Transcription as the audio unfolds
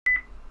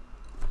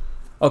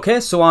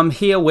Okay, so I'm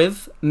here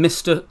with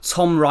Mr.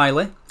 Tom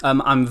Reilly.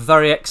 I'm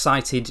very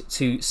excited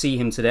to see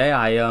him today.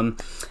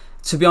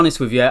 To be honest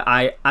with you,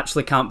 I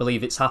actually can't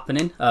believe it's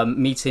happening.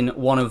 Meeting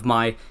one of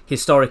my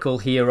historical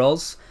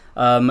heroes.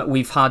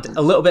 We've had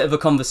a little bit of a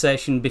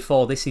conversation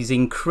before this. He's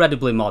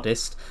incredibly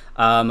modest,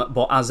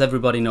 but as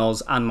everybody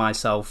knows, and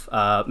myself,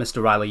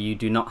 Mr. Reilly, you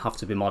do not have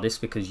to be modest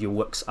because your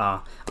works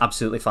are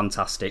absolutely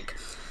fantastic.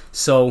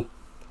 So,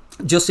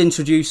 just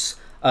introduce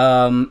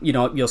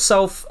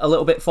yourself a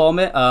little bit for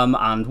me,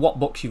 and what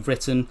books you've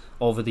written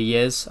over the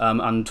years,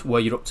 and where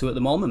you're up to at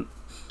the moment.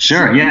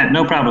 Sure, yeah,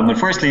 no problem. But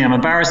firstly, I'm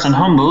embarrassed and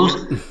humbled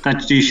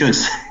that you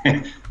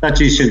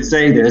should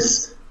say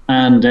this,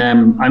 and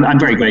I'm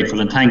very grateful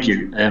and thank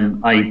you.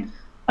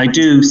 I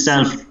do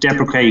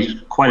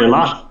self-deprecate quite a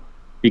lot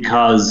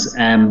because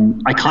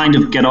I kind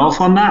of get off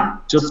on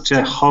that just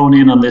to hone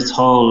in on this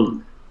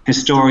whole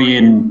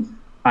historian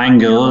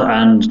angle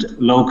and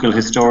local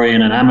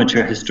historian and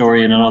amateur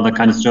historian and all that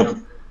kind of stuff.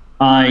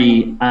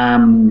 I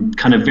am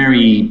kind of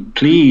very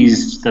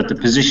pleased that the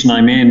position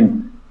I'm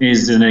in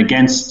is an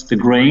against the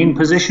grain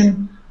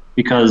position,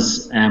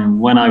 because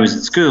when I was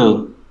at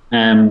school,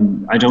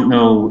 I don't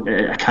know,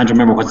 I can't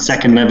remember what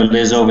second level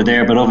is over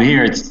there, but over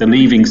here it's the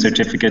leaving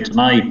certificate,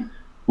 and I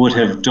would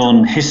have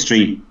done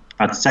history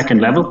at second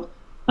level,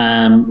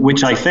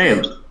 which I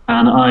failed,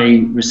 and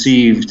I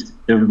received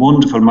the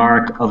wonderful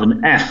mark of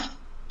an F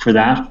for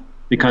that,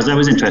 because I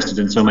was interested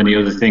in so many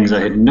other things.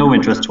 I had no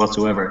interest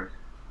whatsoever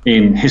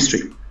in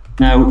history.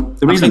 Now,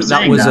 the reason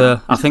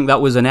I think that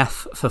was an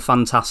F for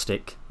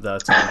fantastic there,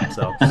 Tom.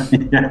 So.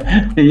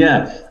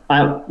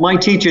 My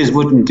teachers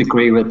wouldn't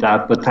agree with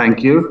that, but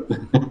thank you.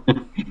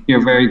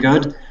 You're very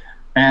good.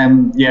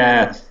 I'm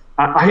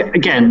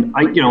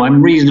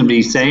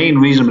reasonably sane,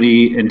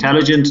 reasonably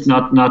intelligent,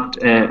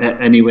 not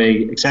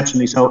anyway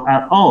exceptionally so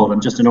at all. I'm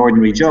just an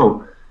ordinary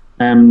Joe.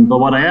 But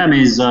what I am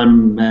is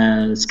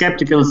I'm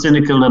skeptical,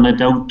 cynical, and I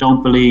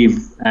don't believe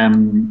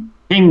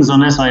things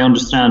unless I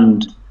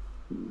understand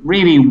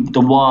really the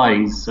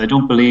whys. I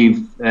don't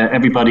believe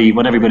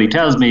what everybody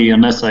tells me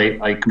unless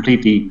I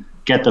completely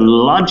get the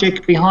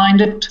logic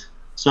behind it.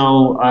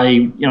 So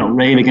I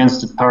rail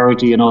against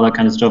authority and all that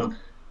kind of stuff.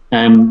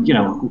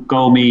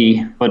 Go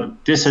me.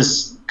 But this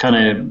is kind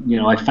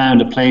of I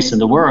found a place in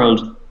the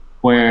world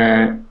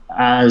where,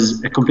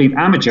 as a complete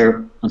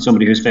amateur and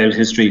somebody who's failed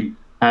history,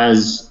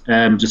 has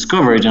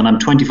discovered, and I'm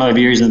 25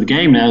 years in the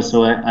game now,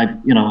 so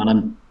and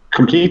I'm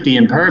completely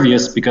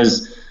impervious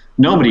because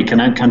nobody can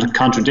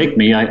contradict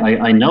me.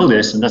 I know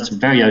this, and that's a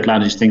very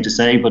outlandish thing to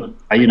say, but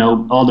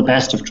all the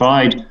best have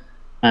tried,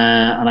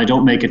 and I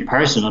don't make it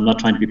personal. I'm not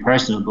trying to be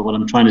personal, but what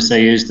I'm trying to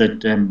say is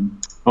that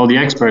all the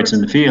experts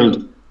in the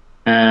field,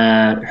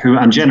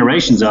 and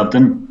generations of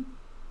them,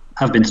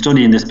 have been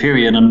studying this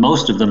period, and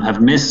most of them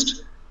have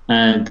missed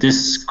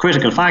this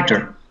critical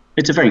factor.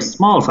 It's a very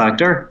small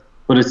factor,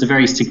 but it's a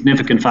very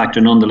significant factor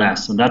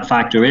nonetheless, and that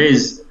factor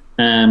is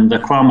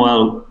that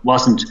Cromwell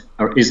wasn't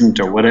or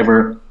isn't or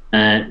whatever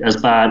as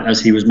bad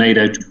as he was made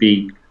out to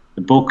be.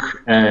 The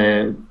book,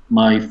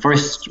 my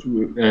first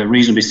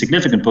reasonably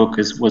significant book,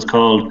 was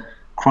called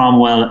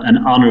Cromwell,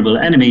 An Honourable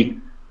Enemy,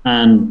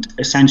 and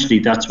essentially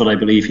that's what I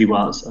believe he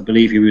was. I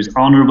believe he was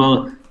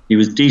honourable, he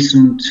was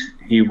decent,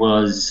 he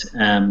was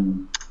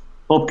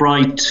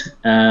upright,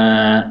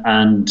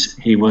 and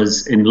he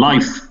was, in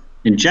life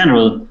in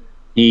general,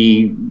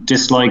 he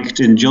disliked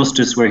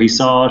injustice where he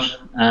saw it,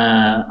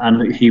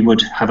 and he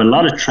would have a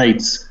lot of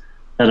traits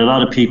that a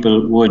lot of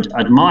people would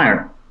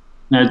admire.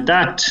 Now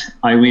that,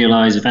 I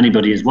realise, if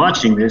anybody is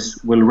watching this,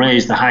 will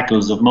raise the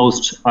hackles of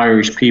most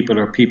Irish people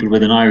or people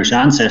with an Irish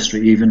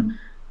ancestry even,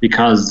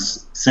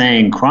 because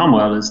saying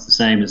Cromwell is the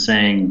same as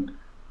saying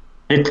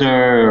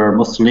Hitler or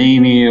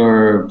Mussolini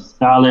or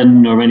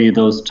Stalin or any of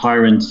those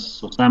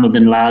tyrants, Osama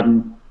bin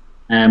Laden.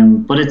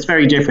 But it's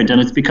very different, and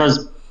it's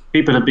because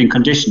people have been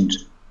conditioned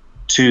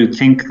to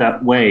think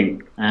that way,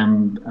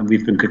 and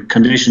we've been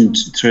conditioned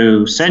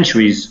through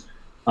centuries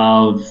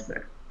of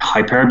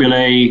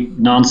hyperbole,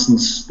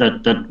 nonsense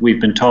that we've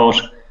been taught.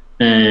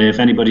 If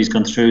anybody's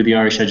gone through the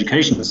Irish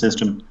educational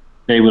system,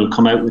 they will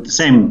come out with the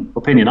same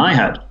opinion I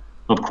had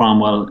of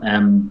Cromwell.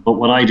 But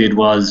what I did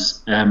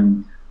was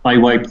I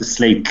wiped the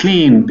slate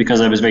clean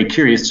because I was very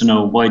curious to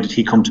know, why did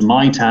he come to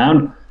my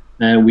town?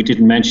 We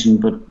didn't mention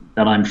but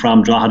that I'm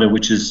from Drogheda,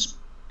 which is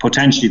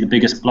potentially the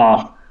biggest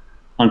blot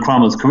on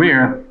Cromwell's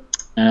career.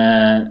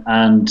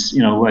 And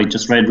I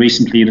just read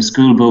recently in a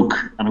school book,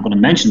 and I'm going to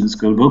mention the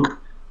school book.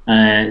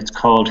 It's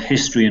called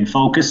History in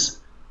Focus.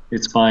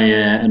 It's by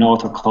an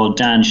author called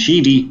Dan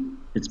Sheedy.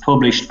 It's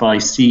published by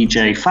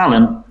C.J.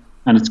 Fallon,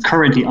 and it's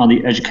currently on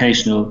the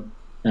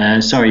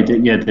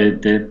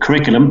the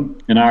curriculum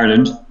in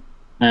Ireland.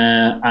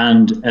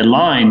 And a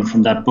line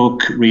from that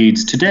book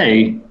reads,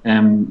 today,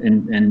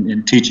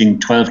 in teaching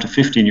 12 to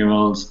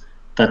 15-year-olds,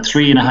 that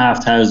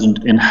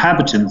 3,500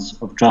 inhabitants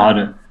of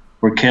Drogheda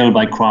were killed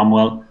by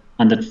Cromwell,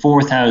 and that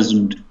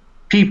 4,000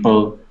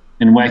 people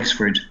in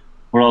Wexford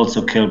were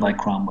also killed by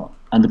Cromwell.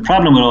 And the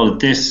problem with all of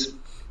this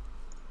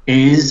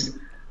is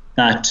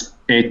that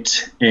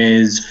it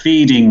is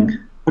feeding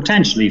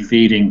potentially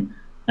feeding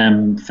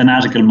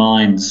fanatical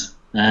minds.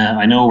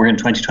 I know we're in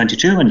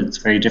 2022 and it's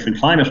a very different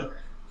climate,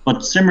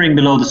 but simmering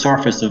below the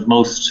surface of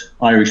most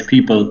Irish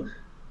people,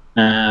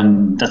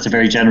 that's a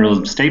very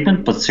general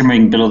statement, but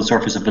simmering below the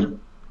surface of a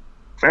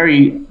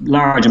very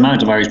large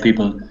amount of Irish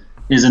people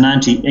is an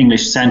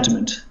anti-English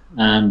sentiment.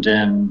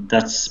 And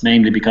that's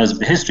mainly because of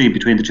the history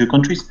between the two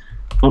countries.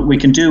 But we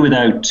can do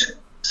without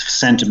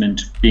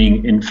sentiment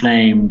being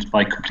inflamed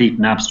by complete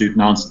and absolute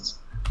nonsense.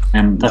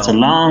 That's a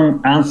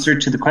long answer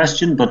to the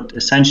question, but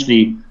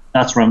essentially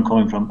that's where I'm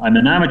coming from. I'm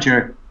an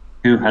amateur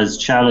who has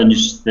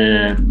challenged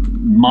the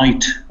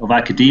might of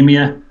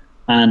academia,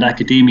 and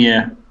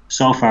academia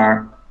so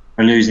far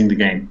are losing the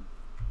game.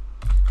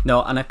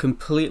 No, and I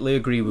completely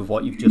agree with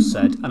what you've just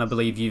said, and I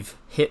believe you've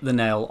hit the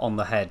nail on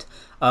the head.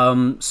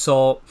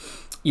 So,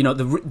 you know,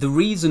 the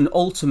reason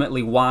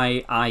ultimately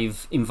why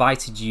I've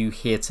invited you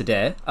here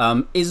today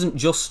isn't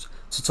just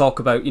to talk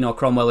about, you know,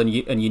 Cromwell and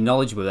your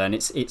knowledge with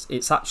it.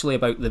 It's actually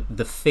about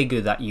the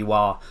figure that you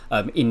are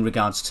in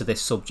regards to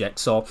this subject.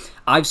 So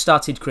I've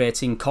started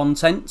creating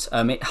content.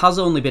 It has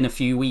only been a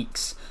few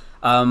weeks.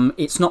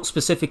 It's not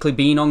specifically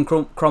been on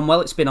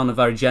Cromwell. It's been on a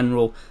very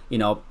general, you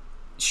know,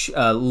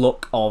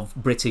 look of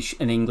British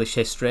and English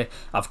history.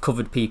 I've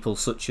covered people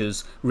such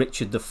as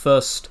Richard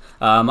I.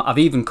 I've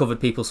even covered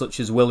people such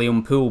as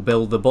William Poole,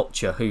 Bill the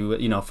Butcher, who,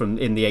 you know, from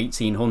in the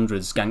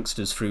 1800s,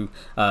 gangsters through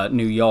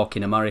New York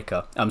in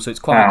America. So it's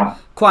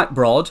quite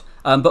broad.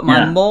 But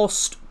my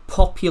most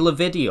popular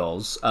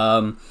videos,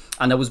 and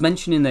I was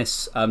mentioning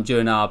this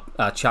during our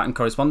chat and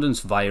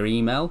correspondence via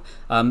email,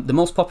 the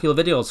most popular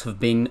videos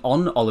have been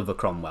on Oliver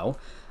Cromwell,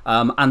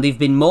 and they've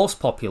been most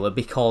popular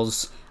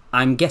because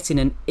I'm getting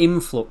an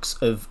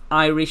influx of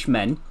Irish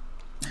men,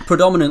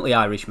 predominantly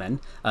Irish men,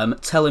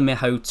 telling me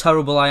how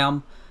terrible I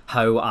am,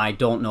 how I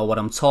don't know what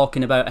I'm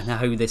talking about, and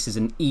how this is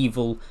an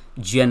evil,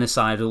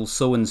 genocidal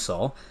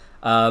so-and-so,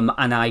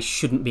 and I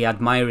shouldn't be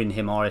admiring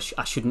him, or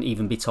I shouldn't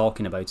even be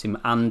talking about him.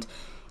 And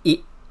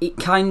it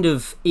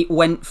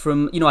went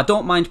from, you know, I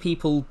don't mind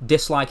people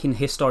disliking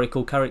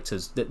historical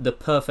characters, they're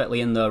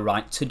perfectly in their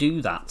right to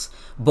do that,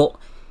 but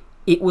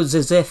it was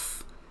as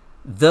if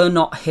they're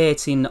not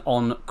hating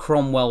on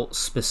Cromwell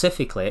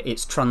specifically.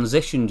 It's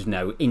transitioned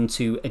now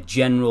into a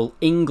general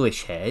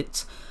English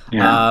hate,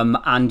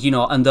 and, you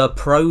know, and they're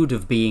proud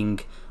of being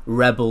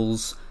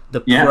rebels,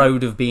 they're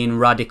proud of being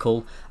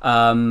radical,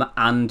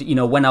 and, you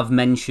know, when I've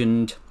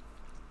mentioned,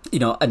 you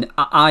know, and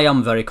I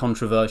am very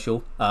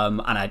controversial,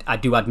 and I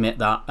do admit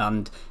that,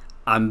 and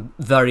I'm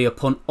very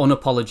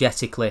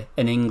unapologetically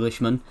an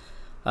Englishman,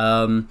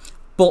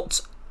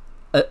 but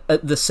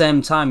at the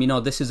same time, you know,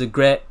 this is a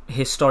great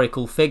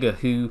historical figure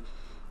who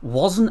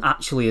wasn't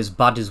actually as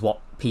bad as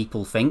what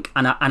people think,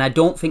 and I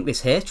don't think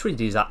this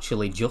hatred is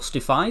actually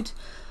justified.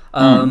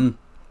 You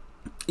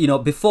know,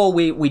 before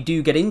we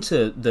do get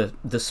into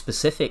the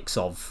specifics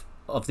of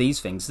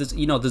these things,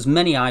 there's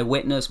many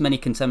eyewitness, many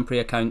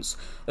contemporary accounts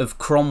of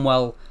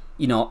Cromwell,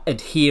 you know,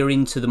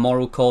 adhering to the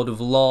moral code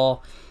of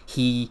law.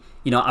 He,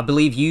 you know, I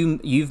believe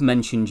you've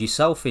mentioned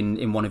yourself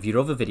in one of your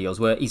other videos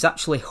where he's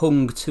actually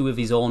hung 2 of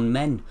his own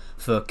men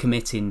for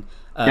committing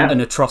an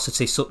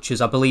atrocity such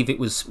as, I believe it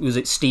was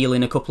it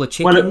stealing a couple of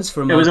chickens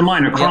from. It was a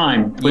minor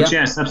crime, which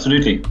yes,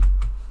 absolutely.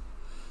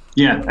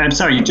 Yeah, I'm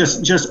sorry. They're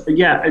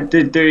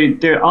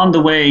on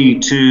the way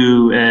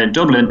to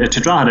Dublin, to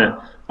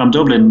Drogheda from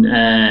Dublin.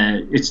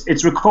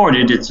 It's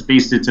recorded.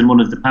 It's in one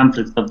of the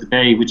pamphlets of the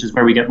day, which is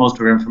where we get most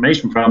of our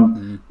information from.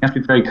 You have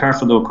to be very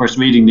careful, though, of course,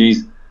 reading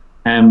these.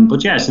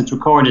 But yes, it's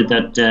recorded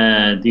that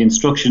the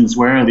instructions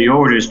were, the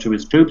orders to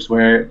his troops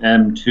were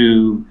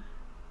to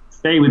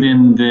stay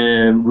within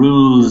the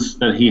rules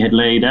that he had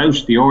laid out,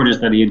 the orders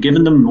that he had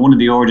given them. One of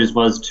the orders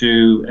was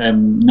to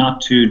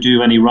not to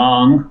do any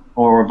wrong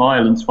or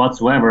violence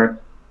whatsoever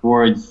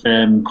towards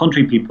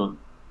country people,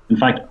 in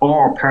fact,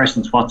 or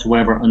persons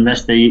whatsoever,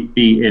 unless they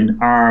be in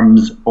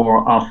arms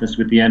or office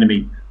with the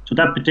enemy. So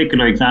that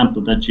particular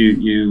example that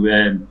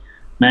you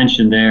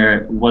mentioned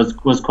there was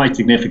quite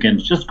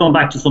significant. Just going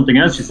back to something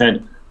else you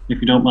said, if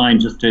you don't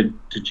mind, just to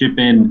chip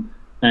in,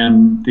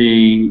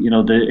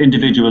 the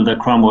individual that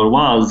Cromwell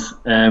was,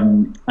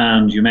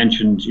 and you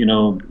mentioned, you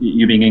know,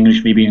 you being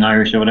English, me being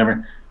Irish or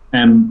whatever.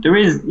 There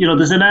is, you know,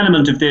 there's an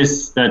element of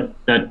this that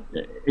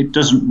it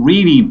doesn't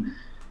really,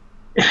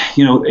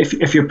 you know,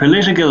 if your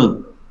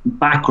political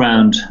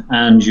background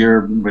and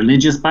your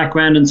religious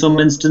background in some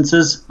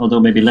instances, although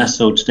maybe less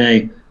so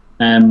today,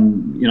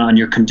 you know, and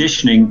your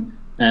conditioning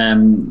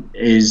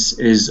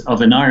is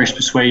of an Irish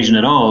persuasion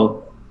at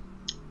all,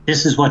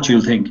 this is what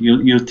you'll think.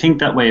 You'll think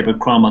that way about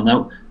Cromwell.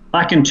 Now,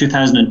 back in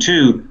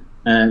 2002,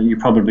 you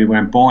probably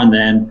weren't born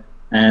then,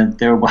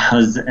 there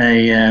was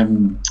a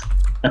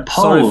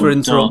poll. Sorry for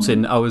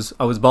interrupting. I was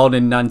born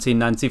in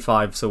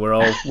 1995, so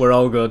we're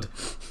all good.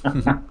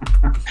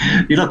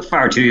 You look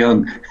far too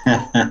young.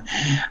 There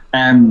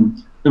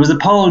was a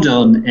poll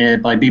done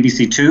by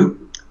BBC Two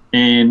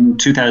in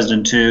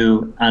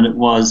 2002, and it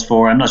was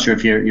for, I'm not sure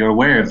if you're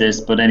aware of this,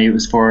 but anyway, it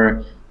was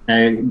for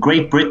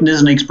Great Britain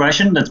is an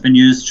expression that's been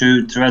used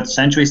throughout the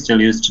century,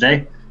 still used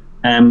today.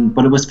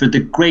 but it was for the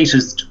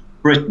greatest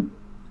Britain.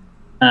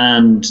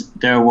 And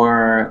there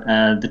were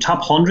the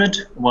top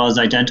 100 was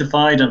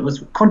identified, and it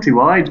was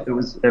countrywide. It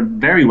was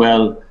very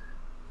well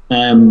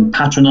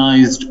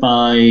patronised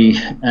by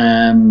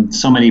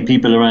so many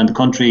people around the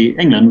country.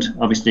 England,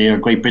 obviously, or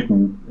Great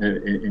Britain,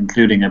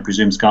 including, I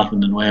presume,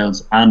 Scotland and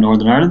Wales and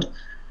Northern Ireland.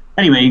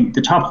 Anyway,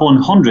 the top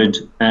 100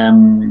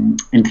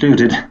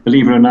 included,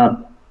 believe it or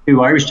not,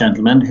 two Irish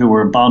gentlemen who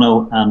were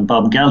Bono and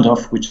Bob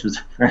Geldof, which was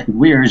very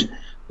weird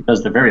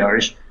because they're very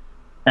Irish.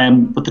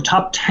 But the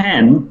top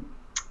 10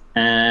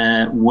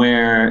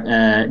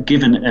 were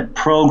given a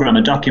program,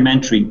 a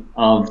documentary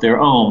of their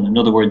own. In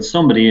other words,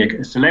 somebody,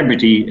 a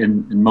celebrity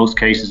in most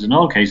cases, in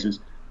all cases,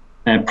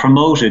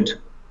 promoted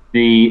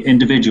the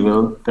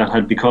individual that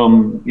had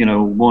become,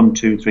 1,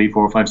 2, 3,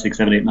 4, 5, 6,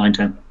 7, 8, 9,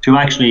 10, to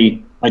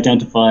actually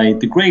identify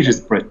the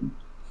greatest Britain.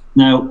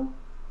 Now,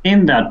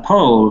 in that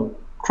poll,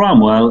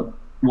 Cromwell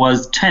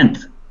was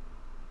 10th,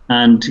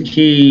 and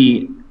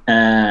he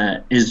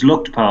is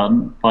looked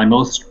upon by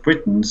most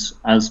Britons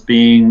as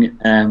being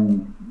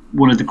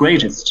one of the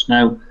greatest.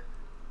 Now,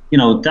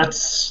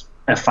 that's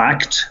a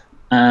fact,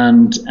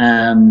 and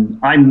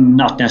I'm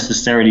not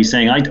necessarily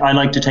saying I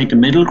like to take the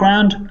middle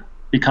ground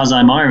because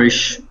I'm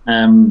Irish.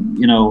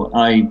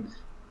 I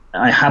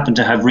happen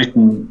to have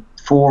written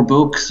 4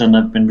 books, and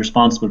I've been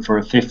responsible for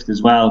a 5th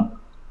as well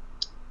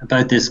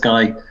about this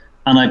guy,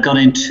 and I've got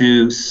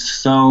into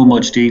so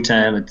much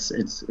detail.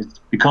 It's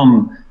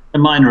become a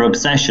minor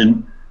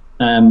obsession,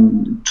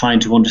 trying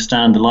to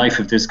understand the life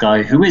of this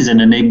guy, who is an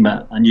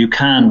enigma, and you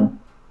can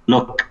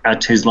look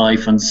at his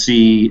life and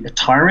see a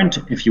tyrant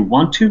if you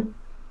want to,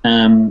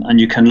 and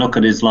you can look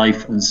at his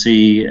life and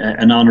see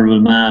an honourable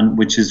man,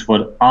 which is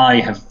what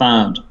I have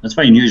found. It's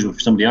very unusual for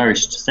somebody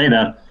Irish to say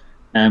that,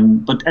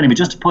 but anyway,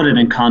 just to put it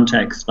in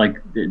context, like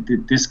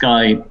this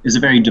guy is a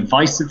very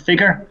divisive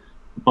figure,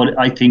 but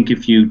I think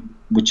if you,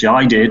 which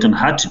I did and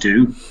had to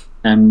do,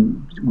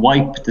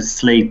 wipe the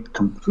slate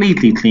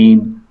completely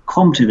clean,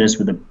 come to this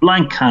with a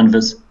blank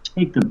canvas,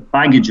 take the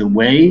baggage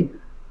away.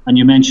 And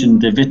you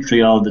mentioned the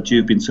vitriol that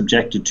you've been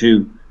subjected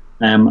to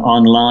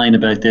online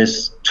about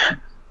this.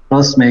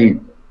 Trust me,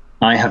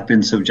 I have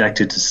been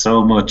subjected to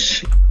so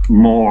much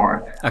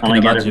more, and I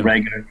get it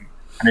regularly,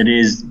 and it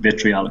is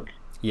vitriolic.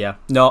 Yeah,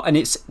 no, and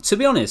it's, to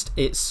be honest,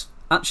 it's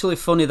actually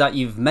funny that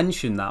you've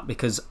mentioned that,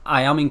 because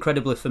I am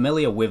incredibly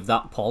familiar with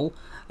that poll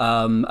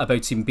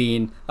about him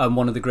being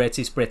one of the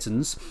greatest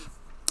Britons,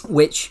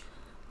 which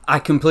I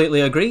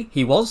completely agree.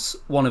 He was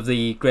one of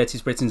the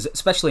greatest Britons,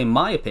 especially in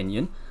my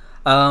opinion.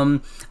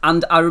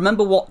 And I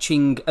remember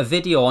watching a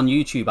video on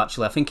YouTube,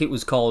 actually. I think it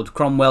was called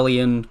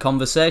Cromwellian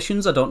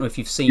Conversations. I don't know if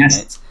you've seen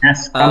it.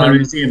 Yes, Cromwell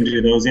Museum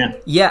do those, yeah.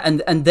 Yeah,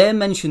 and they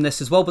mentioned this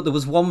as well, but there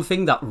was one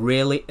thing that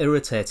really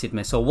irritated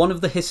me. So one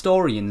of the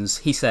historians,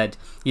 he said,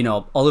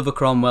 Oliver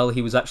Cromwell,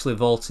 he was actually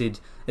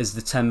voted as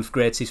the 10th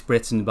greatest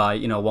Briton by,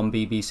 one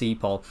BBC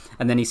poll.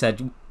 And then he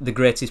said, the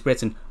greatest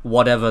Briton,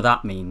 whatever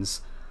that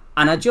means.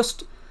 And it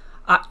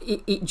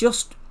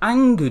just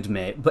angered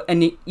me, but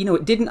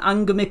it didn't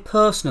anger me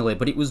personally,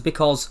 but it was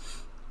because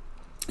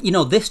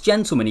this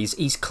gentleman,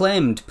 he's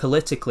claimed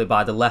politically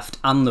by the left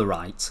and the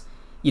right.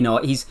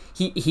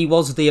 He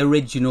was the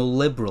original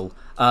liberal,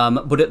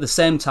 but at the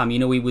same time,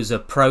 he was a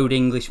proud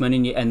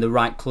Englishman, and the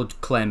right could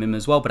claim him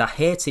as well. But I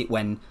hate it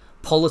when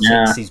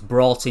politics is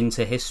brought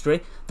into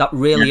history. That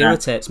really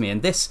irritates me.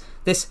 And this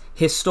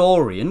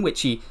historian,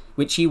 which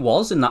he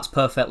was, and that's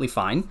perfectly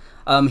fine.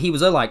 He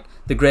was like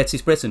the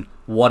greatest Briton,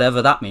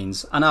 whatever that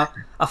means. And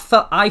I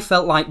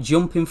felt like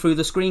jumping through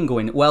the screen,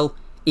 going, well,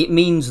 it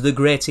means the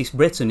greatest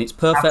Briton. It's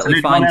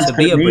perfectly fine to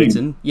be a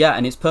Briton,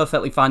 and it's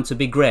perfectly fine to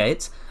be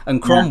great.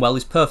 And Cromwell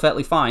is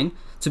perfectly fine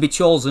to be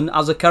chosen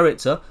as a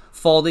character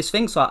for this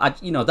thing. So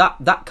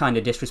that kind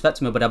of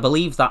disrespects me. But I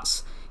believe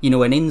that's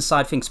an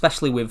inside thing,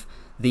 especially with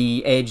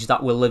the age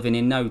that we're living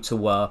in now, to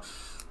where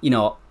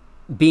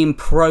being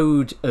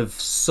proud of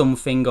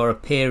something or a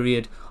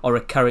period or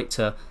a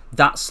character,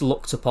 that's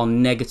looked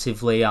upon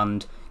negatively,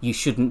 and you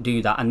shouldn't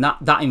do that. And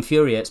that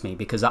infuriates me,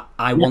 because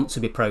I want to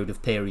be proud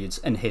of periods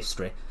and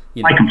history.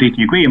 I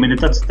completely agree. I mean,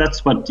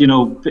 that's what,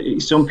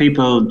 some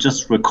people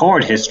just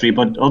record history,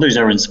 but others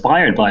are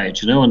inspired by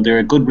it, and there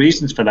are good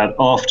reasons for that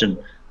often.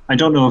 I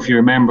don't know if you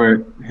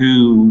remember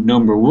who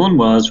number 1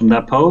 was from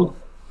that poll.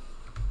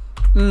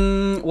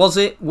 Was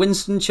it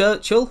Winston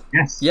Churchill?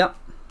 Yes. Yep.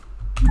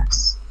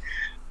 Yes.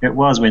 It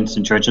was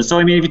Winston Churchill. So,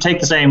 I mean, if you take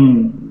the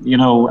same,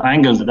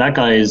 angle that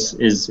guy is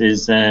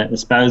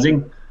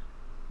espousing,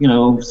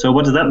 so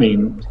what does that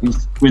mean?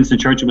 Winston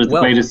Churchill was the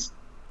greatest.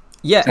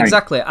 Yeah, sorry.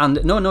 Exactly.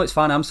 And no, it's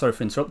fine. I'm sorry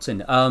for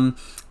interrupting.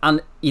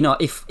 And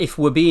if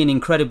we're being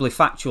incredibly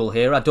factual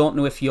here, I don't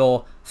know if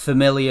you're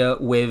familiar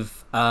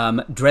with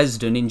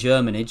Dresden in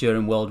Germany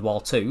during World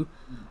War II,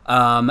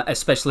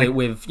 especially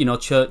with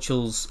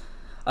Churchill's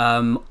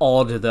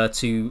order there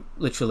to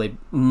literally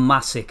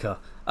massacre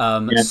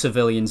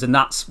civilians, and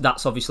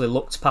that's obviously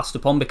looked past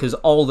upon, because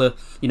all the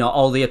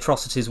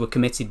atrocities were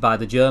committed by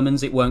the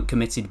Germans. It weren't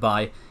committed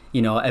by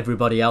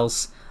everybody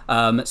else.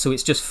 So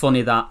it's just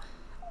funny that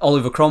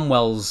Oliver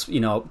Cromwell's,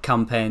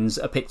 campaigns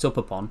are picked up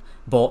upon,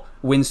 but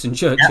Winston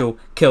Churchill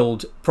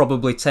killed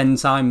probably 10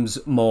 times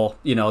more,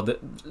 the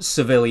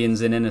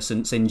civilians and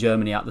innocents in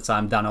Germany at the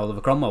time than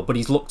Oliver Cromwell. But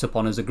he's looked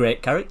upon as a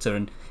great character,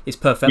 and it's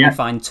perfectly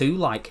fine to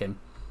like him.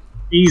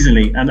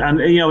 Easily, and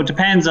it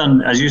depends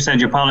on, as you said,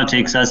 your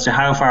politics as to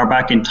how far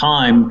back in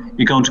time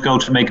you're going to go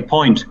to make a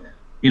point.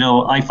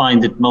 I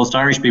find that most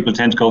Irish people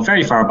tend to go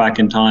very far back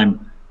in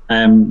time.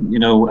 I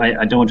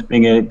don't want to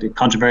bring a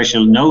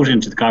controversial note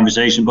into the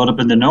conversation, but up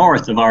in the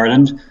north of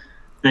Ireland,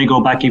 they go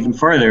back even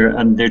further,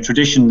 and their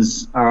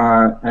traditions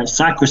are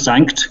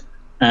sacrosanct.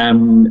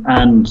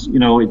 It's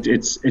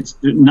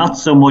not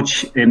so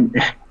much in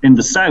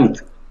the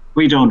south.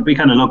 We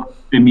kind of look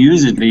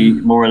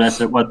bemusedly, more or less,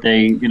 at what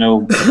they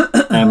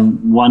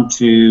want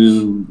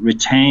to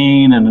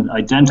retain and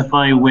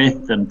identify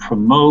with and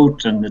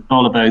promote, and it's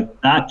all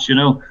about that.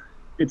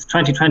 It's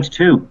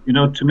 2022.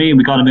 To me,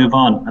 we got to move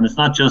on, and it's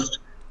not just.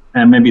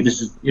 Maybe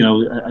this is.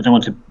 I don't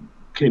want to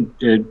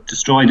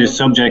destroy this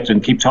subject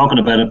and keep talking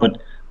about it,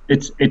 but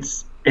it's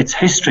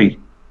history.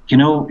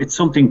 It's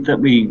something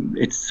that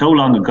it's so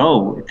long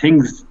ago.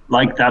 Things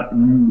like that,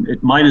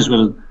 it might as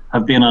well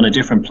have been on a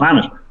different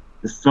planet.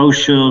 The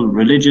social,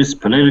 religious,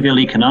 political,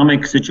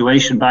 economic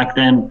situation back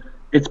then,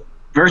 it's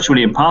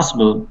virtually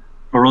impossible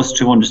for us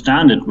to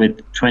understand it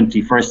with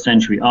 21st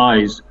century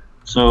eyes.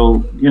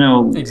 So,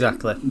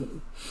 Exactly.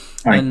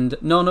 Right. And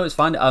no, it's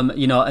fine.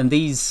 And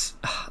these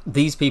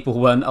people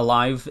weren't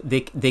alive.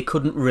 They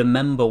couldn't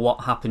remember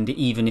what happened,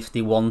 even if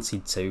they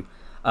wanted to.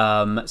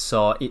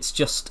 So it's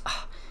just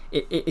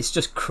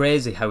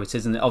crazy how it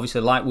is. And obviously,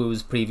 like we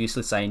was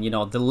previously saying,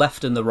 the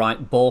left and the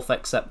right both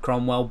accept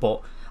Cromwell,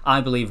 but I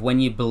believe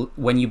when you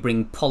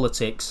bring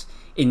politics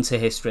into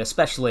history,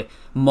 especially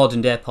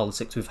modern day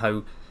politics, with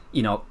how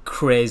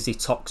crazy,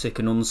 toxic,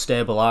 and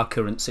unstable our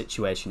current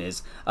situation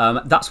is,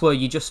 that's where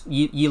you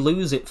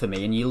lose it for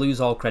me, and you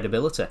lose all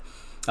credibility,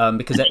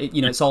 because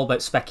it's all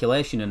about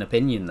speculation and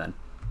opinion then.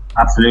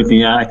 Absolutely,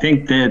 yeah. I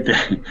think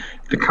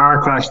the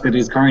car crash that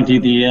is currently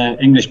the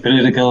English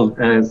political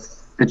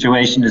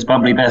situation is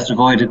probably best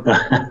avoided, but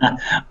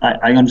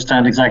I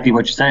understand exactly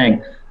what you're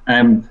saying.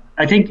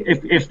 I think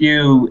if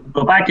you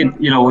go back and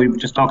we were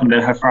just talking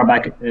about how far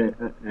back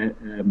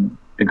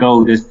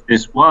ago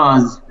this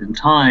was in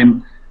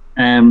time,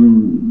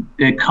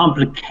 the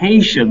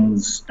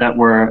complications that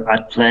were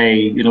at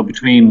play,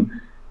 between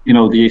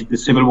the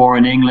Civil War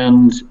in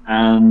England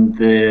and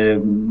the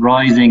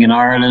rising in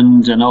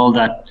Ireland and all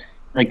that,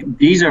 like,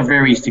 these are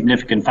very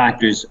significant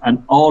factors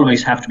and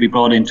always have to be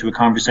brought into a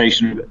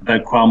conversation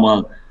about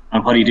Cromwell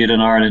and what he did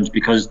in Ireland,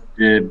 because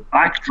the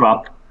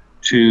backdrop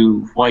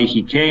to why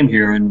he came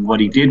here and what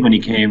he did when he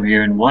came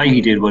here and why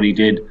he did what he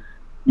did,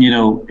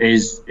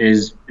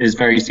 is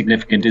very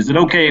significant. Is it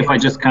okay if I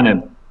just kind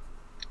of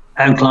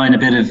outline a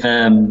bit of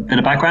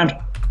background?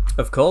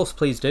 Of course,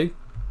 please do.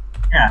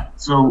 Yeah.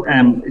 So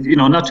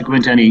not to go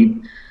into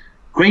any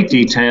great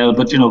detail,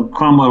 but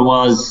Cromwell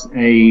was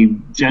a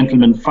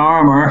gentleman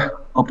farmer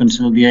up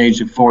until the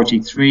age of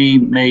 43.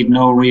 Made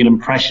no real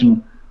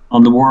impression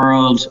on the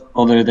world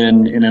other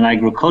than in an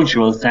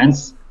agricultural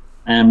sense.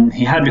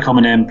 He had become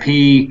an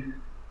MP.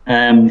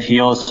 He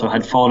also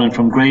had fallen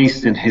from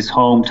grace in his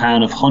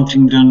hometown of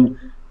Huntingdon.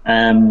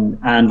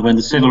 And when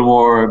the Civil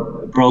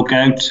War broke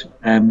out,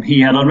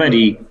 he had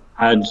already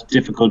had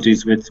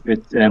difficulties with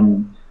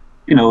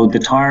the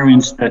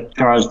tyrants that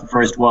Charles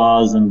I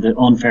was, and the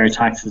unfair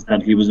taxes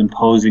that he was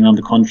imposing on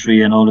the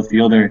country, and all of the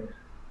other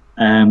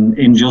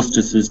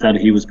injustices that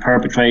he was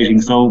perpetrating.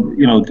 So,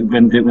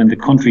 when the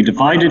country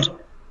divided,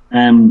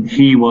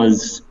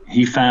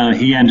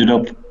 he ended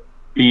up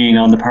being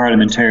on the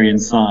parliamentarian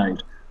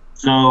side.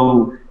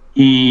 So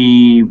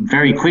he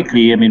very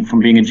quickly, from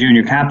being a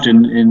junior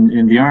captain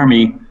in the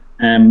army,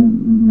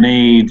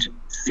 made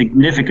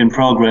significant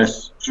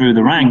progress through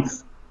the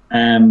ranks,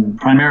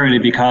 primarily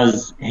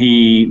because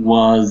he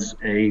was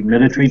a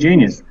military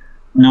genius.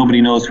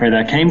 Nobody knows where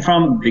that came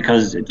from,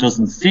 because it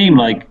doesn't seem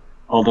like,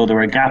 although there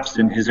are gaps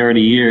in his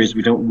early years,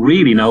 we don't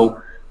really know,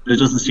 but it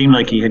doesn't seem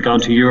like he had gone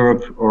to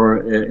Europe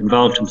or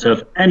involved himself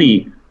in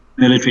any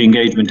military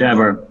engagement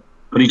ever.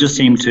 But he just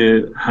seemed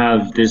to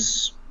have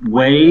this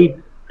way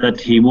that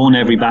he won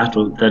every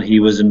battle that he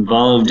was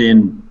involved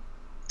in,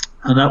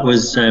 and that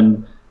was,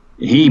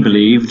 he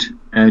believed,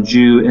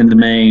 due in the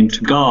main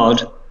to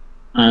God,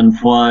 and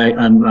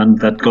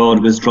that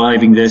God was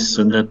driving this,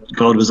 and that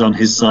God was on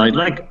his side.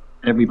 Like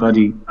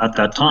everybody at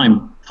that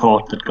time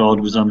thought that God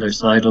was on their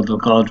side, although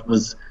God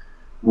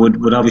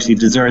would obviously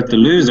desert the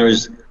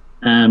losers.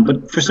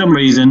 But for some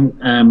reason,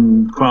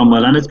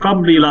 Cromwell, and it's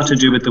probably a lot to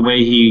do with the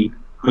way he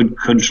could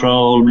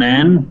control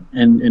men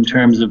in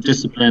terms of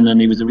discipline, and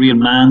he was a real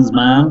man's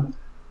man.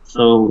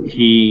 So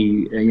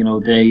he,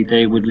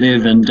 they would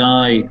live and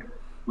die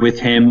with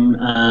him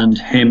and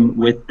him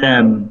with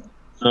them.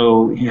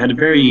 So he had a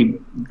very,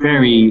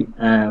 very,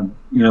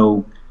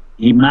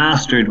 he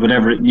mastered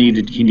whatever he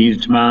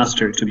needed to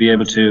master to be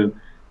able to,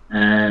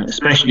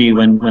 especially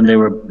when they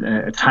were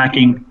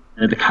attacking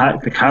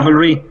the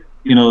cavalry.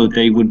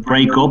 They would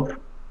break up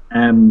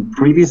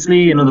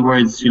previously. In other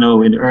words, in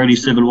early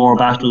Civil War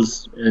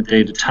battles,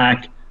 they'd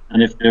attack,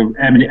 and if the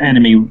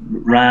enemy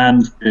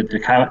ran, the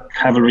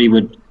cavalry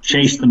would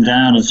chase them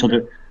down, and so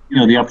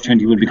the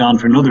opportunity would be gone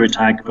for another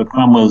attack. But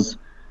Cromwell's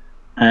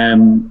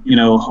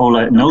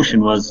whole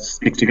notion was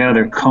stick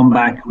together, come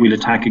back, we'll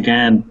attack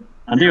again.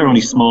 And they were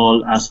only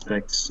small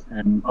aspects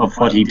of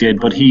what he did,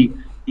 but he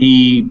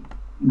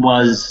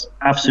was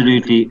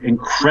absolutely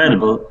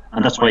incredible,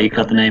 and that's why he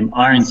got the name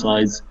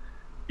Ironsides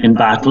in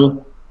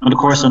battle. And of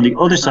course, on the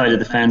other side of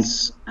the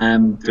fence,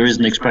 there is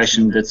an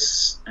expression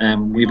that's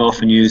we've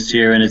often used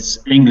here, and it's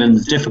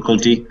England's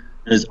difficulty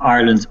is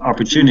Ireland's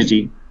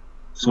opportunity.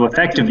 So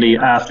effectively,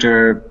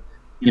 after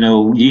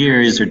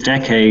years or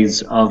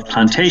decades of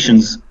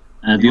plantations,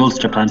 the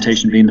Ulster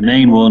plantation being the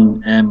main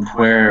one,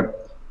 where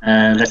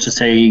let's just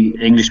say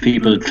English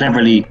people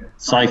cleverly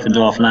siphoned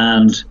off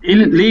land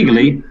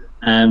illegally,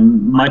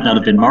 might not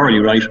have been morally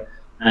right,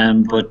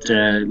 but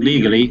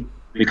legally,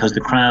 because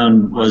the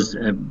Crown was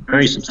a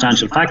very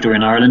substantial factor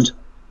in Ireland,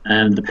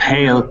 and the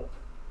Pale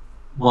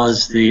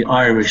was the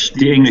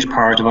English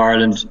part of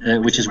Ireland,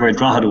 which is where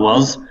Drogheda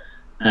was.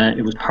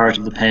 It was part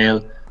of the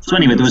Pale. So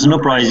anyway, there was an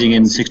uprising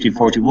in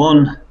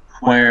 1641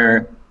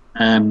 where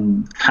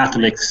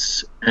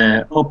Catholics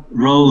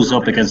rose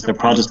up against the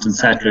Protestant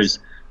settlers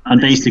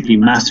and basically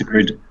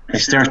massacred a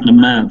certain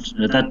amount.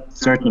 Now, that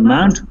certain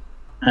amount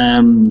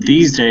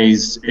these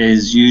days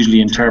is usually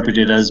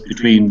interpreted as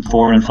between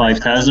 4,000 and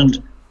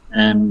 5,000.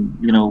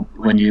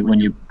 When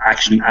you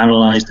actually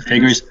analyse the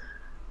figures,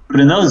 but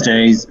in those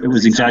days it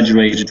was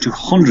exaggerated to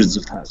hundreds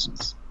of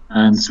thousands,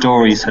 and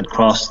stories had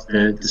crossed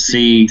the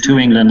sea to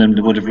England, and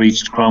would have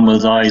reached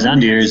Cromwell's eyes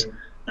and ears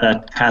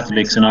that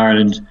Catholics in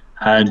Ireland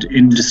had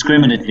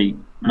indiscriminately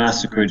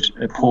massacred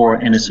poor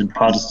innocent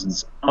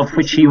Protestants, of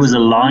which he was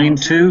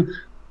aligned to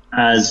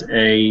as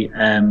a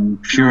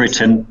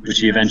Puritan, which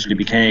he eventually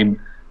became,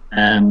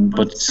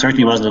 but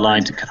certainly wasn't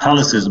aligned to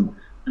Catholicism.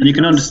 And you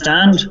can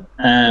understand,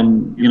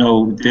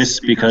 this,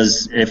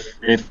 because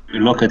if you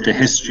look at the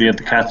history of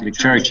the Catholic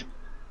Church,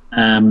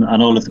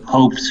 and all of the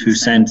popes who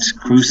sent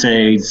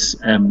crusades,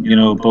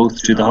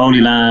 both to the Holy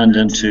Land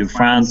and to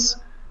France,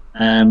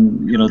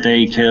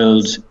 they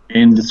killed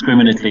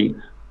indiscriminately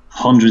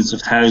hundreds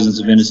of thousands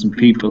of innocent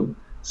people.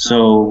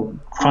 So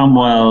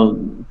Cromwell,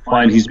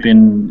 while he's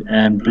been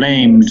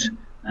blamed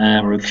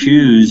or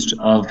accused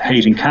of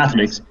hating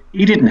Catholics,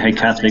 he didn't hate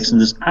Catholics, and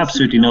there's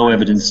absolutely no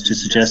evidence to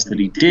suggest that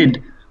he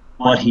did.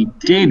 What he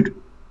did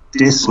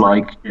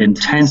dislike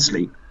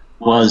intensely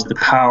was the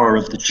power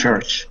of the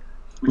church,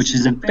 which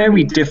is a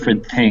very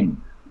different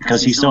thing,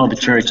 because he saw the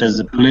church as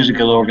a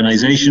political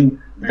organisation,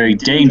 a very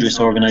dangerous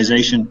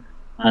organisation,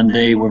 and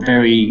they were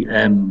very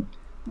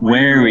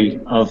wary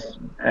of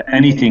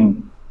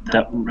anything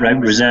that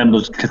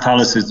resembled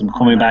Catholicism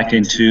coming back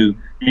into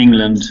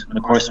England. And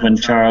of course, when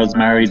Charles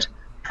married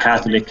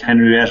Catholic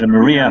Henrietta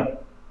Maria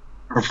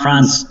of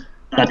France,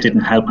 that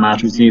didn't help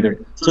matters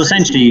either. So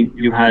essentially,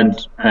 you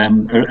had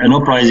an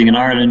uprising in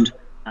Ireland,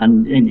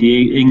 and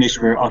the English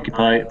were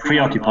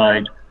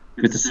preoccupied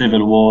with the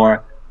Civil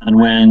War. And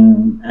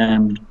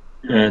when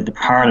the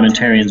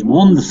parliamentarians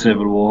won the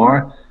Civil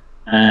War,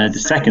 the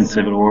second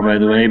Civil War, by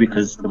the way,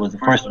 because there was the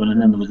first one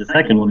and then there was the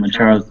second one, when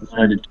Charles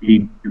decided to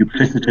be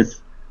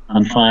duplicitous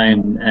and try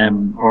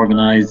and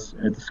organise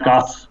the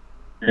Scots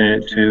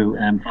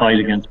to fight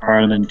against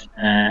Parliament.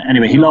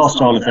 Anyway, he lost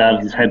all of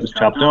that. His head was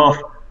chopped off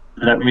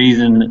for that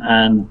reason,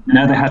 and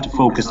now they had to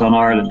focus on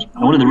Ireland.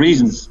 And one of the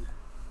reasons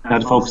they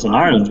had to focus on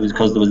Ireland was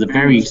because there was a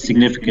very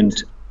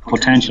significant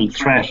potential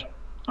threat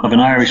of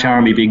an Irish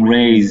army being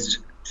raised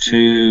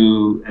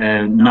to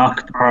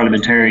knock the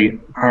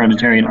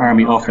parliamentarian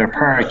army off their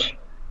perch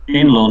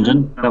in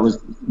London. That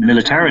was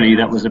militarily,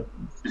 that was a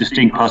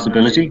distinct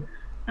possibility.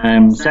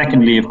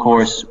 Secondly, of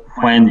course,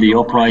 when the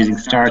uprising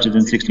started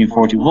in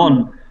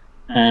 1641,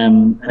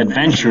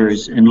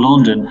 adventurers in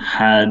London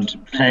had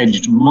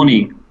pledged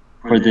money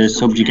for the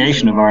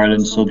subjugation of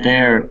Ireland, so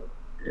their,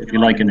 if you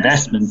like,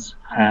 investments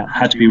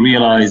had to be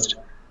realised.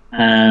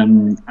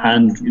 And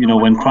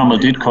when Cromwell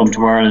did come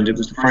to Ireland, it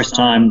was the first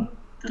time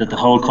that the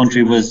whole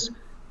country was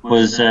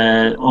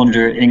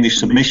under English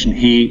submission.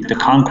 The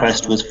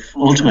conquest was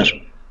ultimate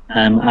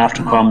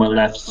after Cromwell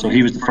left, so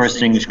he was the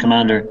first English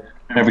commander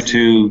ever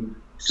to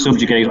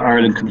subjugate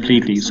Ireland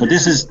completely. So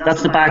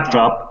that's the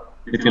backdrop,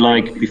 if you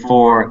like,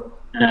 before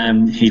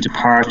he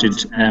departed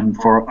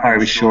for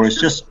Irish shores.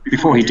 Just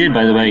before he did,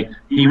 by the way,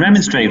 he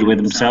remonstrated with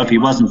himself. He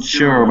wasn't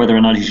sure whether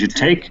or not he should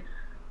take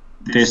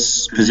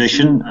this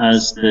position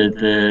as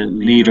the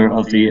leader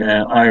of the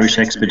Irish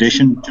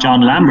expedition.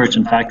 John Lambert,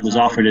 in fact, was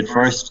offered it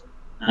first.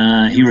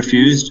 He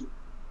refused,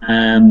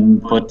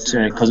 but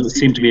because it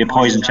seemed to be a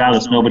poison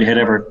chalice. Nobody had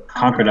ever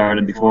conquered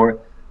Ireland before.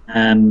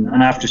 And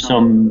after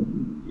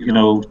some,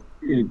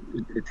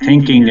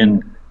 thinking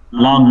and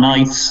long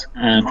nights,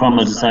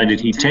 Cromwell decided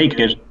he'd take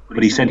it,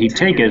 but he said he'd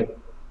take it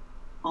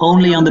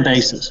only on the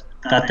basis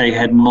that they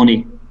had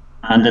money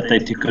and that they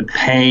could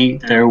pay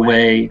their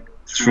way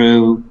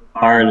through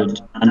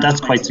Ireland. And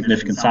that's quite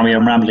significant. Sammy,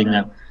 I'm rambling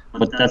now,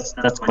 but that's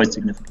quite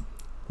significant.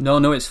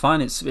 No, it's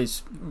fine.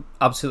 It's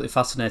absolutely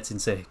fascinating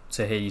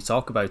to hear you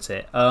talk about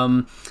it.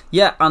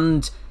 Yeah,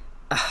 and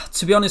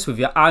to be honest with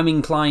you, I'm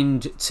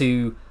inclined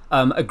to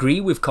agree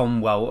with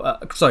Cromwell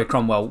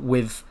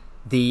with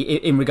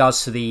in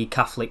regards to the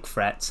Catholic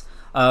threat.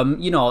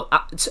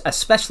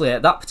 Especially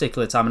at that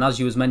particular time, and as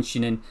you was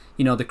mentioning,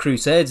 the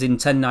Crusades in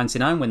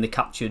 1099 when they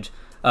captured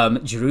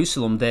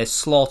Jerusalem, they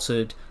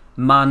slaughtered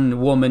man,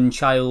 woman,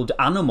 child,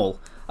 animal.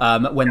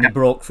 When they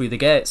broke through the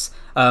gates.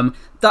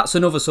 That's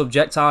another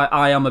subject.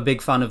 I am a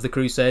big fan of the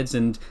Crusades,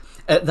 and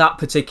at that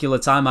particular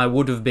time I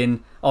would have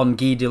been on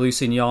Guy de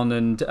Lusignan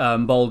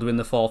and Baldwin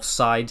IV's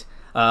side,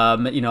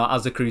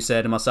 as a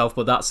Crusader myself,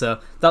 but that's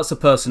a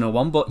personal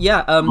one. But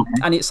yeah,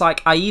 and it's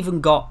like I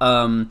even got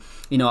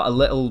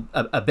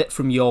a bit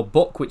from your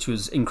book, which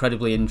was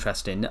incredibly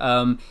interesting.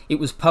 It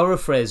was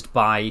paraphrased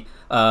by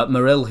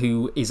Reilly,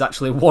 who is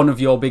actually one of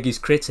your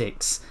biggest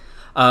critics.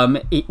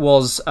 It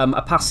was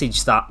a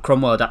passage that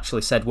Cromwell had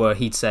actually said, where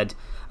he'd said,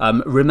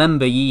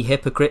 "Remember, ye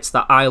hypocrites,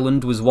 that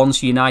Ireland was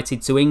once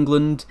united to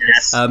England.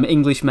 Yes.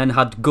 Englishmen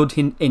had good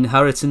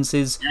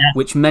inheritances,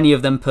 which many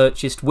of them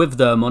purchased with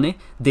their money.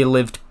 They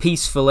lived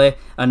peacefully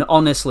and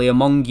honestly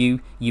among you.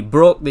 You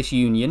broke this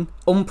union,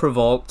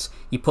 unprovoked.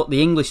 You put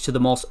the English to the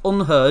most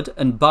unheard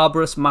and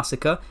barbarous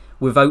massacre,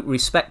 without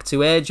respect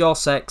to age or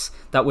sex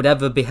that would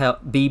ever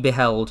be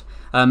beheld.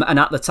 And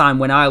at the time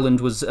when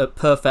Ireland was at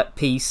perfect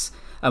peace,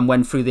 and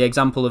when through the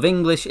example of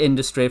English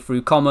industry,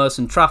 through commerce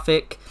and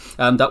traffic,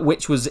 that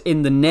which was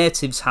in the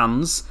natives'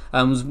 hands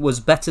was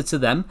better to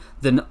them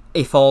than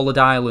if all of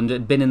Ireland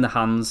had been in the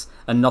hands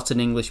and not an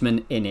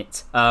Englishman in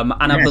it." And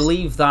yes. I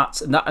believe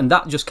that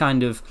just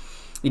kind of,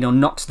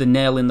 knocks the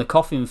nail in the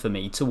coffin for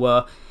me, to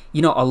where,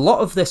 a lot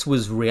of this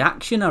was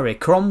reactionary.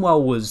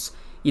 Cromwell was,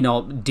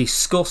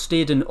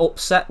 disgusted and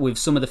upset with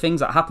some of the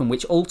things that happened,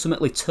 which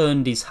ultimately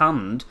turned his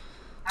hand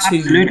to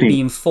Absolutely.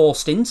 being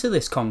forced into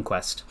this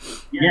conquest.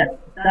 Yeah,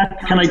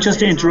 can I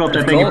just interrupt?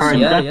 I beg your pardon.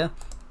 Yeah.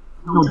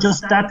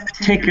 Just that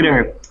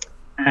particular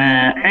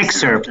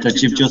excerpt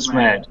that you've just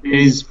read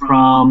is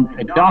from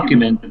a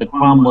document that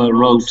Cromwell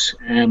wrote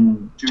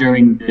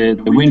during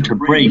the winter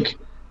break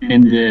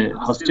in the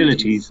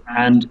hostilities,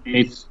 and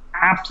it's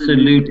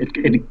absolute.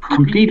 It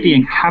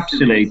completely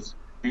encapsulates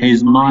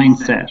his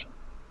mindset,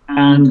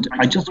 and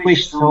I just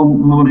wish so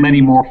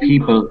many more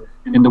people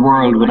in the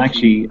world would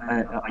actually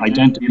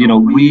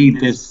read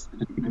this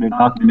particular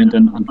document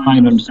and try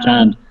and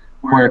understand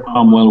where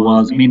Cromwell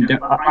was. I mean,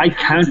 I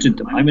counted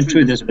them. I went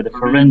through this with a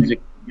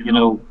forensic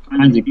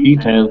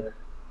detail.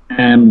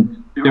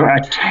 There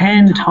are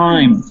 10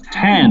 times,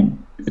 10.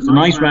 It's a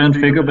nice round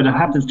figure, but it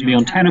happens to be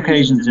on 10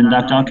 occasions in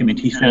that document.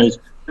 He says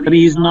that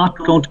he's not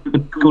going to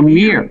go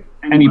near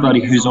anybody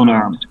who's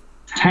unarmed.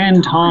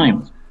 10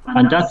 times.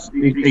 And that's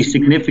a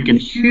significant,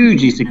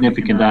 hugely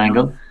significant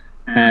angle.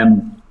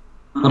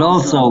 But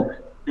also,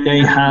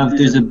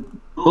 there's a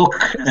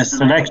book,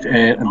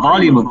 a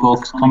volume of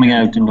books coming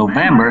out in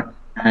November.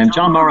 And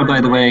John Morrow, by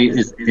the way,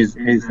 is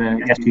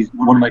he's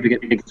one of my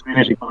biggest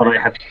critics, but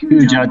I have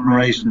huge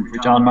admiration for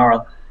John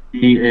Morrow.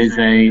 He is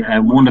a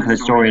wonderful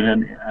historian,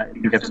 and I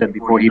think I've said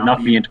before, he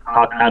knocked me into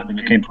cocked hat when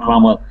it came to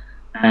Cromwell,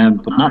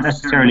 but not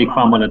necessarily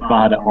Cromwell at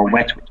Drogheda or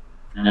Wexford.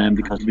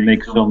 Because he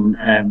makes some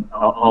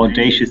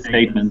audacious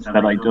statements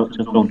that I just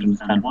don't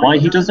understand why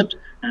he does it.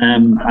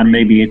 And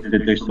maybe it's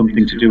that there's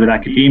something to do with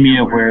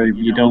academia where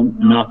you don't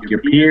knock your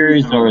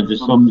peers, or there's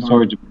some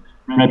sort of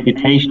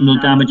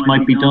reputational damage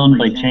might be done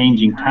by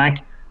changing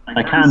tack.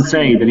 I can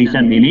say that he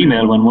sent me an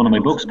email when one of my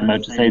books came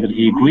out to say that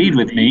he agreed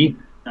with me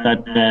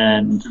that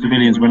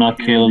civilians were not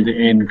killed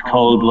in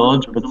cold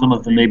blood, but some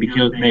of them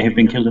may have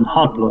been killed in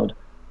hot blood.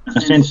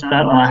 And since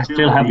that, and I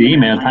still have the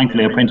email,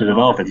 thankfully I printed it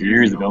off, it's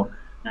years ago.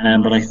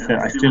 But I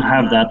still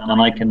have that, and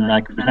I can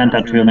present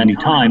that to him any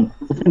time.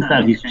 But since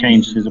that, he's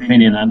changed his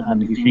opinion,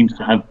 and he seems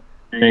to have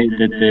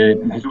the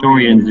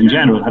historians in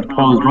general have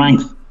closed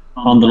ranks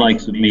on the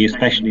likes of me,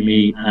 especially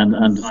me,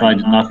 and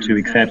decided not to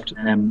accept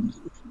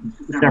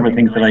several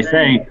things that I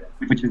say,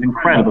 which is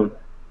incredible.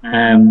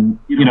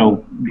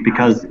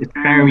 Because it's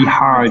very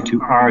hard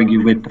to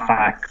argue with the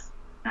facts.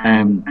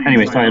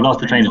 Anyway, sorry, I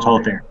lost the train of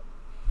thought there.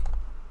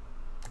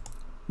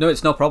 No,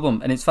 it's no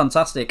problem, and it's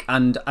fantastic,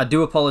 and I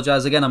do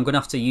apologise again. I'm going to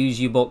have to use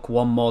your book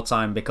one more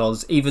time,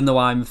 because even though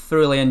I'm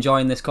thoroughly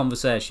enjoying this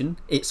conversation,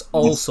 it's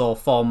also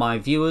for my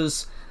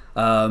viewers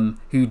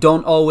who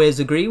don't always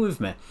agree with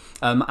me,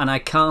 and I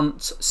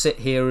can't sit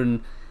here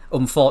and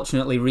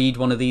unfortunately read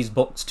one of these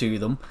books to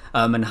them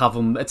and have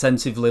them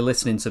attentively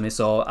listening to me,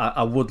 so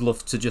I would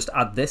love to just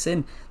add this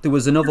in. There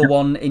was another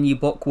one in your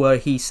book where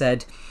he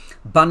said,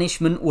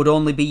 "Banishment would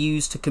only be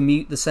used to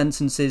commute the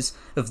sentences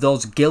of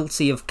those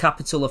guilty of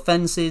capital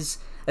offences.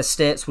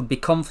 Estates would be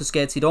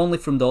confiscated only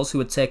from those who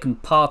had taken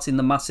part in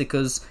the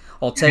massacres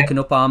or taken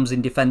up arms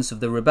in defence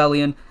of the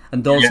rebellion,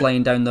 and those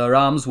laying down their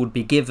arms would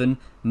be given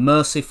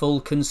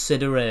merciful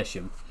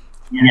consideration."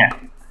 Yeah,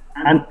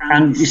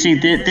 and you see,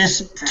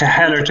 this to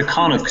Heller to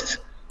Connacht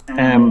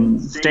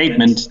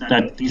statement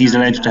that he's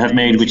alleged to have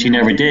made, which he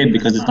never did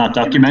because it's not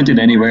documented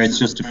anywhere, it's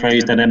just a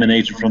phrase that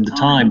emanated from the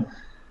time.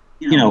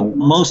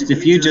 most,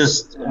 if you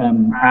just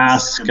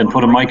ask and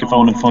put a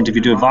microphone in front of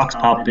you, do a vox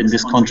pop in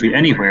this country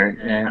anywhere,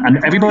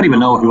 and everybody will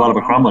know who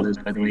Oliver Cromwell is,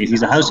 by the way.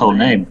 He's a household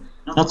name.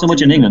 Not so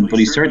much in England, but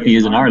he certainly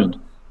is in Ireland.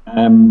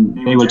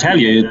 They will tell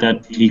you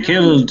that he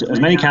killed as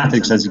many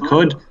Catholics as he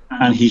could,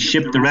 and he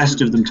shipped the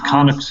rest of them to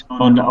Connacht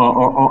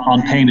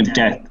on pain of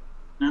death.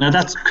 Now,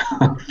 that's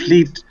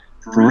complete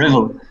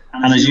drivel.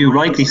 And as you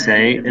rightly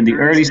say, in the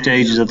early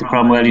stages of the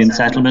Cromwellian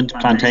settlement,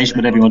 plantation,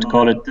 whatever you want to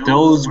call it,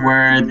 those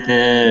were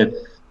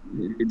the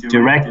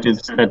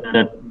directives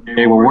that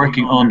they were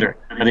working under.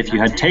 That if you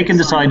had taken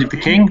the side of the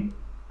king,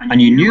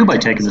 and you knew by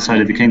taking the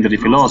side of the king that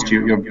if you lost,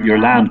 your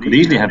land could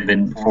easily have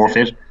been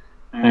forfeit,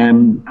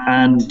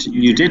 and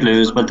you did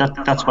lose, but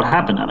that's what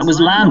happened. And it was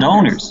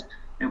landowners.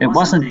 It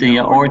wasn't the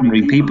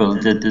ordinary people,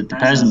 the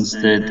peasants,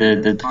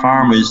 the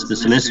farmers, the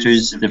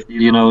solicitors,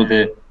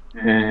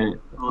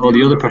 all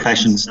the other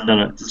professions that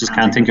I just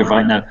can't think of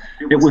right now.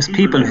 It was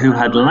people who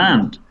had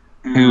land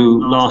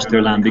who lost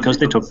their land because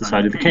they took the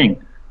side of the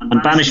king.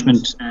 And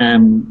banishment,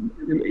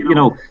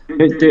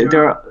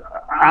 there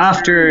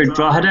after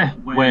Drogheda,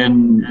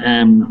 when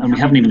and we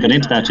haven't even got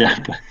into that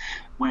yet, but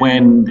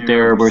when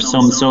there were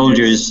some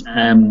soldiers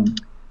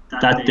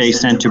that they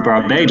sent to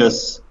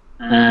Barbados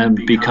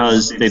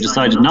because they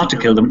decided not to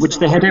kill them, which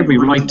they had every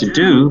right to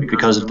do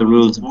because of the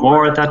rules of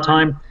war at that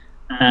time.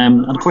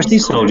 And of course,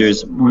 these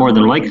soldiers more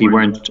than likely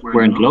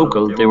weren't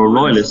local. They were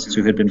royalists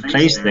who had been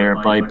placed there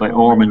by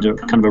Ormond, a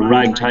kind of a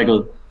ragtag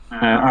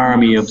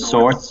army of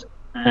sorts.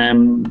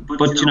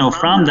 But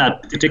from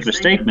that particular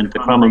statement that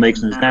Cromwell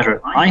makes in his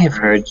letter, I have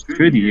heard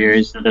through the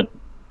years that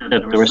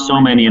there were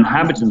so many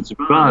inhabitants of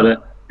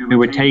Drogheda who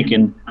were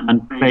taken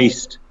and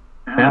placed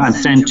and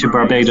sent to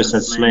Barbados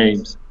as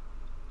slaves.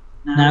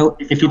 Now,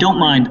 if you don't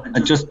mind,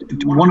 just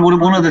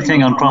one other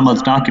thing on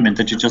Cromwell's document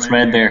that you just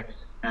read there.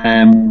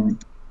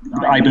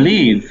 I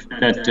believe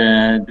that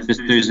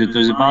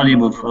there's a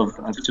volume of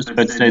I was just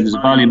about to say there's a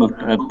volume of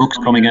books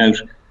coming out.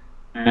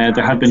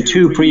 There have been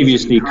two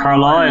previously.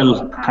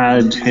 Carlyle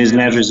had his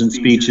letters and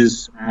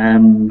speeches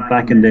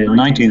back in the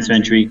 19th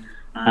century,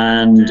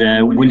 and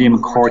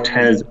William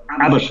Cortez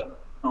Abbott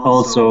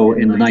also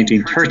in the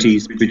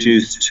 1930s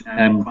produced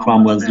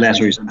Cromwell's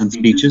letters and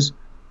speeches.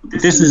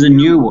 But this is a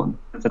new one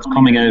that's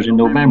coming out in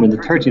November, the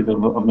 30th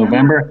of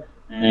November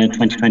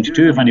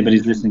 2022, if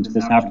anybody's listening to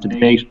this after the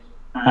date.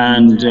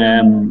 And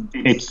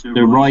it's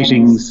the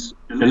writings,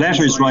 the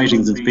letters,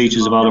 writings and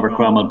speeches of Oliver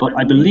Cromwell. But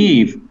I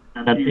believe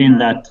that in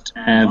that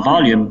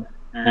volume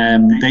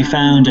they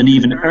found an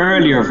even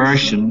earlier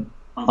version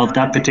of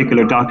that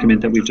particular document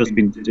that we've just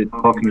been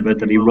talking about,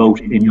 that he wrote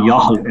in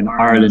Youghal in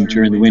Ireland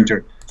during the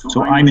winter.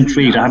 So I'm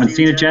intrigued. I haven't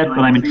seen it yet, but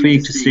I'm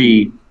intrigued to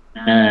see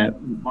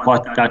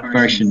what that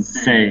version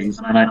says.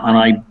 And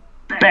I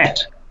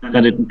bet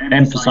that it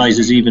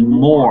emphasises even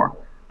more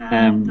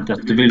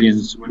that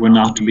civilians were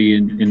not to be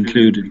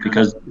included,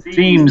 because it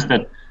seems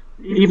that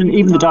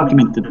even the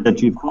document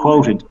that you've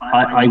quoted,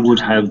 I would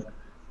have,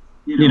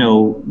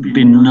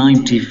 been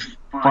 95%,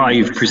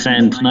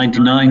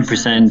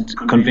 99%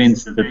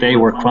 convinced that they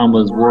were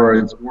Cromwell's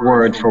words,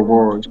 word for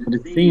word. But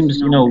it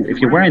seems, if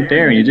you weren't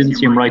there and you didn't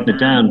see him writing it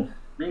down,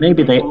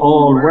 maybe they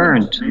all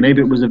weren't. Maybe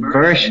it was a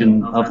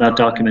version of that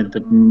document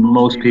that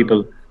most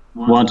people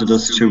wanted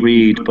us to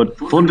read. But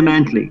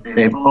fundamentally,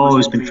 they've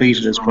always been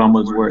treated as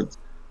Cromwell's words.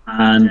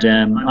 And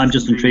I'm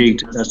just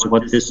intrigued as to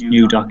what this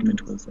new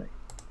document will say.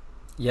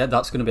 Yeah,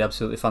 that's going to be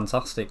absolutely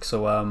fantastic.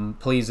 So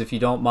please, if you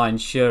don't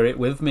mind, share it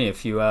with me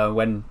if you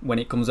when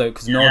it comes out,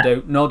 because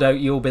no doubt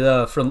you'll be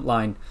there front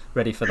line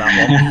ready for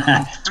that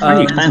one. It's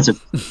really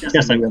expensive.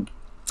 Yes, I will.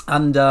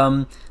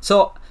 And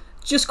so,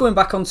 just going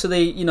back onto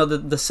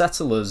the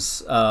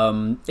settlers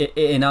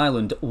in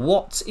Ireland,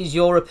 what is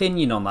your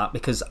opinion on that?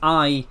 Because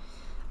I,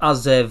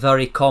 as a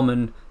very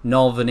common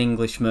Northern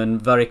Englishman,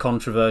 very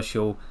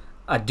controversial,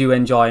 I do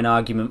enjoy an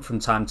argument from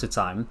time to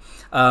time.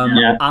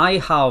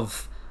 I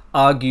have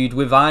argued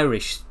with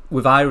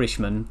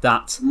Irishmen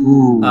that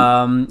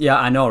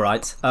I know,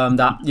 right?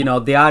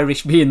 That the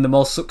Irish being the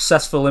most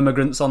successful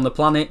immigrants on the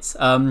planet,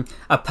 a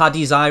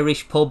Paddy's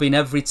Irish pub in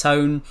every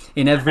town,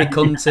 in every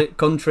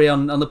country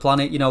on the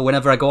planet.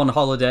 Whenever I go on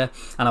holiday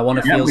and I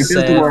want to feel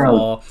safe,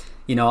 or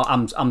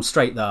I'm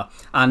straight there.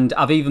 And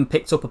I've even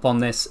picked up upon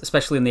this,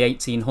 especially in the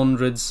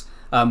 1800s.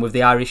 With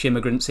the Irish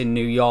immigrants in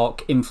New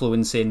York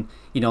influencing,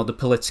 the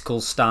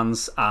political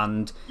stance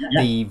and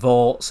the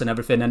votes and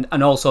everything,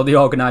 and also the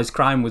organised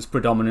crime was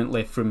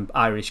predominantly from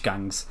Irish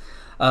gangs.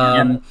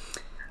 And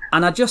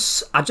I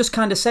just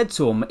kind of said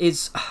to him,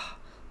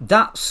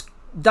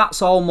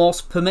 that's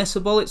almost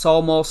permissible, it's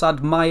almost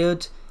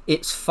admired,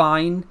 it's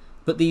fine,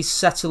 but these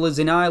settlers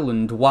in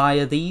Ireland, why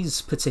are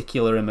these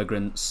particular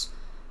immigrants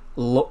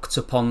looked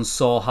upon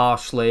so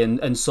harshly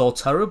and so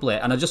terribly?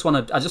 And I just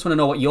want to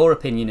know what your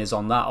opinion is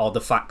on that, or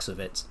the facts of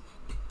it.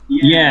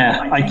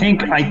 Yeah, I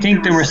think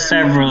there were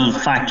several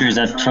factors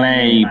at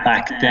play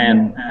back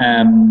then.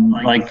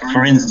 Like,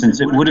 for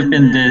instance, it would have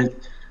been the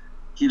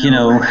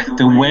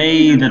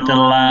way that the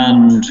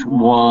land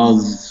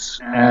was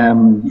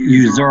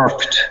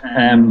usurped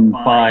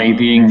by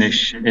the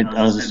English.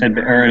 As I said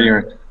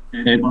earlier,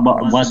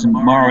 wasn't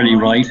morally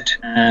right.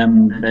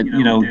 That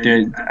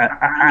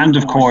and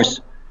of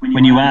course,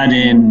 when you add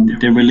in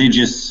the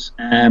religious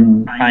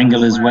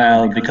angle as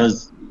well,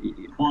 because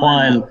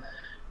while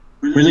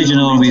religion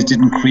always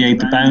didn't create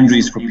the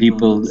boundaries for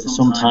people,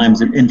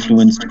 sometimes it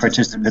influenced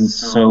participants.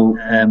 So,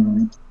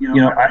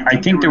 I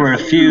think there were a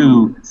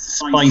few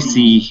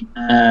spicy,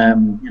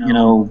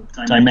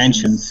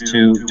 dimensions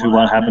to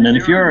what happened. And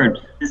if you're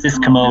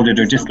discommoded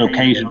or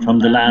dislocated from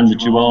the land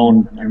that you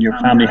own and your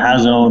family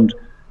has owned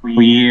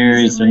for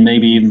years, and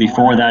maybe even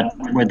before that,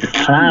 where the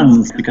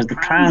clans, because the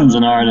clans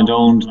in Ireland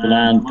owned the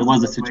land, there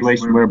was a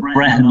situation where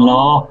Brehon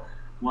law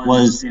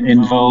was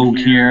in vogue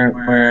here,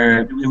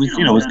 where it was,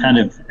 it was kind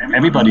of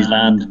everybody's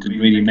land. It didn't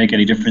really make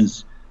any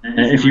difference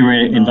if you were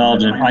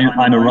involved in it.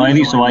 I'm a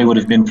Reilly, so I would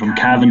have been from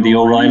Cavan, the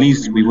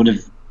O'Reillys. We would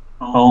have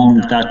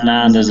owned that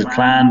land as a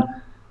clan.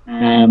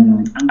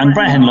 And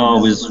Brehon law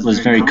was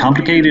very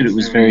complicated. It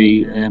was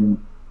very,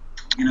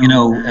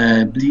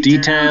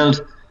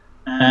 detailed.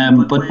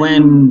 But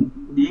when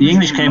the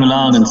English came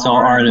along and saw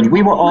Ireland,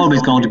 we were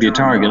always going to be a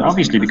target,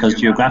 obviously, because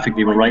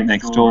geographically we're right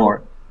next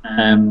door.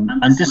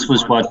 And this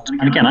was what,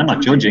 and again, I'm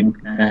not judging,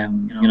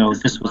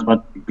 this was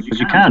what, because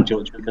you can't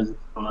judge because it's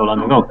so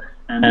long ago.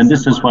 And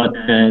this is what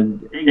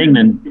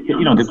England,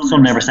 the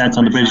sun never sets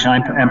on the British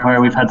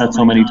Empire. We've had that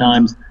so many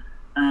times.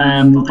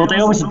 But they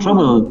always had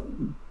trouble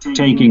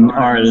taking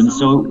Ireland.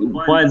 So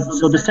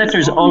the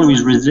settlers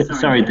always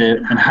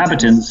the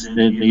inhabitants,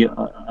 the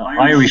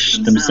Irish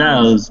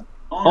themselves,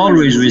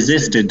 always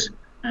resisted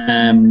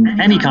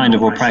any kind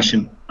of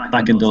oppression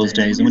back in those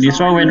days. And when you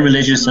throw in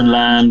religious and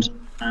land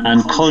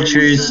and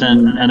cultures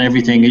and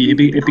everything,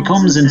 it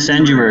becomes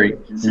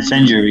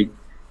incendiary.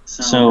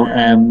 So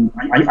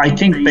I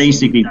think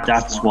basically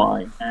that's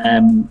why.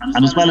 And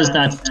as well as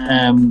that,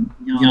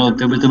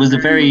 there was a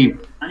very,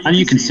 and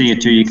you can see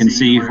it too. You can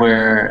see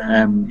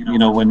where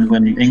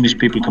when English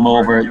people come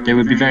over, they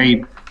would be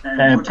very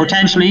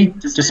potentially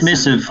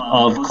dismissive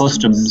of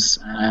customs.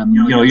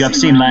 You have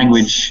seen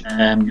language.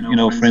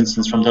 For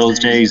instance, from those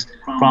days,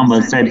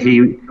 Cromwell said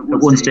at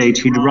one stage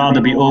he'd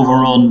rather be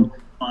overrun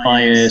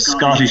by a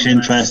Scottish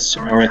interest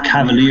or a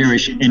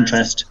Cavalierish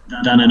interest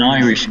than an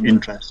Irish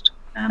interest.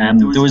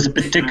 There was a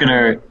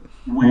particular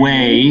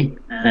way,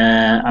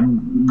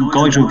 I'm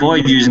going to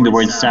avoid using the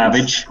word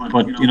savage,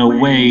 but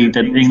way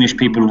that English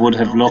people would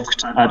have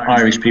looked at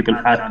Irish people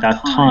at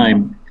that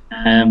time.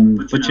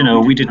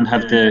 But we didn't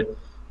have the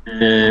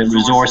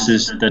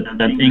resources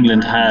that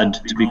England had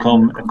to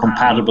become a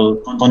compatible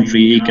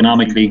country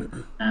economically.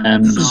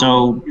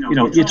 So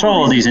you throw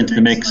all these into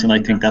the mix, and I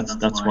think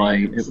that's why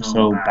it was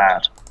so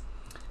bad.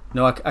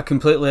 No, I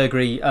completely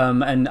agree.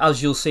 And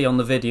as you'll see on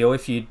the video,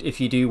 if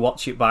you do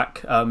watch it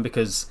back,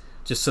 because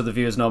just so the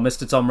viewers know,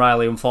 Mr. Tom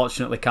Reilly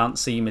unfortunately can't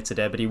see me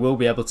today, but he will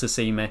be able to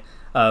see me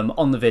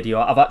on the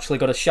video. I've actually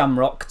got a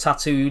shamrock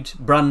tattooed,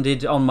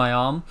 branded on my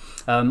arm,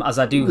 as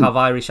I do have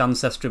Irish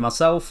ancestry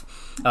myself.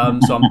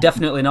 So I'm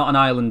definitely not an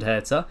Ireland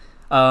hater.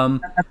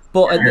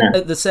 But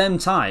at the same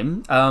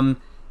time,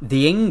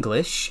 the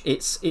English,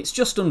 it's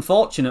just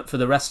unfortunate for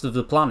the rest of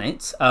the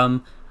planet.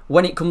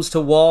 When it comes to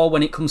war,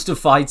 when it comes to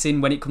fighting,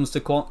 when it comes to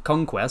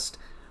conquest,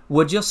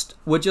 we're just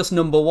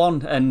number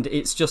one, and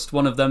it's just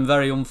one of them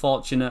very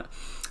unfortunate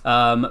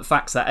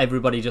facts that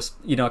everybody just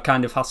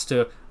kind of has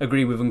to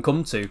agree with and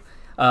come to.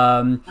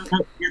 There's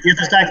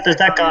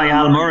that guy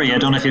Al Murray. I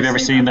don't know if you've ever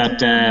seen that.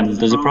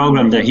 There's a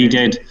program that he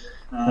did.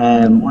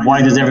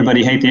 Why does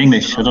everybody hate the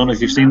English? I don't know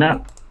if you've seen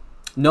that.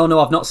 No,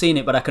 I've not seen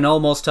it, but I can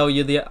almost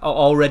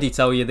already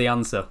tell you the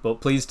answer. But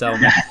please tell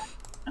me.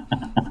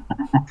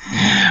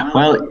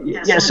 Well,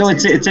 yeah. So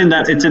it's in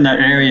that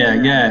area.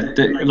 Yeah,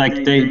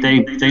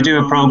 they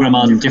do a program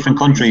on different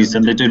countries,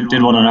 and they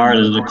did one on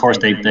Ireland. And of course,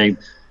 they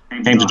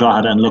came to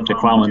Drogheda and looked at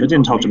Cromwell. They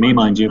didn't talk to me,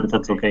 mind you, but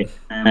that's okay.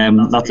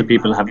 Lots of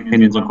people have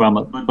opinions on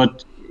Cromwell,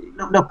 but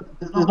look,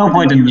 there's no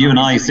point in you and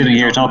I sitting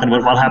here talking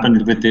about what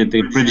happened with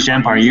the British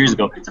Empire years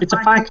ago. It's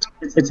a fact.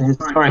 It's a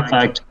historic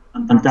fact,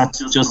 and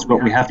that's just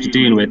what we have to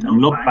deal with and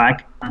look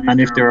back. And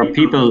if there are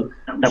people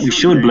that we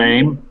should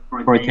blame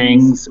for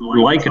things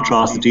like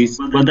atrocities,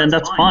 well then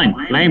that's fine,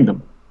 blame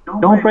them.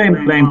 Don't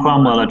blame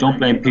Cromwell, or don't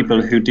blame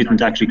people who didn't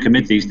actually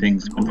commit these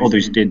things when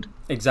others did.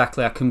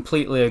 Exactly, I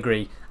completely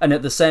agree. And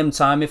at the same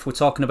time, if we're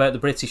talking about the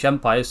British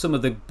Empire, some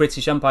of the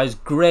British Empire's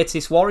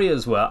greatest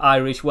warriors were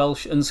Irish,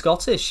 Welsh and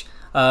Scottish.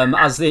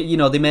 As they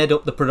made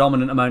up the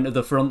predominant amount of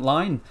the front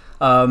line.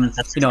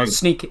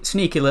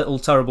 Sneaky little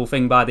terrible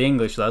thing by the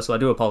English there, so I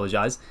do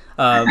apologise.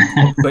 But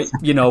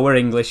we're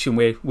English and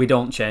we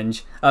don't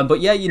change. But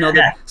yeah,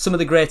 some of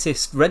the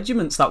greatest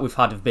regiments that we've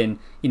had have been,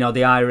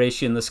 the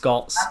Irish and the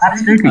Scots.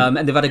 And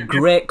they've had a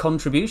great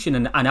contribution,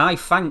 and I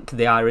thank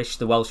the Irish,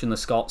 the Welsh and the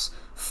Scots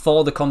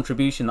for the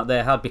contribution that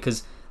they had,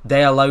 because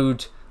they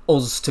allowed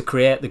us to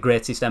create the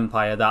greatest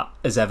empire that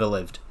has ever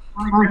lived.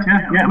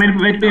 Yeah. I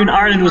mean,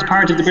 Ireland was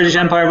part of the British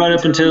Empire right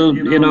up until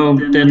the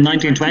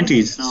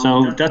 1920s.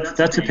 So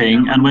that's a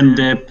thing. And when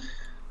the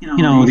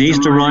the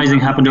Easter Rising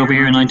happened over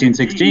here in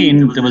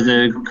 1916. There was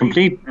a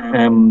complete,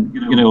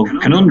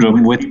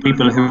 conundrum with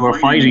people who were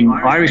fighting,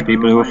 Irish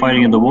people who were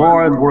fighting in the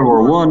war, World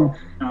War One,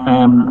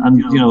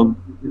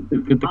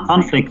 the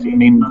conflict. I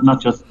mean,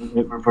 not just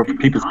for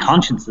people's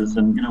consciences,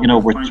 and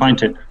we're trying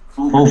to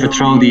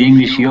overthrow the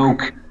English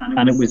yoke,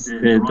 and it was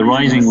the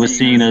Rising was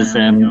seen as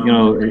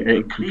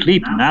a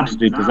complete and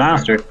absolute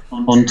disaster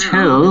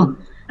until.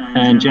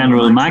 And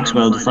General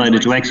Maxwell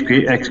decided to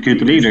execute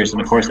the leaders,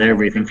 and of course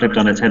everything flipped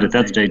on its head at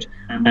that stage.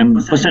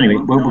 But anyway,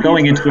 we're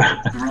going into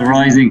the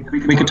Rising.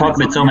 We could talk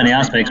about so many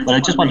aspects, but I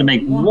just want to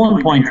make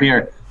one point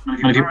clear.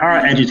 And if you are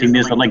editing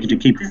this, I'd like you to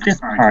keep this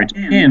part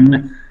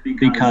in,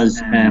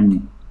 because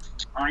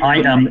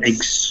I am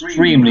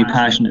extremely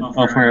passionate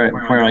of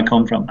where I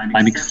come from.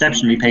 I'm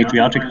exceptionally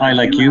patriotic. I,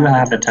 like you,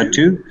 have a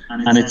tattoo,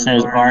 and it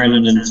says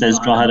Ireland and it says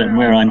Drogheda and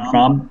where I'm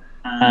from.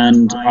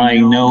 And I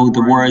know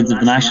the words of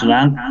the national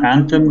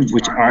anthem,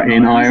 which are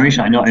in Irish.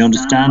 I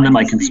understand them.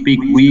 I can speak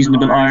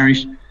reasonable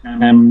Irish,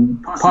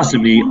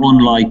 possibly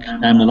unlike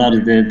a lot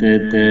of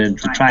the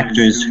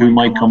detractors who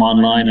might come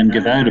online and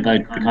give out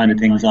about the kind of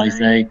things I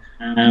say.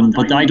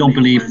 But I don't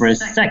believe for a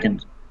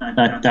second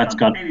that that's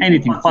got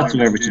anything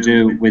whatsoever to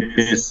do with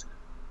this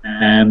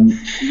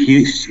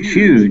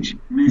huge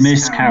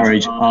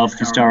miscarriage of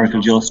historical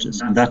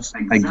justice. And that's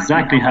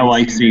exactly how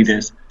I see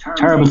this.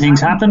 Terrible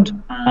things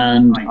happened,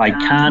 and I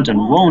can't and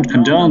won't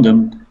condone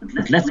them,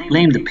 but let's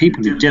blame the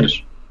people who did it.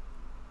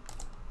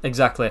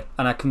 Exactly,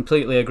 and I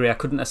completely agree. I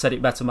couldn't have said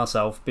it better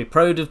myself. Be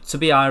proud to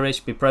be Irish,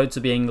 be proud to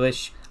be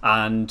English,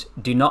 and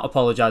do not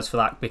apologise for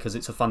that, because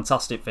it's a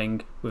fantastic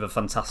thing with a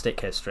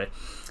fantastic history.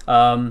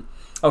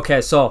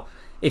 Okay, so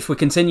if we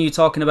continue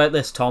talking about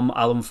this, Tom,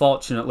 I'll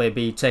unfortunately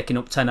be taking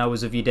up 10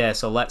 hours of your day,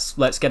 so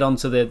let's get on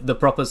to the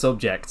proper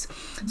subject.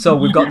 So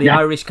we've got the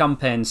Irish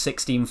Campaign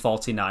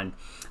 1649.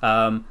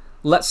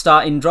 Let's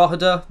start in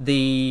Drogheda.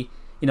 The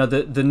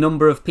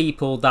number of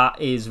people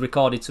that is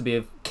recorded to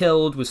be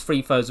killed was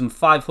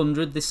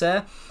 3,500 this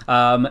year,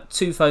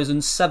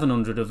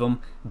 2,700 of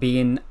them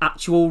being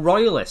actual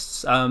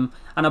royalists, and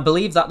I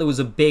believe that there was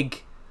a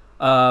big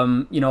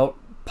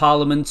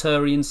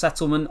parliamentarian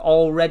settlement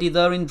already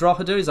there in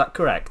Drogheda. Is that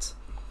correct?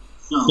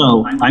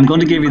 So I'm going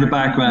to give you the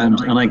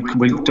background,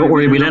 and don't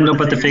worry, we'll end up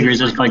at the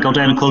figures. If I go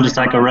down a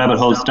cul-de-sac or rabbit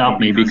hole, stop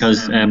me,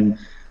 because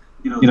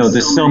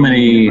there's so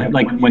many.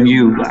 Like when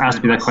you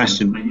ask me that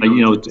question,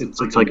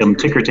 it's like I'm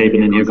ticker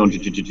taping in here, going,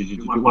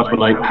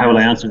 how will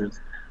I answer this?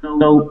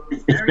 So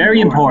it's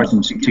very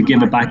important to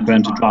give a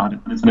background to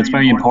Drogheda, and it's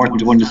very important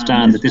to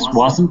understand that this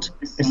wasn't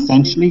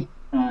essentially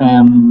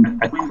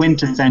a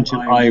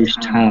quintessential Irish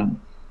town.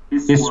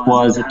 This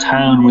was a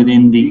town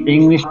within the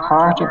English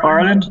part of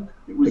Ireland.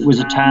 It was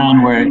a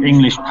town where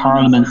English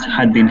parliaments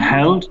had been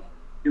held.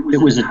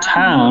 It was a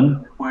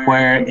town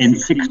where in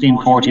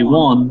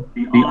 1641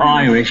 the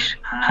Irish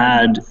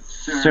had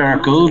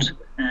circled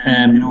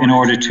in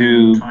order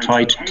to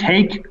try to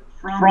take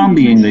from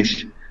the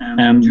English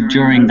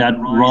during that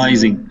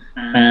rising.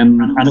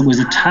 And it was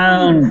a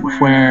town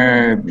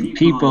where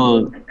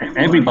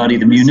everybody,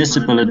 the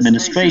municipal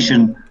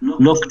administration,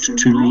 looked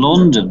to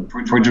London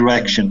for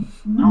direction,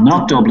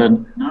 not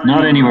Dublin,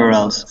 not anywhere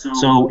else.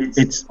 So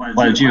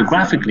while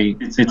geographically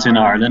it's in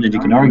Ireland, and you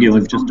can argue,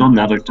 we've just done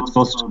that, or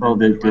discussed all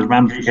the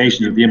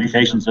ramifications of the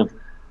implications of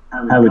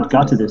how it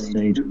got to this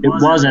stage. It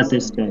was at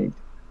this stage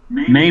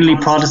mainly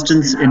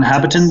Protestants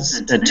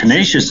inhabitants,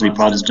 tenaciously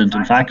Protestant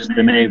in fact.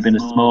 There may have been a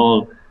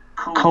small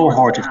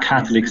cohort of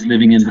Catholics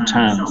living in the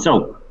town.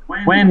 So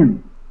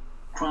when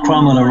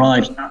Cromwell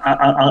arrived,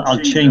 I'll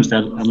change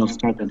that and I'll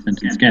start that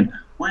sentence again.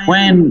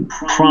 When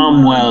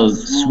Cromwell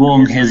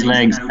swung his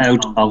legs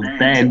out of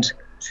bed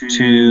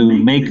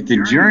to make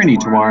the journey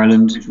to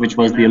Ireland, which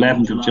was the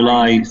 11th of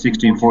July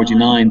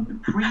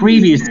 1649, the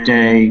previous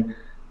day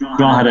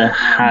Drogheda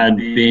had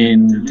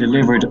been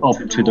delivered up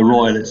to the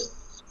Royalists.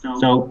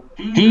 So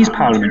he's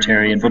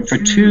parliamentarian, but for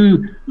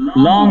 2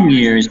 long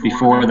years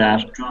before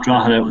that,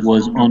 Drogheda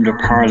was under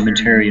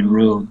parliamentarian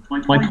rule.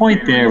 My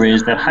point there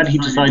is that had he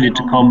decided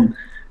to come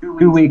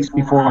 2 weeks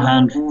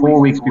beforehand, 4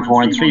 weeks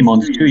beforehand, 3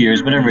 months, 2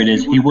 years, whatever it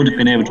is, he would have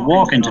been able to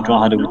walk into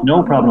Drogheda with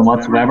no problem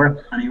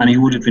whatsoever, and he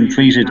would have been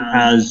treated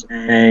as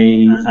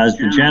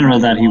the general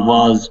that he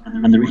was,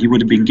 and he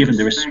would have been given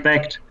the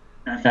respect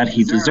that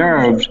he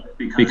deserved,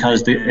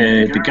 because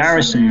the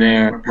garrison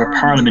there were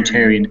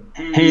parliamentarian,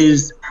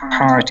 his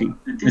party.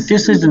 But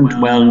this isn't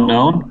well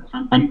known,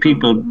 and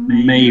people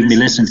may be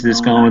listening to this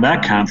going, well,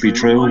 that can't be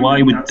true,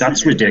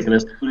 that's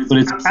ridiculous, but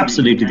it's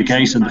absolutely the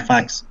case, and the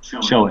facts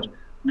show it.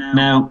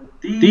 Now,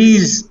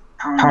 these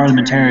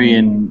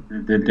parliamentarian,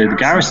 the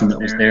garrison that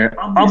was there,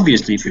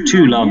 obviously for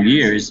 2 long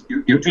years,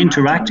 you're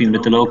interacting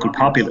with the local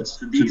populace.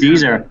 So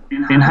these are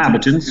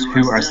inhabitants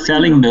who are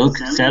selling milk,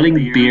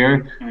 selling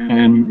beer,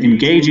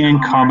 engaging in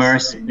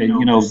commerce,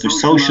 they're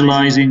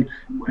socializing,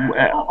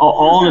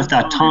 all of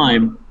that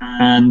time.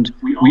 And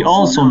we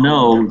also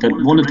know that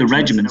one of the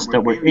regiments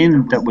that was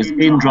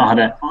in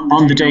Drogheda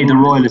on the day the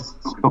Royalists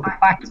took it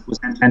back, it was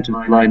 10th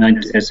of July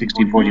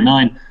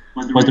 1649,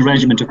 was the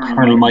regiment of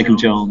Colonel Michael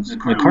Jones.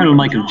 Now, Colonel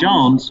Michael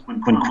Jones,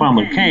 when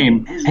Cromwell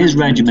came, his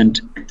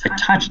regiment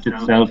attached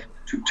itself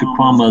to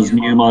Cromwell's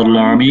new model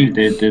army,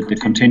 the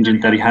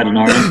contingent that he had in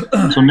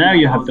Ireland. So now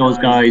you have those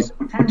guys,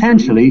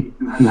 potentially,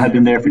 who had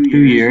been there for 2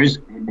 years,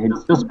 had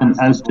just been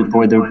ousted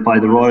by the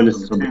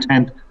Royalists on the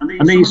 10th.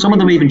 And some of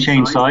them even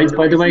changed sides,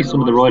 by the way. Some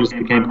of the Royalists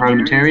became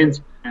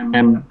parliamentarians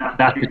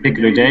that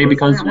particular day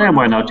because,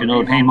 why not?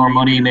 They're paying more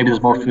money, maybe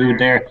there's more food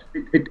there.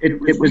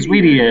 It was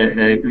really,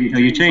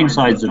 you change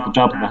sides at the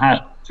drop of a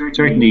hat.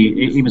 Certainly,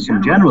 even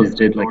some generals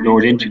did, like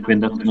Lord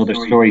Inchiquin, that's another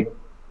story.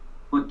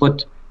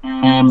 But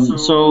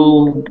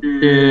so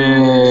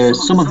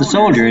some of the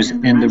soldiers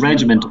in the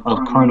regiment of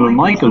Colonel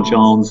Michael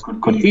Jones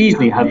could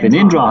easily have been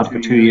in Drogheda for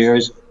 2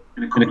 years.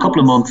 In a couple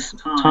of months'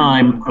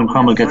 time, when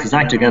Cromwell gets his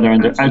act together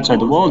and they're outside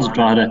the walls of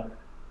Drogheda,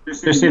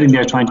 they're sitting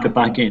there trying to get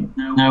back in.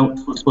 Now,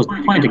 I suppose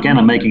the point again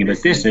I'm making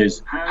about this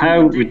is,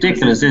 how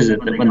ridiculous is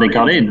it that when they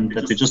got in,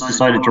 that they just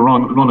decided to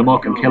run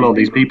amok and kill all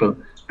these people,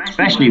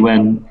 especially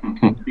when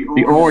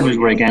the orders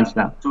were against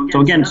that.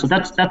 So again,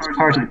 that's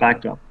part of the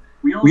backdrop.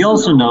 We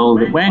also know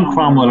that when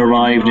Cromwell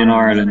arrived in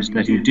Ireland,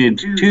 that he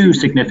did two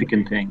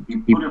significant things.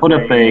 He put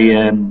up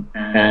a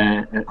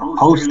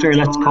poster,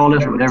 let's call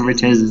it, or whatever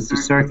it is.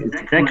 It's a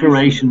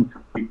declaration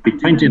that be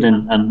printed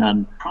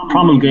and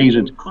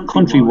promulgated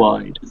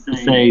countrywide to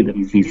say that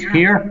he's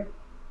here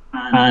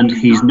and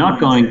he's not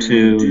going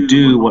to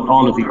do what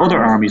all of the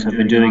other armies have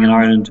been doing in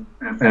Ireland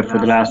for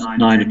the last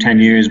 9 or 10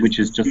 years, which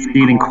is just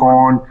stealing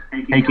corn,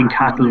 taking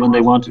cattle when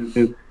they wanted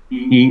to.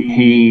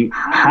 He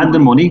had the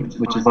money,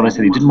 which is what I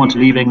said. He didn't want to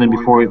leave England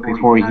before he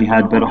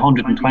had about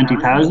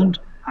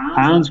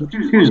 £120,000, which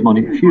is huge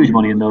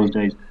money in those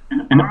days.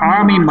 An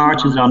army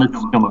marches on its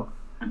stomach,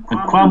 and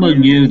Cromwell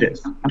knew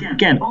this. And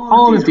again,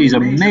 all of these are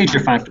major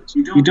factors.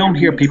 You don't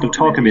hear people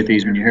talk about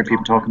these when you hear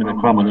people talking about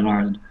Cromwell in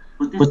Ireland.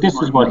 But this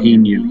is what he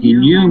knew. He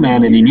knew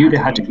men, and he knew they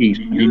had to eat.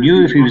 And he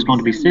knew if he was going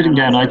to be sitting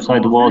down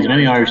outside the walls of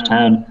any Irish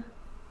towns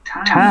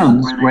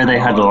where they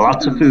had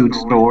lots of food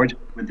stored,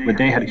 but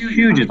they had a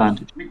huge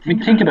advantage. I mean,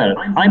 think about it.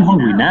 I'm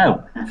hungry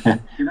now.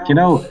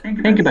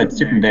 Think about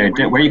sitting there.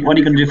 What are you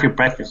going to do for your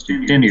breakfast, your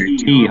dinner, your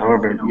tea,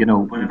 however,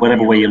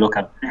 whatever way you look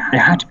at it. They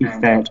had to be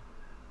fed.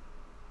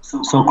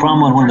 So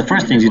Cromwell, one of the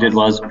first things he did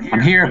was, I'm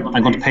here,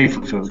 I'm going to pay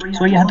for food.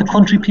 So you had the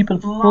country people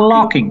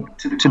flocking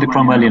to the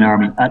Cromwellian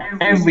army at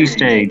every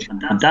stage.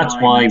 And that's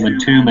why when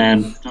two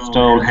men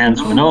stole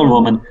hens from an old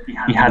woman,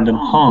 he had them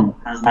hung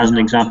as an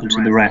example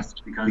to the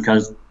rest.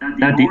 Because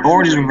the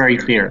orders were very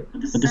clear.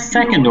 But the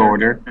second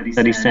order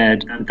that he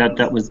said,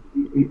 that was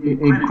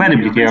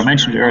incredibly clear, I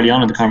mentioned it early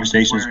on in the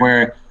conversation, is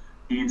where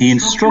he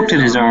instructed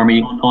his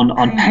army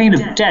on pain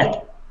of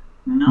death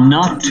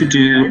not to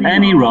do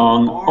any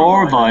wrong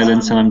or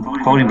violence, and I'm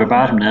quoting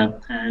verbatim now,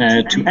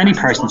 to any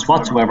persons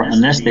whatsoever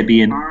unless they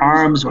be in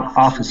arms or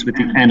office with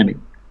the enemy.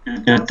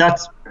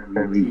 That's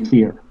very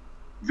clear.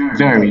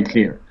 Very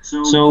clear.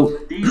 So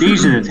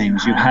these are the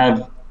things. You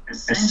have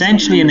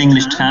essentially an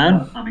English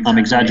town, I'm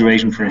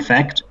exaggerating for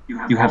effect.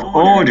 You have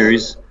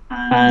orders,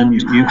 and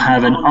you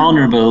have an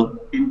honourable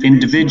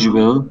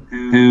individual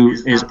who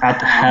is at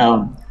the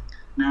helm.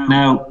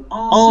 Now,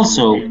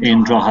 also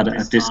in Drogheda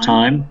at this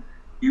time,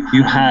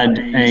 you had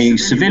a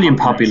civilian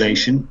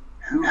population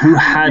who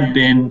had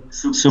been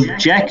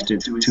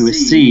subjected to a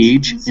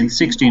siege in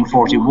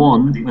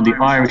 1641 when the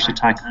Irish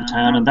attacked the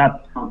town, and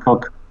that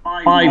took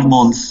 5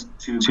 months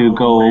to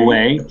go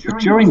away. But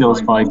during those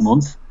 5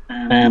 months,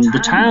 the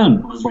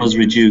town was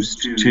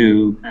reduced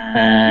to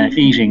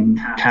eating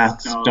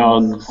cats,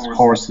 dogs,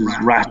 horses,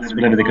 rats,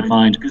 whatever they could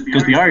find,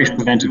 because the Irish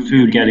prevented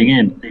food getting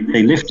in.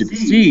 They lifted the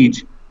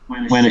siege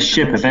when a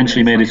ship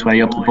eventually made its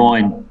way up the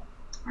Boyne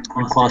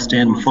and crossed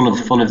in full of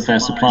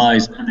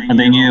supplies, and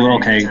they knew,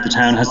 okay, the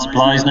town has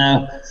supplies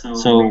now,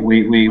 so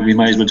we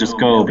might as well just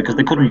go, because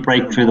they couldn't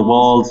break through the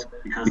walls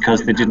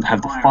because they didn't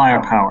have the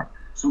firepower.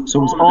 So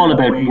it was all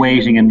about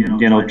waiting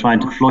and trying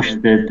to flush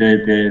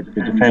the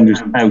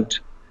defenders out.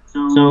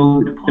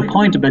 So the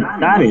point about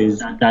that is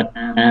that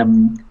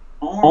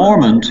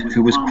Ormond,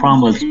 who was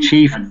Cromwell's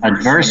chief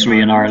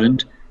adversary in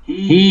Ireland,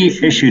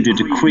 he issued a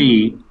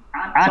decree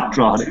at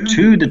Drogheda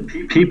to the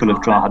people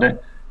of Drogheda,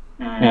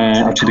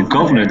 or to the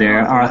governor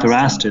there, Arthur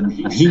Aston,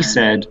 and he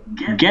said,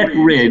 get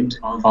rid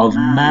of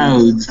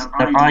mouths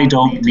that I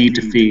don't need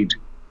to feed.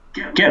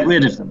 Get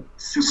rid of them.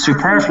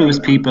 Superfluous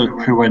people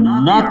who are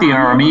not the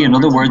army, in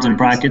other words, in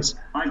brackets,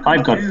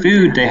 I've got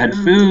food, they had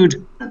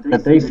food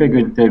that they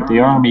figured that the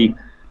army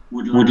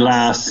would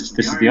last,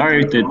 this is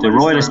the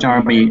Royalist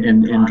army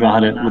in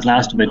Drogheda, would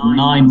last about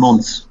 9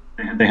 months.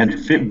 They had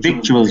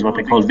victuals, what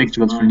they called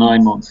victuals, for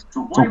 9 months.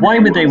 So why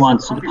would they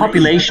want? So the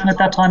population at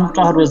that time of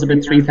Drogheda was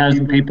about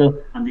 3,000 people,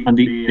 and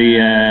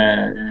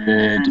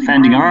the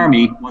defending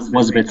army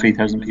was about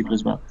 3,000 people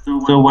as well.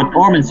 So what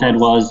Ormond said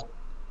was,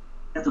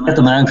 get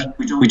them out.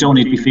 We don't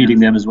need to be feeding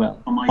them as well.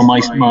 But my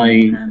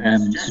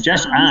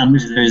suggestion, and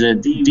there's a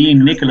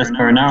Dean Nicholas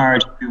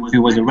Bernard,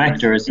 who was a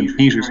rector at St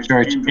Peter's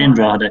Church in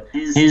Drogheda.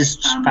 His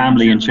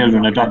family and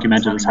children are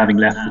documented as having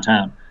left the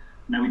town.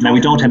 Now, we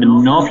don't have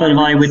an awful lot of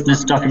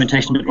eyewitness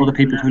documentation about other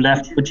people who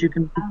left, but you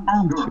can be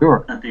damn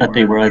sure that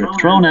they were either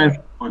thrown out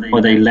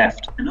or they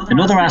left.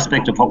 Another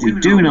aspect of what we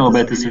do know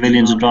about the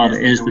civilians in Drogheda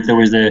is that there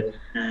was a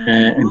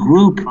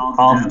group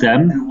of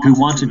them who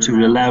wanted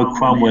to allow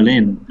Cromwell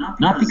in,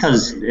 not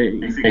because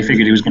they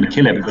figured he was going to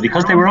kill everybody,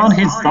 because they were on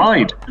his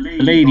side.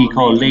 A lady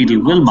called Lady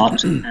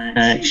Wilmot,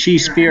 she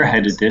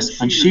spearheaded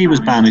this, and she was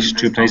banished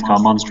to a place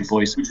called Monster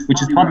Boyce,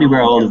 which is probably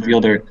where all of the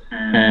other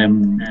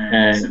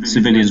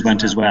civilians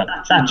went as well.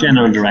 That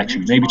general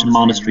direction, maybe to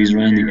monasteries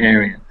around the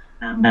area.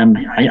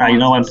 I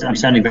know I'm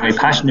sounding very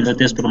passionate about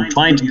this, but I'm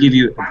trying to give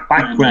you a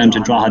background to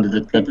Drogheda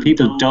that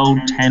people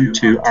don't tend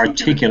to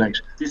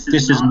articulate.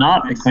 This is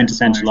not a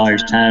quintessential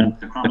Irish town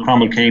that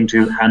Cromwell came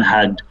to and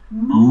had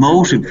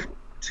motive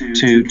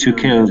to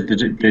kill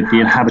the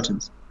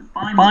inhabitants.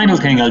 The final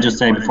thing I'll just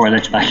say before I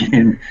let you back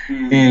in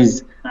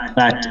is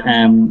that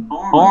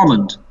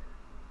Ormond,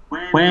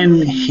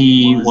 when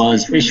he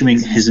was issuing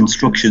his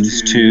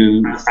instructions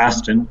to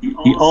Aston,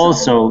 he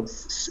also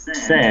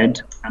said,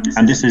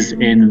 and this is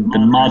in the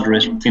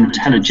Moderate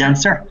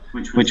Intelligencer,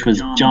 which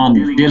was John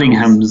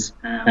Dillingham's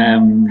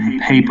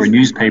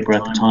newspaper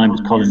at the time. It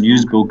was called a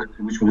newsbook,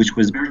 which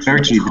was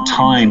virtually the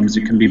Times.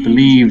 It can be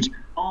believed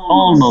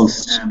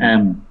almost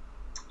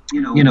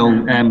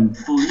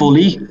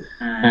fully.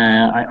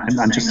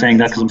 I'm just saying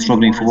that because I'm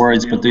struggling for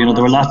words, but there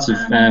were lots of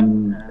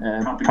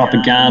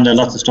propaganda,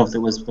 lots of stuff that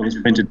was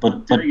printed.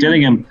 But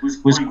Dillingham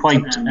was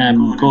quite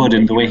good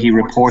in the way he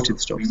reported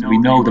stuff. So we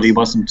know that he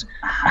wasn't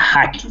a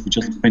hack who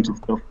just printed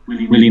stuff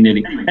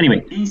willy-nilly.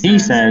 Anyway, he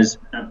says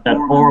that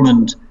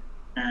Ormond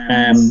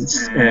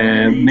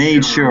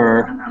made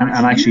sure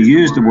and actually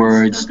used the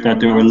words that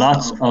there were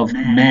lots of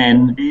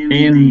men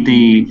in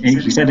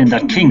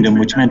that kingdom,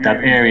 which meant that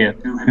area,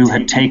 who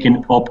had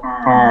taken up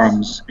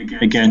arms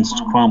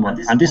against Cromwell.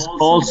 And this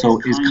also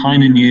is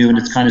kind of new, and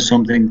it's kind of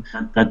something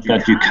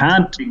that you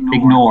can't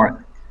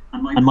ignore.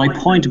 And my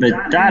point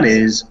about that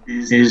is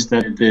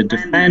that the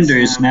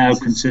defenders now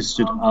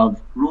consisted of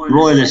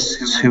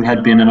royalists who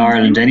had been in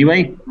Ireland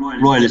anyway,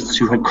 royalists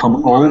who had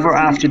come over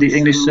after the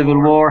English Civil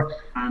War,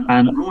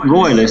 and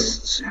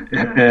royalists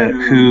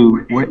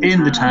who were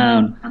in the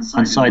town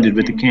and sided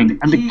with the king.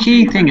 And the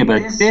key thing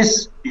about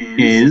this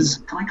is,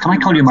 can I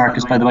call you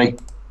Marcus, by the way?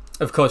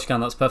 Of course you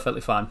can, that's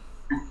perfectly fine.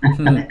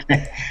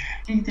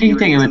 The key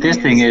thing about this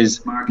thing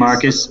is,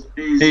 Marcus,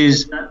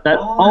 is that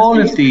all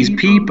of these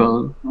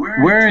people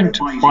weren't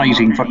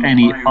fighting for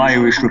any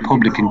Irish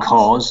Republican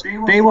cause.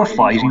 They were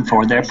fighting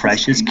for their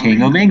precious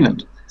King of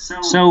England.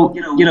 So,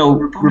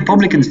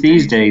 Republicans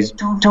these days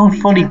don't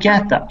fully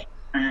get that.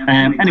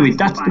 Anyway,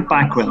 that's the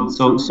background.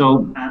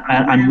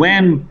 And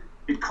when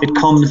it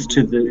comes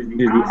to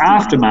the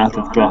aftermath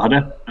of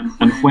Drogheda,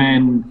 and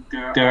when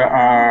there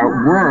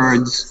are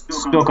words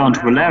stuck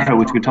onto a letter,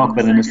 which we'll talk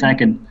about in a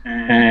second,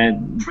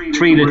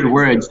 3 little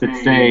words that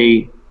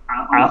say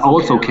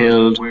also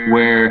killed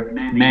were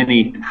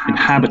many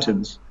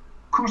inhabitants.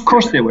 Of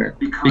course they were,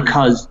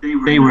 because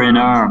they were in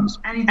arms.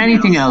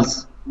 Anything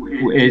else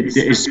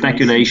is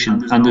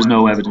speculation, and there's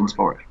no evidence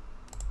for it.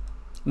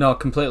 No, I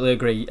completely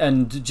agree.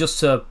 And just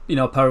to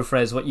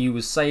paraphrase what you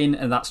was saying,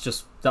 and that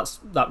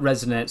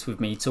resonates with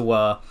me, to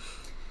where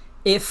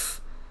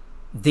if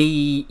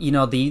the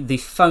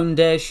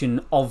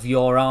foundation of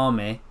your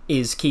army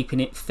is keeping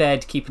it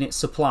fed, keeping it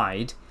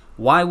supplied,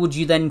 why would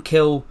you then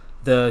kill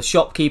the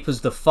shopkeepers,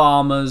 the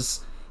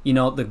farmers,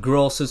 the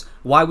grocers?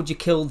 Why would you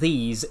kill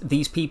these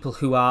people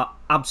who are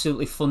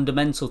absolutely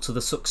fundamental to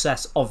the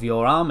success of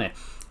your army?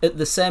 At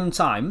the same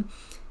time,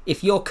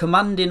 if your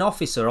commanding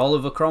officer,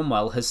 Oliver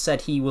Cromwell, has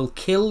said he will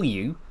kill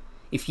you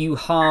if you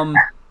harm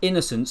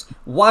innocents,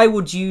 why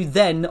would you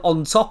then,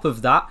 on top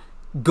of that,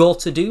 go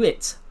to do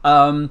it?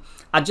 I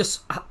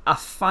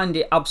find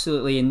it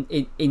absolutely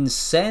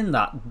insane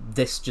that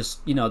this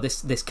just,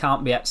 this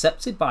can't be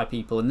accepted by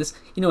people, and this,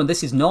 and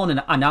this is known,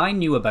 and I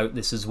knew about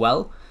this as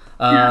well.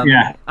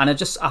 And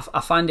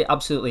I find it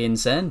absolutely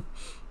insane.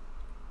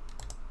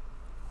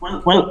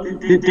 Well,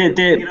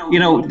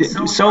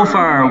 so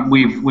far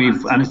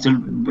we've and it's a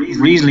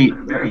reasonably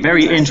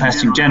very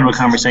interesting general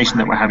conversation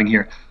that we're having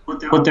here,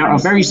 but there are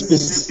very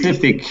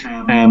specific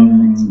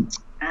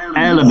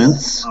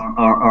elements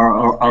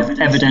or of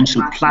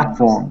evidential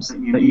platforms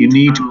that you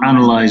need to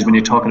analyse when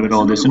you're talking about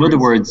all this. In other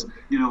words,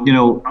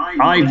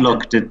 I've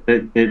looked at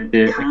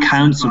the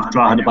accounts of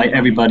Drogheda by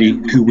everybody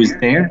who was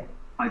there.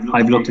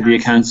 I've looked at the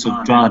accounts of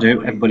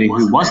Drogheda, everybody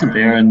who wasn't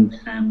there and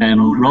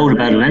wrote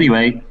about it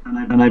anyway,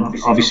 and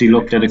I've obviously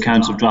looked at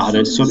accounts of Drogheda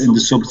in the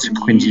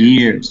subsequent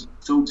years.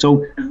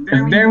 So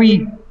a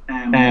very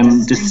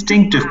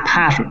distinctive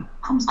pattern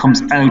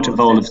comes out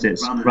of all of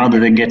this, rather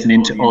than getting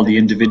into all the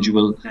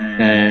individual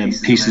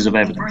pieces of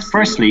evidence.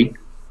 Firstly,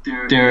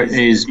 there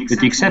is, with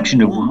the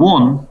exception of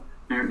one,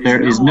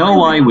 there is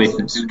no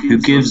eyewitness who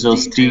gives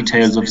us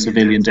details of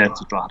civilian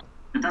deaths at Drogheda.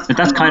 But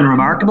that's kind of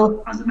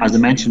remarkable. As I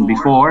mentioned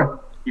before,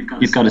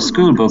 you've got a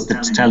school book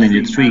that's telling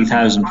you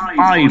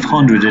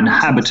 3,500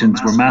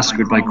 inhabitants were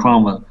massacred by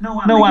Cromwell.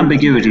 No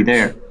ambiguity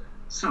there.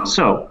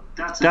 So,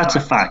 That's a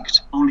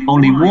fact.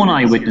 Only one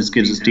eyewitness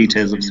gives us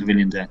details of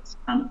civilian deaths.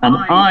 And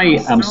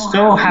I am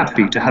so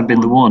happy to have been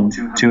the one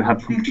to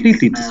have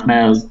completely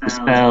dispelled,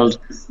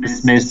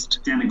 dismissed,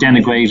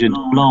 denigrated,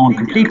 blown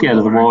completely out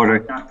of the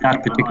water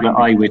that particular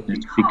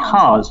eyewitness,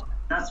 because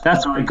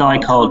that's a guy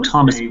called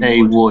Thomas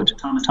A. Wood.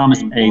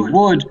 Thomas A.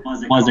 Wood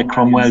was a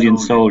Cromwellian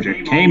soldier,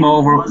 came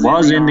over,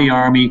 was in the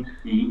army,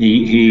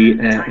 he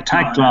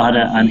attacked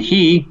Drogheda, and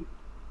he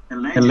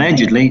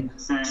allegedly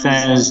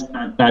says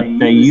that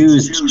they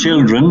used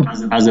children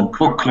as a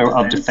buckler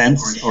of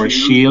defence or a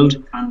shield,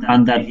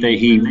 and that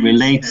he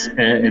relates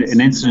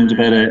an incident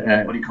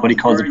about what he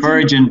calls a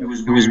virgin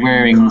who was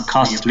wearing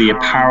costly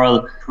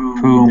apparel,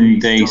 whom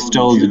they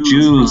stole the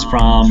jewels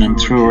from and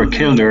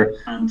killed her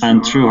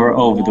and threw her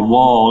over the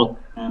wall.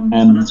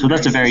 So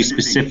that's a very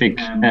specific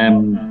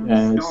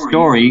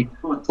story,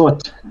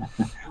 but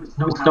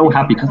I was so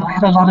happy because I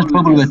had a lot of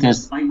trouble with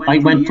this. I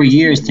went for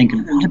years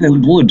thinking, what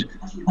about Wood?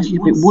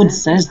 Wood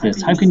says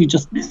this. How can you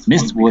just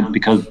dismiss Wood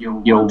because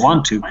you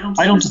want to?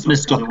 I don't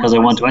dismiss stuff because I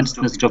want to. I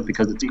dismiss stuff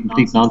because it's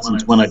complete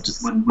nonsense when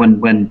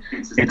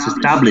it's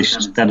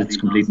established that it's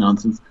complete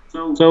nonsense.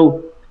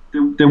 So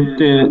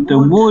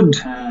the Wood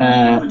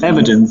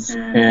evidence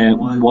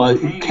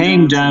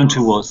came down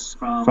to us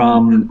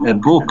from a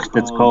book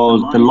that's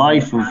called The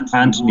Life of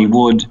Anthony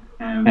Wood,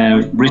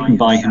 written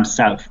by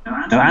himself.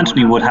 Now,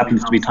 Anthony Wood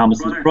happens to be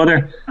Thomas's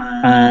brother,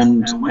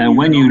 and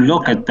when you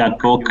look at that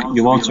book,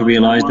 you also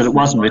realise that it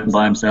wasn't written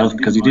by himself,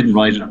 because he didn't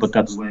write it, but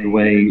that's the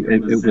way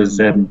it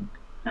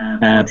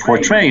was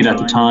portrayed at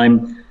the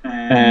time.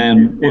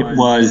 It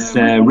was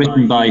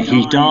written by,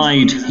 he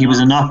died, he was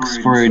an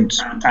Oxford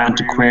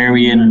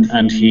antiquarian,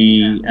 and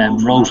he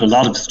wrote a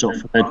lot of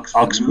stuff about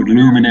Oxford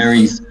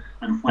luminaries.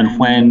 And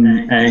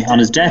when on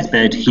his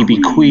deathbed, he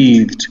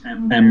bequeathed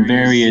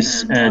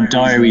various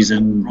diaries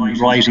and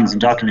writings and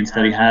documents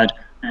that he had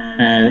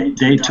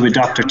to a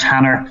Dr.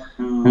 Tanner,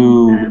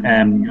 who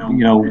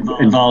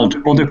involved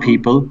other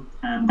people.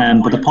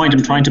 But the point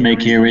I'm trying to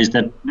make here is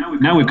that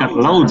now we've got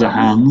loads of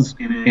hands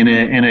in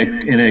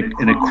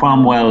a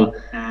Cromwell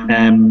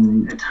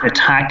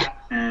attack.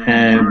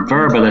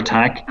 Verbal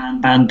attack,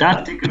 and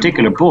that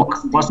particular book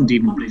wasn't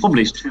even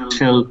published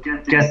till,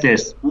 get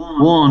this,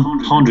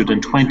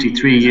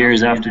 123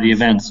 years after the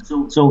events.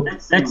 So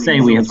let's say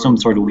we have some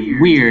sort of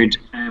weird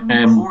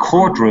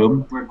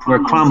courtroom where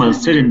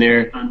Cromwell's sitting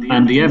there,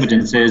 and the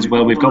evidence is,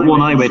 well, we've got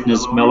one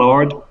eyewitness, my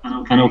lord,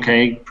 and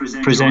okay,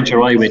 present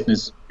your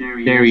eyewitness.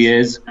 There he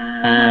is.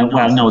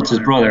 Well, no, it's his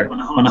brother. Well,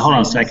 hold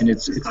on a second,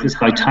 it's this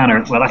guy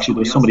Tanner. Well, actually,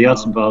 there's somebody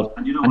else involved.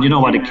 And you know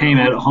what? It came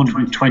out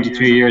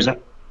 123 years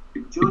after.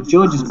 The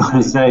judge is going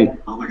to say,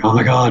 oh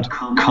my God,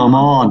 come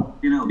on.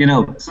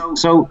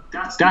 So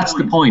that's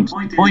the point.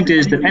 The point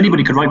is that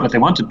anybody could write what they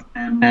wanted,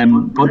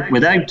 but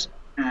without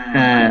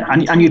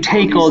and you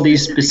take all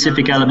these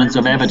specific elements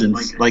of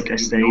evidence, like I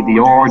say, the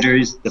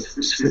orders, the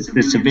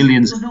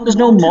civilians. There's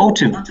no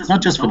motive,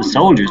 not just for the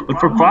soldiers, but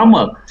for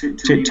Cromwell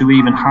to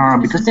even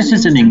harm, because this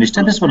is an English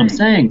town. This is what I'm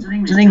saying.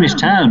 It's an English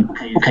town.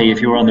 Okay,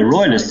 if you were on the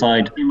royalist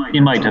side,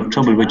 you might have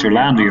trouble with your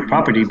land or your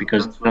property,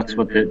 because that's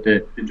what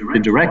the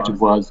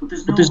directive was.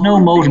 But there's no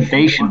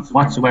motivation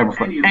whatsoever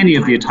for any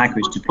of the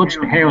attackers to put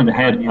the hair on the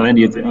head of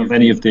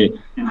any of the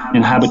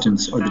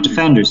inhabitants or the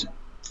defenders.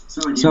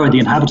 Sorry, the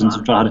inhabitants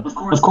of Drogheda.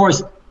 Of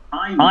course,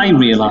 I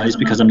realise,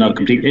 because I'm not a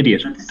complete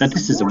idiot, that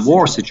this is a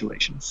war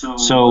situation.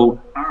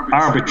 So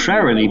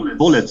arbitrarily,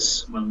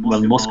 bullets,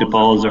 well, musket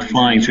balls are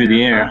flying through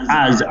the air,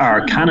 as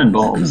are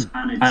cannonballs.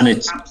 And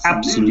it's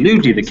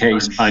absolutely the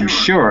case, I'm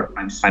sure,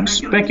 I'm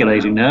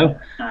speculating now,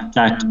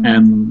 that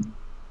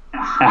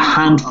a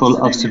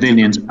handful of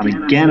civilians,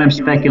 and again I'm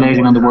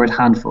speculating on the word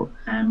handful,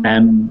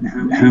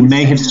 who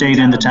may have stayed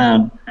in the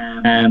town,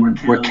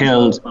 were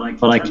killed,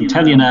 but I can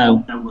tell you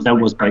now that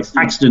was by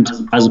accident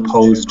as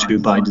opposed to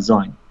by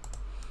design.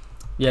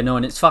 Yeah, no,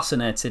 and it's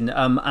fascinating,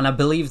 and I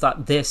believe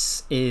that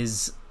this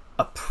is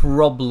a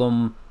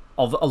problem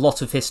of a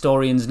lot of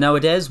historians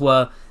nowadays,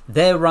 where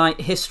they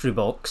write history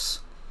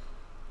books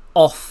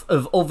off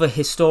of other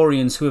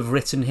historians who have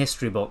written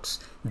history books.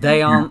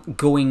 They aren't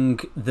going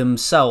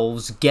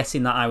themselves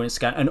getting that eyewitness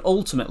account, and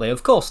ultimately,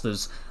 of course,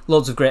 there's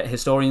loads of great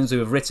historians who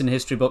have written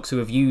history books, who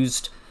have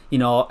used,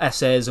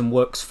 essays and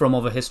works from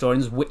other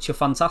historians, which are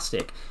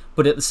fantastic.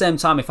 But at the same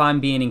time, if I'm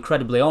being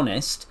incredibly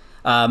honest,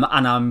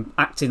 and I'm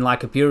acting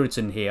like a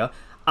Puritan here,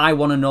 I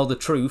want to know the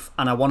truth,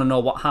 and I want to know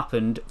what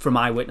happened from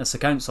eyewitness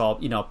accounts, or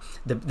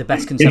the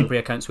best contemporary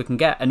accounts we can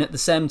get. And at the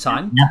same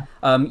time,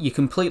 you're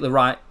completely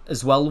right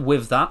as well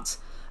with that.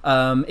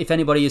 If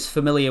anybody is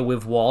familiar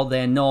with war,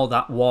 they know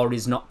that war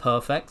is not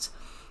perfect,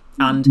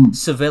 and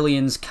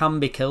civilians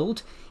can be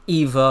killed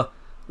either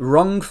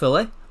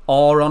wrongfully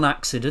or on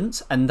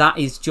accident, and that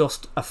is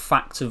just a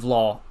fact of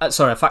law.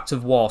 A fact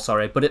of war.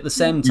 But at the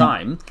same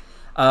time,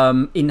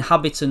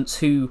 inhabitants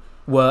who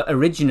were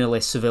originally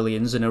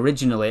civilians and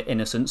originally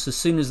innocents, as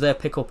soon as they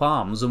pick up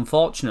arms,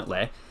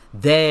 unfortunately,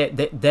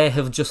 they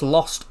have just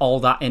lost all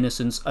that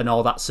innocence and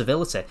all that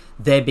civility.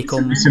 They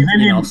become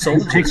soldiers.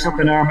 Who picks up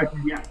an arm,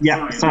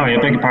 sorry,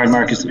 I beg your pardon,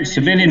 Marcus. A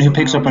civilian who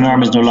picks up an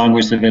arm is no longer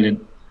a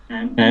civilian.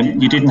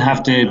 You didn't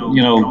have to,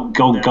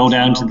 go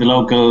down to the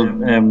local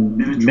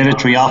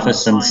military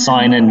office and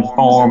sign in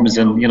forms,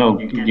 and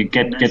you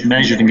get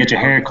measured and get your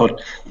hair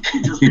cut.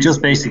 You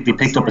just basically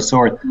picked up a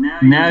sword.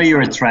 Now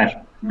you're a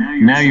threat.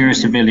 Now you're a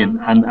civilian,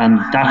 and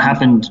that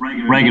happened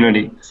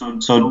regularly.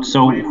 So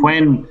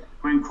when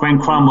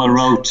Cromwell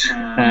wrote,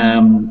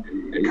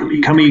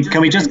 can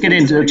we just get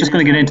into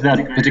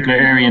that particular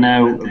area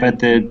now about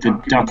the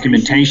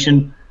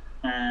documentation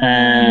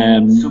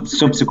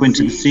subsequent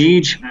to the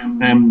siege? Do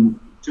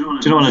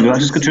you know what I'll do? I'll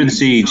just go through the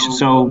siege.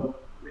 So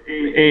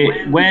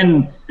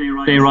when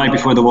they arrived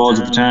before the walls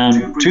of the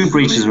town, 2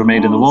 breaches were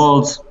made in the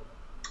walls.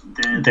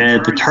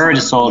 The third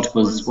assault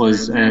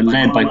was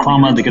led by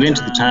Cromwell. They got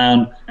into the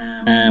town.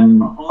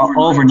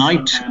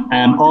 Overnight,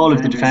 all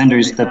of the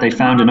defenders that they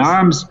found in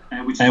arms,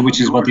 which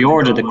is what the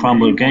order that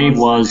Cromwell gave,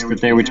 was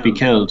that they were to be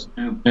killed.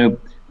 Now,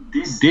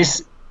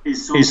 this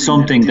is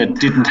something that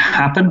didn't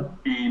happen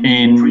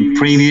in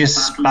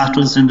previous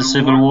battles in the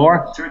Civil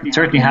War. It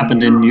certainly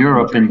happened in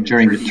Europe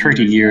during the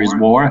 30 Years'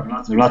 War.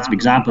 There are lots of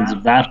examples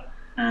of that.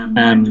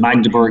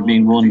 Magdeburg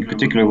being one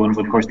particular one,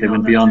 but of course they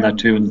went beyond that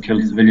too and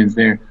killed civilians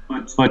there.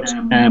 But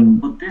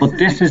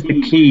this is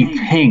the key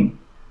thing.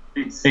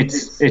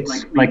 It's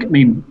like, I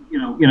mean,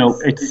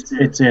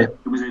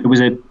 it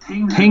was a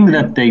thing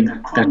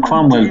that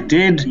Cromwell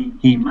did.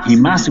 He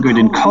massacred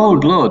in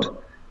cold blood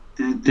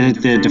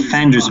the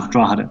defenders of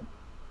Drogheda,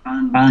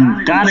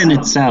 and that in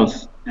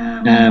itself,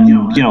 I'm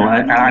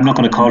not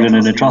going to call it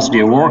an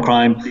atrocity or war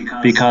crime,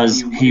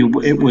 because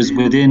it was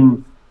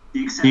within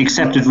the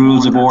accepted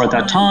rules of war at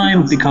that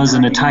time, because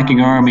an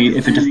attacking army,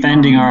 if a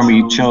defending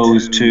army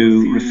chose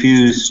to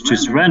refuse to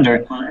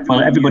surrender,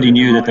 well, everybody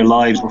knew that their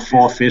lives were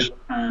forfeit,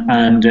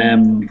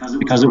 and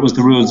because it was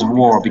the rules of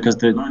war, because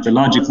the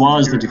logic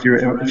was that if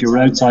you're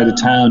outside a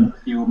town,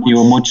 you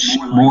were much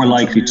more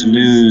likely to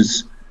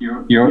lose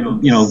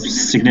your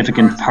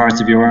significant parts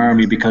of your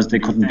army because they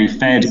couldn't be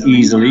fed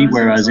easily,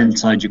 whereas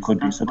inside you could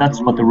be. So that's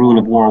what the rule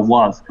of war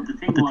was.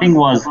 But the thing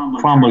was,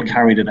 Cromwell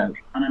carried it out,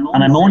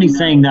 and I'm only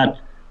saying that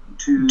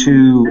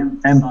to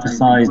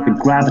emphasize the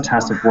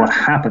gravitas of what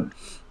happened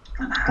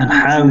and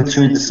how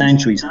through the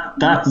centuries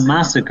that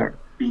massacre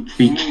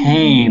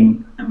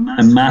became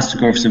a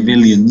massacre of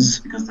civilians,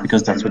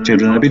 because that's what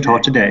children will be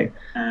taught today,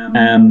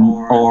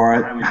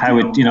 or how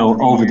it,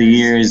 over the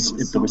years,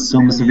 if there were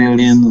some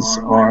civilians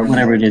or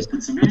whatever it is,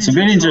 but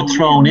civilians are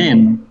thrown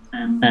in.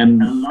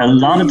 A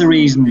lot of the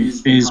reason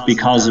is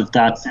because of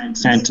that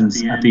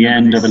sentence at the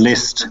end of a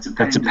list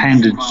that's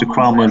appended to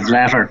Cromwell's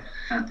letter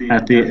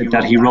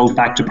that he wrote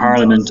back to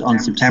Parliament on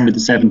September the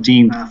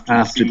 17th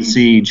after the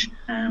siege,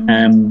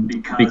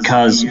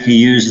 because he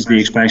uses the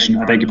expression,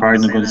 I beg your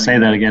pardon, I'm going to say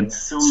that again,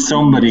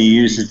 somebody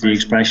uses the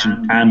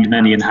expression, and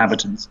many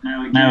inhabitants.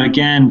 Now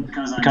again,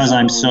 because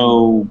I'm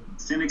so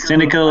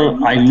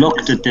cynical, I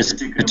looked at this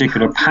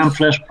particular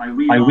pamphlet.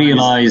 I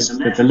realised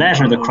that the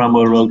letter that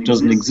Cromwell wrote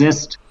doesn't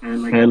exist,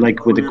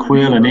 like with a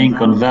quill and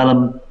ink on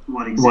vellum.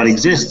 What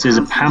exists is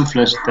a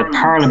pamphlet that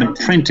Parliament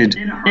printed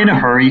in a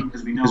hurry,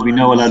 because we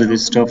know a lot of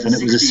this stuff, and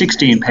it was a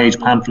 16-page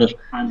pamphlet,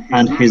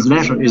 and his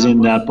letter is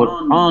in that, but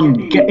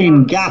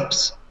in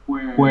gaps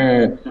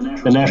where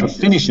the letter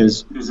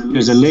finishes,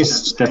 there's a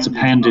list that's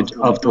appended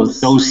of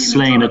those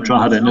slain at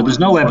Drogheda. Now, there's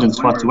no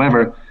evidence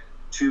whatsoever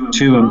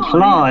to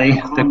imply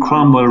that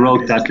Cromwell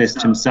wrote that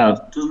list himself.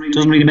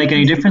 Doesn't really make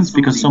any difference,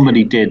 because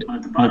somebody did.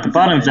 And at the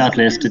bottom of that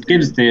list, it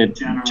gives the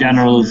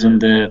generals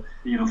and the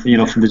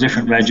from the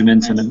different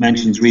regiments, and it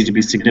mentions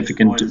reasonably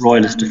significant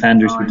royalist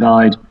defenders who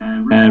died,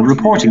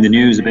 reporting the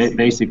news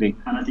basically.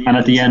 And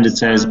at the end it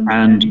says,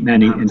 and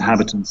many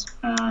inhabitants.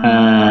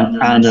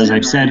 And as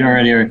I've said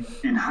earlier,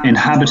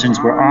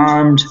 inhabitants were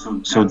armed,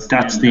 so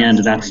that's the end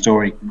of that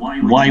story.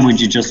 Why would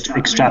you just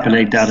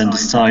extrapolate that and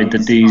decide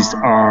that these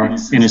are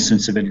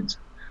innocent civilians?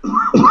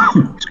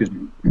 Excuse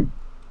me.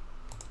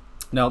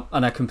 No,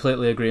 and I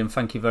completely agree, and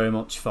thank you very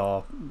much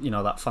for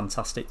that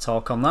fantastic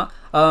talk on that.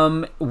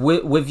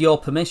 With your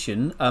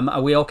permission,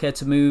 are we okay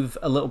to move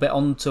a little bit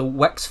on to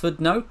Wexford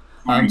now,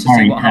 to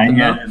see what happened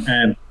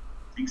there?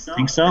 I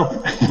think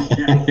so.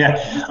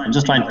 Yeah, I'm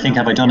just trying to think,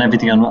 have I done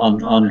everything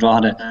on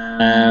Drogheda?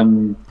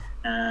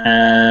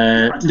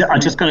 I'm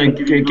just going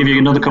to give you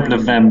another couple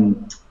of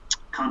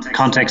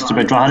context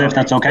about Drogheda, if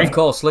that's okay. Of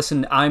course.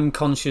 Listen, I'm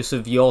conscious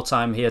of your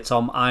time here,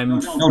 Tom.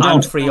 I'm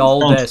free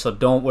all day, so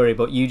don't worry,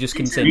 but you just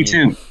continue. Me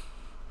too.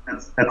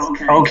 That's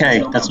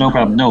okay. That's no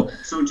problem. No.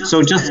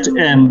 So just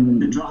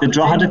the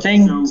Drogheda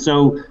thing.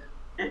 So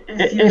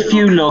if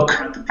you look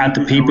at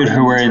the people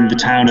who were in the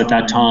town at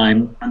that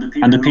time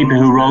and the people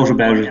who wrote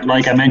about it,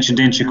 like I mentioned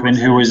Inchiquin,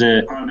 who was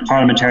a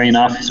parliamentarian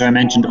officer, I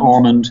mentioned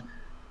Ormond,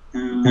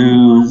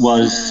 who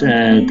was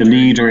the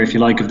leader, if you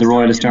like, of the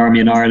Royalist Army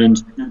in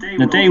Ireland.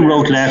 Now, they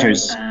wrote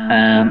letters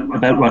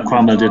about what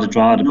Cromwell did at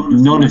Drogheda, but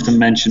none of them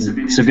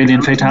mentioned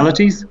civilian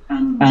fatalities.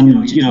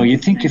 And, you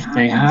think if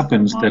they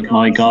happened, that,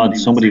 my God,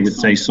 somebody would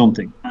say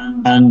something.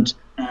 And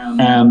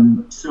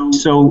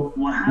so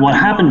what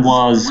happened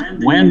was,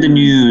 when the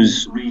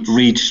news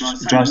reached.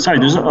 Sorry,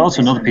 there's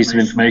also another piece of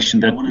information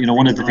that,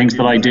 one of the things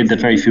that I did that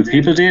very few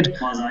people did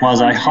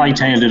was I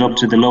hightailed it up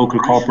to the local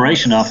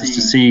corporation office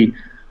to see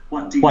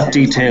what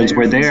details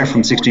were there from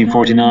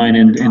 1649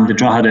 in the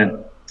Drogheda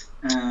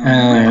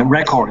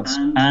records.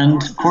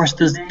 And of course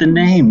there's the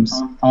names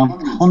of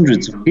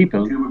hundreds of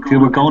people who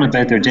were going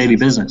about their daily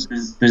business.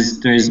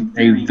 There's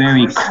a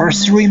very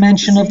cursory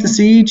mention of the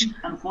siege,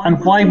 and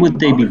why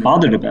would they be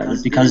bothered about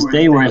it? Because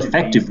they were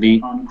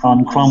effectively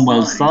on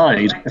Cromwell's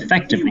side.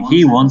 Effectively,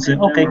 he wants it.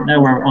 Okay,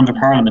 now we're under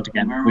Parliament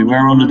again. We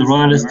were under the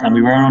Royalists and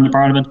we were under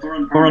Parliament.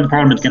 We're under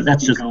Parliament again.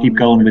 Let's just keep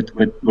going with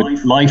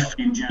life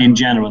in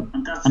general,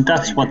 and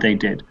that's what they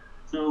did.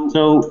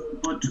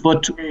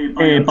 But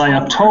by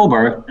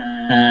October,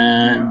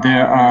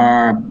 there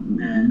are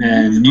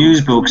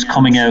news books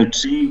coming out,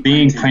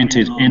 being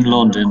printed in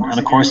London. And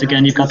of course,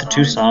 again, you've got the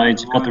two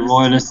sides. You've got the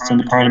Royalists and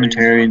the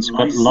Parliamentarians. You've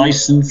got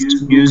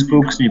licensed news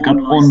books and you've got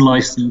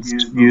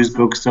unlicensed news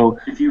books. So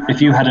if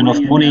you had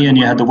enough money and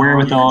you had the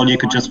wherewithal, you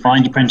could just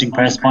find a printing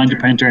press, find a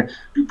printer,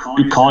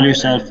 you call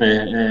yourself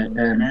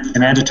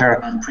an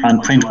editor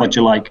and print what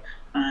you like.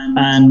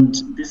 And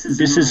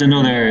this is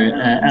another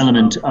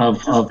element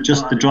of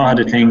just the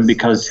Drogheda thing,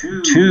 because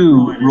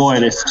two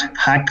royalist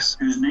hacks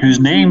whose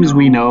names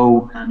we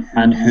know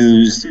and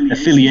whose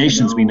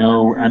affiliations we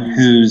know and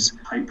whose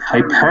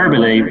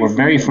hyperbole we're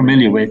very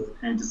familiar with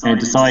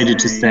decided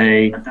to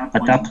say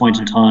at that point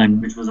in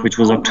time, which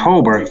was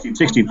October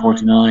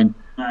 1649,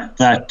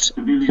 that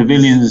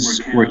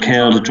civilians were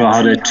killed at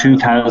Drogheda,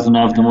 2,000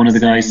 of them. One of the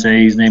guys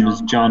say his name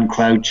was John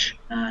Crouch,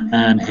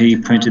 and he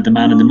printed The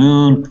Man in the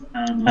Moon.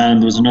 And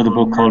there was another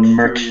book called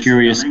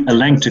Mercurius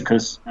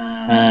Electricus,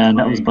 and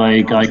that was by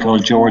a guy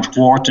called George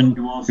Wharton,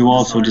 who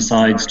also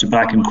decides to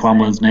back in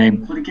Cromwell's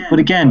name. But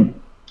again,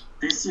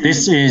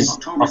 this is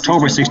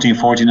October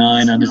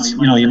 1649, and it's,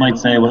 you might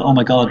say, well, oh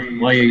my God,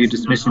 why are you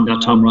dismissing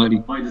that, Tom Reilly?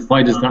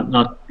 Why does that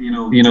not,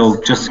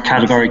 just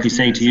categorically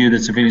say to you that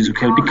civilians were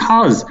killed?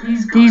 Because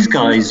these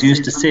guys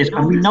used to sit,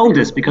 and we know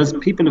this because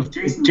people have,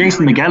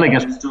 Jason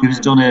McElligott,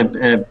 who's done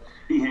a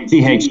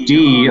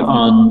PhD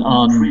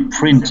on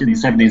print in the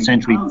 17th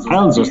century,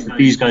 tells us that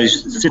these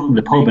guys sit in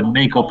the pub and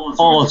make up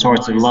all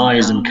sorts of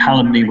lies and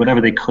calumny,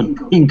 whatever they could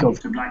think of,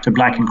 to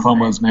blacken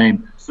Cromwell's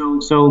name.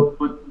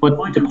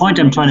 But the point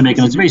I'm trying to make,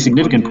 and it's a very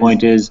significant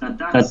point, is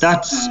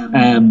that's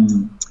October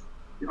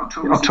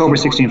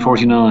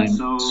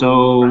 1649.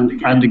 So,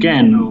 and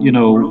again,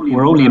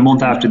 we're only a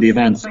month after the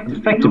events, and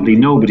effectively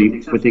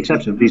nobody, with the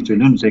exception of these two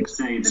lunatics,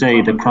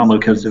 say that Cromwell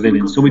killed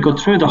civilians. So we go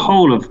through the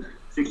whole of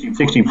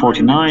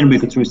 1649, we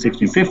go through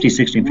 1650,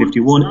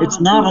 1651. It's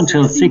not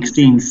until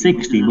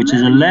 1660, which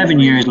is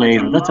 11 years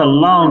later, that's a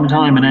long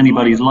time in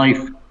anybody's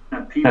life,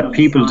 that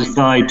people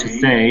decide to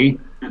say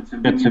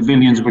that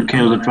civilians were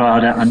killed at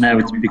Drogheda, and now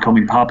it's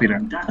becoming popular.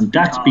 And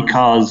that's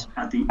because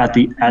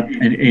in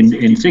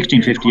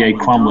 1658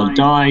 Cromwell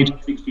died.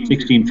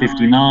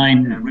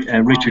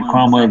 1659 Richard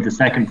Cromwell, the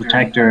second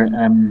protector,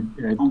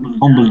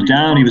 tumbled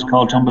down. He was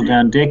called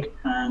Tumbledown Dick,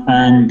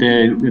 and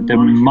the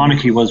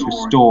monarchy was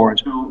restored.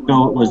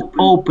 So it was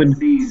open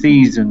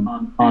season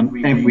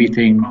on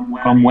everything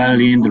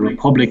Cromwellian. The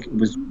Republic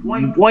was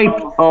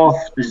wiped off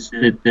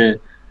the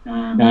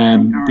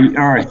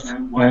earth,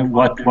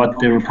 what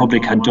the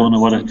Republic had done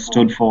and what it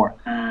stood for,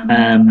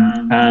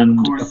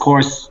 and of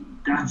course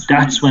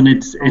that's when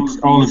it's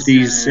all of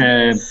these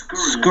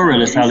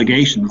scurrilous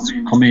allegations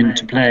come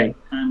into play.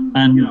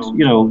 And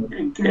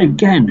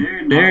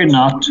again, they're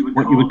not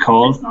what you would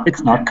call,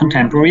 it's not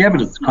contemporary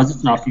evidence, because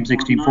it's not from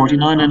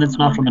 1649 and it's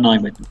not from an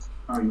eyewitness.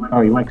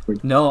 Are you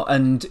expert? No,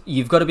 and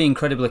you've got to be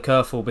incredibly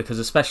careful, because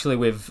especially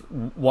with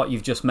what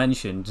you've just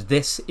mentioned,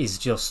 this is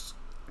just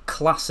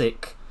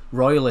classic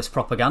royalist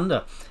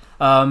propaganda.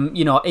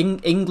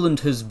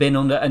 England has been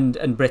under,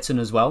 and Britain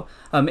as well,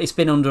 it's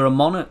been under a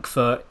monarch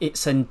for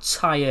its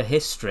entire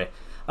history,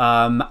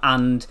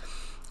 and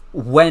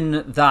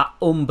when that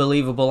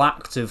unbelievable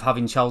act of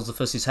having Charles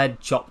I's head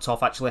chopped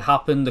off actually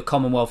happened, the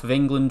Commonwealth of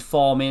England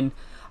forming,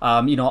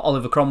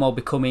 Oliver Cromwell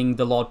becoming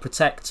the Lord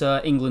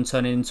Protector, England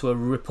turning into a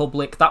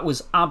republic, that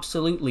was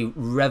absolutely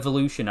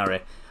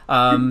revolutionary.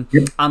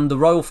 And the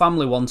royal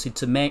family wanted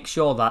to make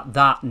sure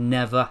that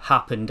never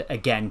happened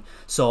again.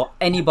 So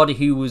anybody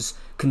who was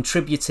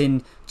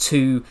contributing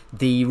to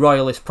the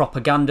royalist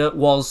propaganda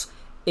was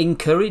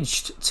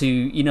encouraged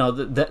to,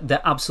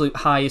 the absolute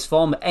highest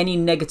form. Any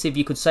negative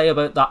you could say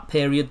about that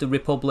period, the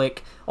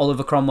Republic,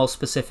 Oliver Cromwell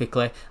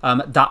specifically,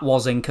 that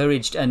was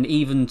encouraged, and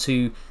even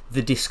to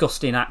the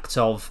disgusting act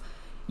of,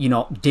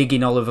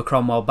 digging Oliver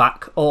Cromwell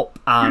back up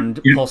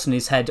and putting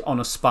his head on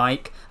a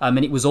spike.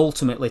 And it was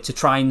ultimately to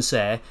try and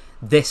say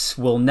this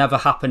will never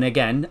happen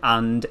again,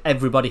 and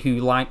everybody who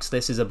likes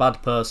this is a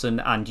bad person,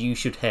 and you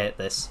should hate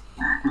this.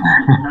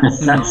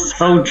 That's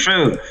so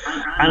true.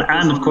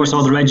 And of course,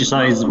 all the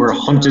regicides were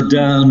hunted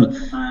down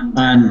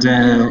and,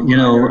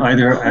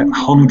 either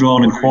hung,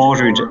 drawn, and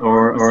quartered,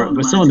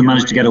 but some of them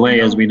managed to get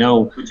away, as we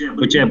know.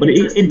 But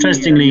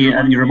interestingly,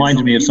 and you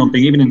reminded me of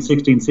something, even in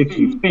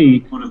 1663,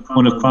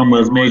 one of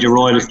Cromwell's major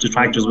royalist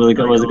detractors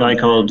was a guy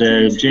called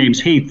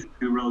James Heath,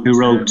 who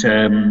wrote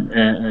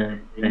a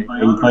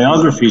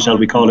biography, shall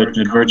we call it,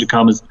 in inverted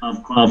commas,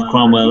 of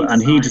Cromwell,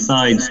 and he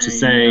decides to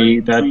say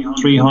that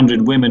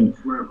 300 women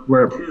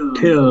were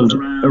killed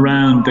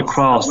around the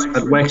cross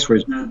at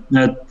Wexford.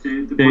 Now,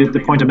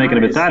 the point I'm making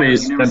about that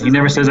is that he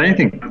never says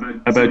anything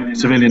about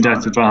civilian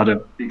deaths at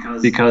Drogheda,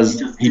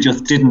 because he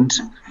just didn't,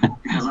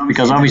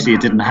 because obviously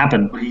it didn't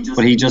happen,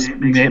 but he just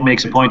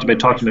makes a point about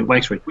talking about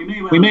Wexford.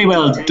 We may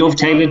well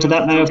dovetail into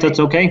that now, if that's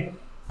okay.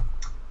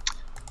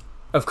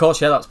 Of course,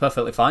 yeah, that's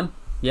perfectly fine.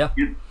 Yeah.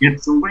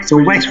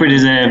 So Wexford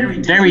is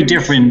a very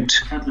different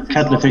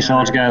kettle of fish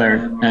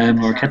altogether,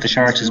 or kettle of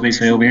sharks, as we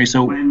say over here.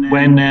 So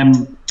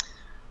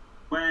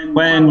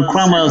when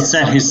Cromwell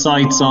set his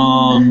sights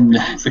on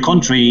the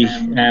country,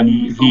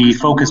 he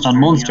focused on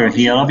Munster.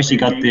 He had obviously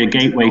got the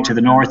gateway to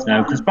the north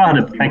now, because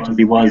Drogheda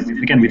effectively was,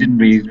 again, we didn't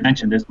really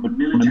mention this, but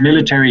from a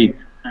military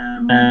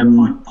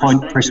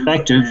point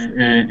perspective,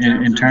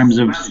 in terms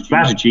of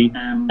strategy,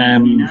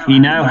 he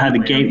now had a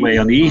gateway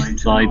on the east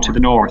side to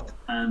the north.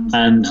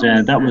 And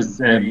that was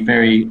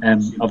very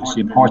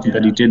obviously important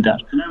that he did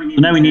that.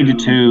 So now he needed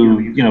to,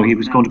 he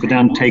was going to go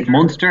down and take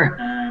Munster.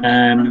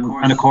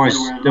 And of course,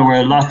 there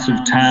were lots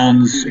of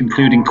towns,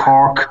 including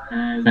Cork,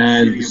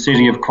 the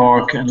city of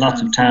Cork, and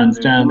lots of towns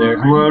down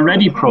there who were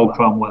already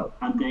pro-Cromwell.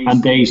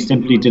 And they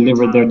simply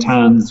delivered their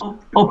towns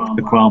up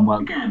to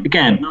Cromwell.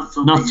 Again,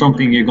 not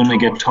something you're going to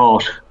get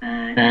taught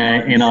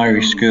in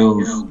Irish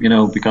schools,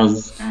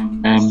 because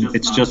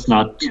it's just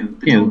not,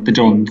 the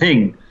done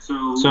thing.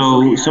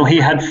 So he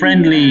had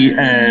friendly,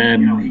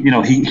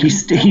 he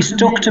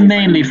stuck to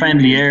mainly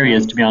friendly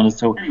areas, to be honest.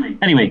 So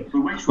anyway,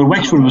 but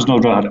Wexford was no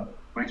Drogheda.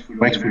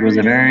 Wexford was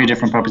a very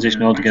different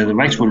proposition altogether.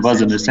 Wexford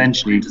was an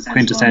essentially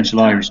quintessential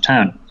Irish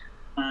town.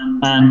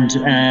 And,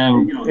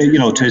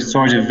 to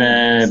sort of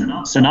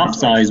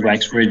synopsize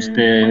Wexford,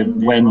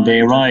 when they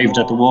arrived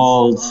at the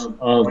walls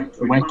of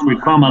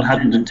Wexford, Cromwell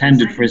hadn't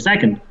intended for a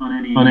second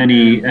on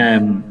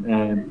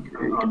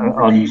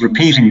on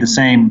repeating the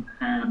same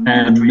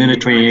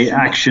military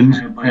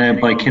action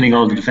by killing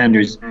all the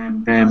defenders,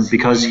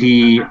 because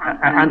he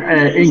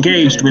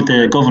engaged with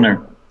the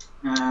governor.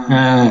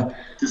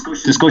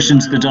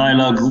 Discussions, the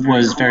dialogue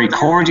was very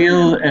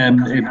cordial,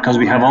 because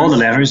we have all the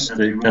letters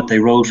that they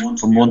wrote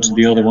from one to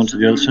the other.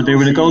 So they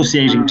were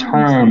negotiating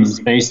terms,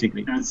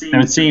 basically.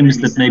 Now it seems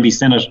that maybe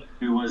Sinnott,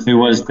 who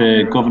was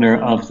the governor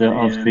of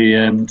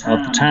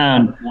the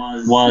town,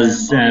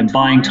 was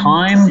buying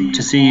time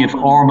to see if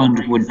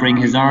Ormond would bring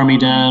his army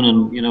down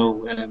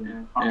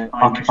and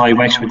occupy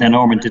Wexford. Then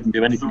Ormond didn't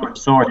do anything of the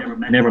sort. He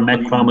never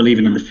met Cromwell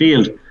even in the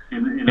field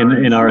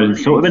in Ireland.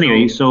 So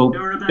anyway, so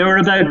there were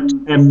about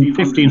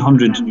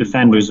 1,500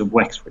 defenders of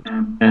Wexford.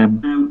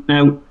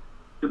 Now,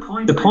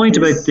 the point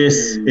about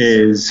this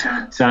is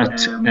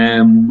that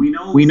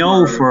we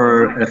know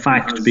for a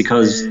fact,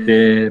 because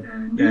the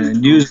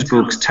news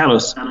books tell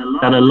us,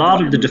 that a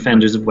lot of the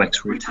defenders of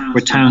Wexford were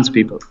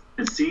townspeople.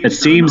 It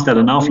seems that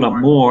an awful lot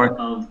more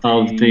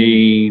of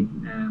the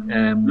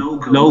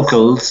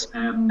locals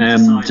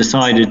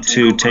decided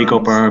to take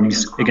up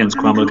arms against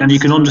Cromwell. And you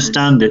can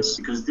understand this,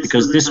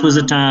 because this was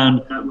a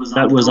town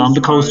that was on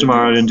the coast of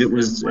Ireland. It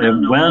was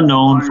well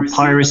known for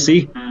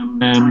piracy,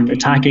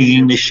 attacking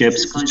English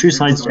ships. There's two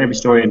sides to every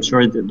story. I'm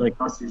sure that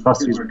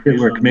atrocities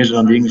were committed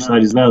on the English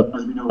side as well,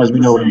 as we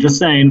know. I'm just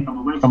saying,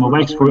 from a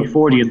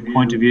Wexfordian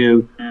point of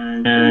view,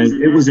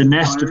 it was a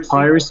nest of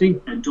piracy.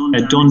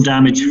 Had done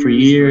damage for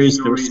years.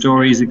 There were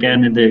stories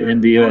again in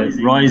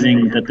the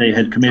Rising that they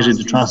had committed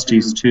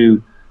atrocities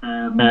to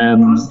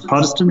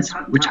Protestants,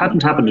 which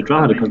hadn't happened to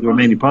Drogheda because they were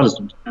mainly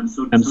Protestant.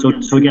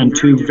 So again,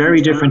 two very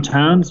different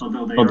towns,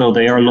 although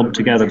they are lumped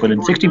together. But in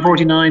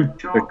 1649,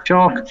 they're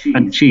chalk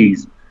and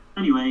cheese.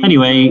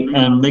 Anyway,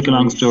 make a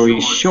long story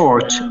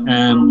short,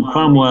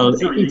 Cromwell,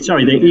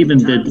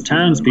 the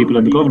townspeople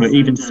and the governor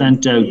even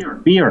sent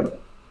out beer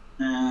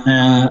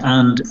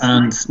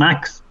and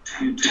snacks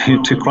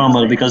to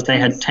Cromwell, because they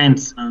had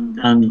tents,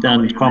 and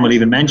Cromwell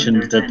even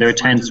mentioned that their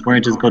tents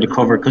weren't as good a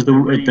cover, because the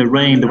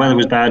weather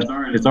was bad,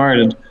 it's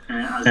Ireland,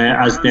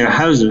 as their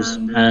houses,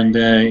 and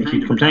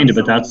he complained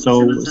about that,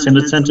 so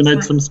Sinnott sent him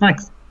out some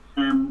snacks.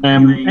 But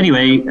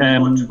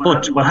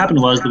what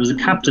happened was, there was a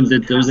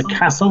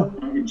castle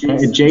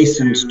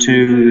adjacent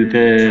to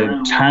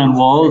the town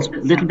walls, a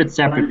little bit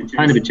separate, but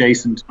kind of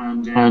adjacent,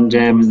 and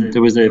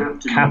there was a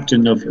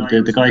captain of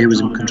the guy who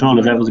was in control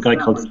of that was a guy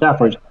called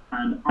Stafford,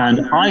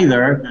 and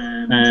either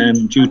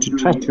due to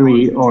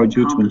treachery or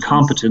due to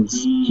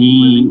incompetence,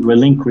 he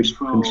relinquished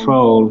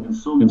control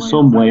in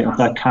some way of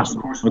that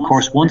castle. And of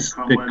course, once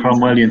the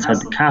Cromwellians had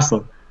the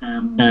castle,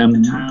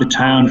 the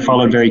town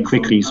followed very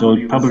quickly. So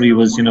it probably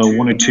was,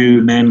 one or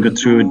two men got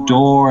through a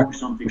door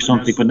or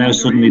something, but now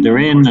suddenly they're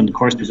in, and of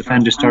course the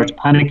defenders start to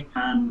panic,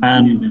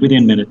 and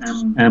within minutes,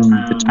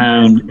 the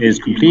town is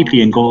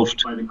completely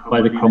engulfed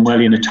by the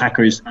Cromwellian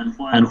attackers.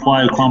 And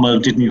while Cromwell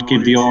didn't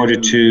give the order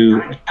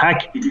to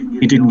attack,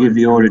 he didn't give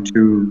the order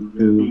to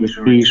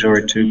retreat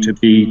or to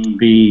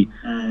be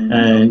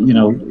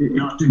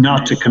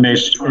not to commit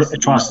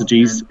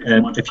atrocities,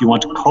 if you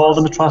want to call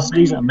them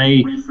atrocities. I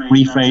may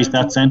rephrase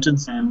that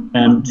sentence,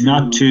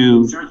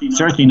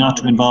 certainly not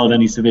to involve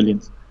any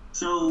civilians.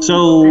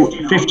 So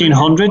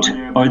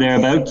 1500 or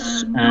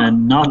thereabouts,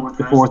 and not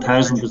the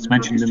 4000 that's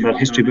mentioned in that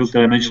history book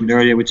that I mentioned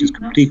earlier, which is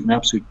complete and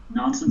absolute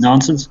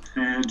nonsense.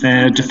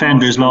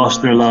 Defenders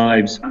lost their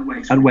lives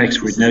at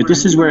Wexford. Now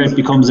this is where it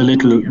becomes a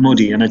little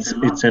muddy, and it's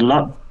a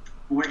lot.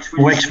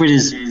 Wexford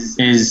is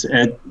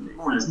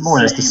more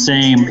or less the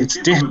same. It's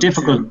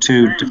difficult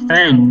to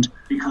defend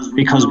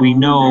because we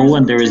know,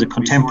 and there is a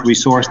contemporary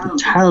source that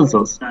tells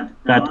us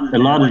that a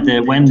lot of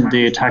when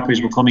the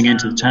attackers were coming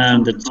into the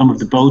town, that some of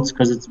the boats,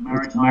 because it's a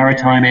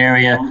maritime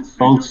area,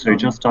 boats are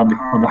just on the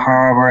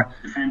harbour.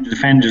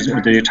 Defenders or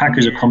the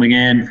attackers are coming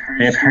in.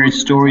 They have heard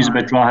stories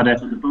about Drogheda,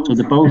 so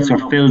the boats are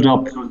filled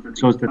up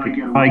so that they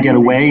can try and get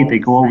away. They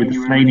go over the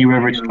Slaney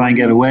River to try and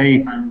get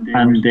away,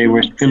 and they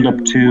were filled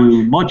up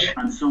too much,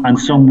 and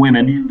some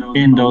women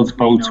in those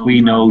boats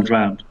we know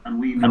drowned,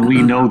 and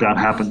we know that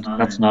happened.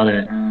 That's not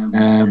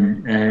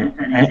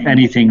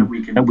anything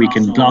that we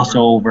can gloss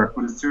over,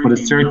 but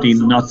it's certainly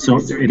not so.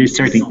 It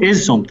certainly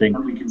is something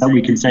that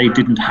we can say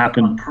didn't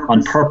happen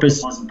on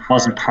purpose,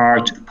 wasn't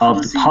part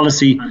of the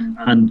policy,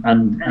 and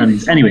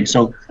anyway.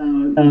 So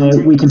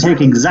we can take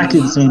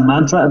exactly the same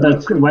mantra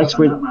about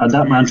Wexford, and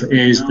that mantra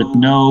is that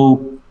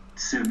no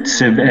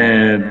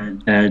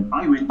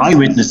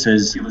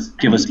eyewitnesses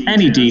give us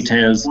any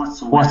details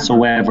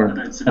whatsoever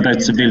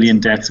about civilian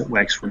deaths at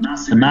Wexford.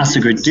 The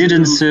massacre did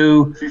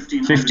ensue.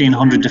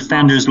 1,500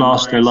 defenders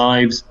lost their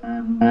lives.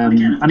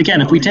 And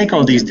again, if we take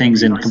all these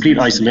things in complete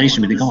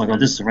isolation, we think, oh my God,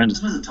 this is horrendous.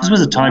 This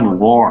was a time of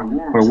war,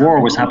 where war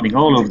was happening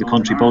all over the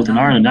country, both in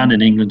Ireland and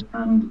in England,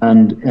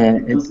 and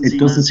it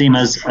doesn't seem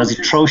as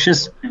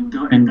atrocious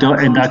in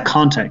that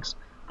context.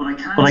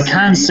 But I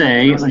can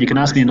say, and you can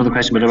ask me another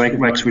question about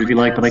Wexford if you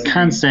like, but I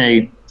can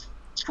say,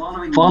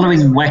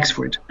 following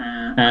Wexford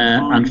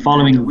and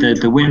following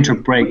the winter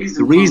break,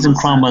 the reason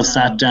Cromwell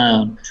sat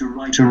down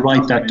to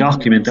write that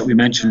document that we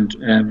mentioned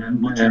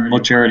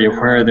much earlier,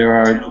 where there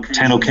are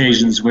 10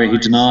 occasions where he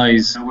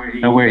denies,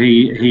 where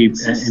he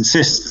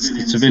insists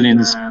that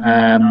civilians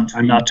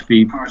are not to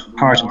be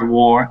part of the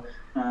war.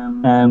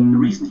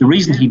 The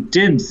reason he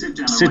did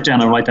sit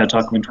down and write that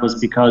document was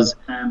because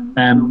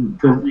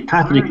the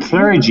Catholic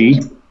clergy,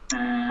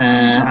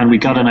 and we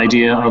got an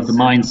idea of the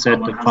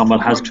mindset that Cromwell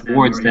has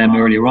towards them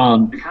earlier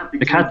on,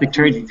 the Catholic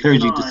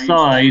clergy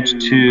decide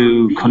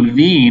to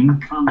convene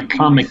at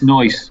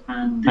Clonmacnoise,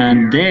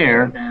 and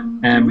there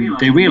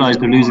they realise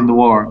they're losing the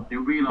war.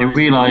 They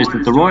realise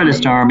that the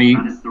Royalist Army,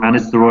 and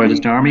it's the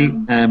Royalist Army,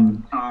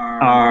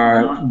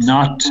 are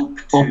not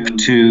up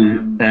to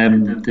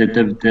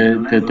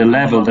the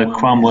level that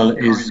Cromwell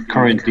is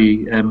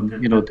currently,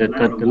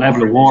 the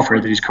level of warfare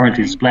that he's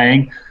currently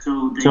displaying.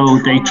 So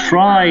they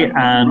try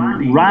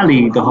and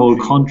rally the whole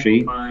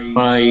country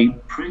by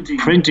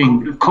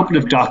printing a couple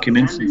of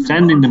documents and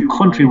sending them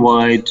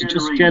countrywide to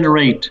just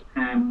generate,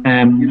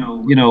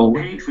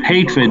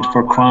 hatred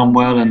for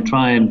Cromwell, and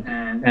try and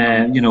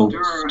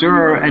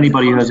stir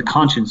anybody who has a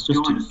conscience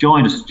just to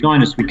join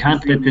us. We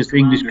can't let this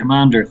English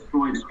commander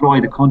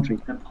destroy the country.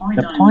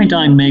 The point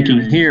I'm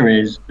making here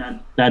is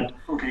that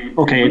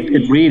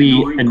it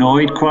really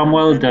annoyed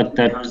Cromwell that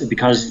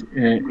because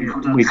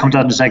we'll come to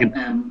that in a second.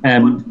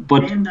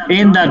 But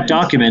in that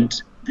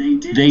document,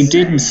 they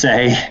didn't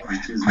say,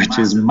 which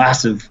is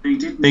massive,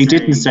 they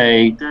didn't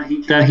say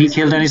that he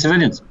killed any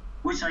civilians,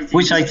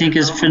 which I think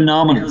is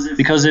phenomenal,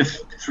 because if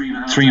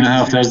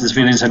 3,500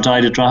 civilians had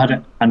died at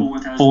Drogheda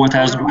and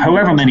 4,000,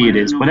 however many it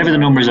is, whatever the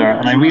numbers are,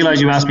 and I realise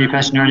you asked me a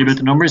question earlier about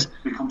the numbers,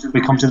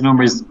 we come to the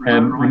numbers,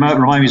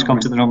 remind me to come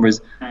to the numbers.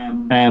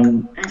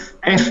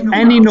 If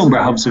any number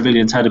of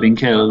civilians had been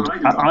killed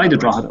at either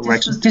Drogheda or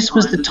Wexford, this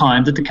was the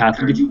time that the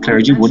Catholic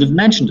clergy would have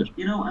mentioned it.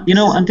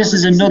 And this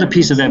is another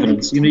piece of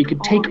evidence. You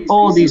could take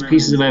all these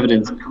pieces of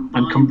evidence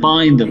and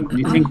combine them, and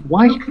you think,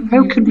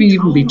 how could we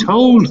even be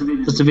told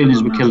that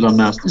civilians were killed en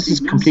masse? This is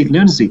complete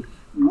lunacy.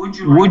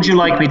 Would you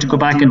like me to go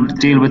back and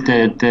deal with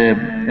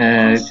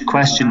the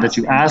question that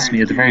you asked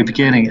me at the very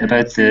beginning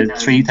about the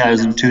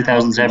 3,000,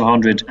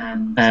 2,700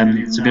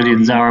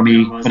 civilians,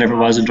 army, whatever it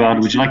was in Drogheda?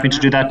 Would you like me to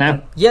do that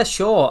now? Yeah,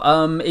 sure.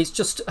 It's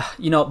just,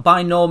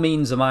 by no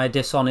means am I a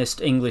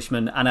dishonest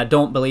Englishman, and I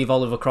don't believe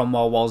Oliver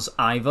Cromwell was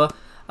either.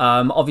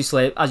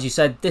 Obviously, as you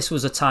said, this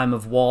was a time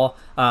of war,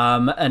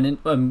 and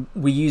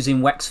we're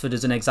using Wexford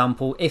as an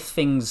example. If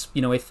things,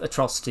 if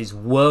atrocities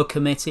were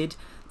committed,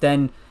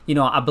 then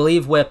I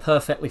believe we're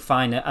perfectly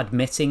fine at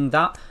admitting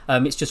that.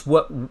 It's just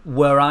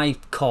where I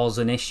cause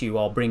an issue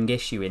or bring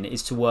issue in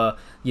is to where,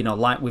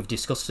 like we've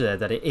discussed today,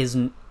 that it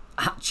isn't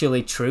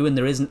actually true and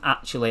there isn't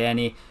actually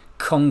any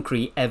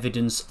concrete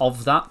evidence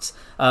of that,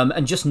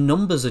 and just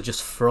numbers are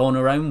just thrown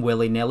around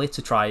willy-nilly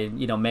to try and,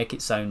 you know, make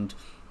it sound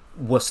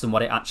worse than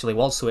what it actually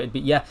was. So it'd be,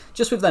 yeah,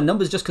 just with their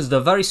numbers, just because they're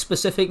very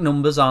specific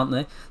numbers, aren't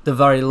they? They're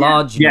very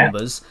large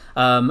numbers,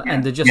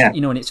 and they're just,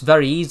 you know, and it's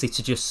very easy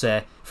to just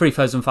say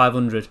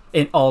 3,500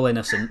 in all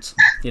innocent,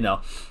 you know.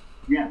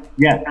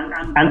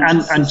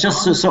 And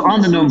just so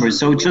on the numbers,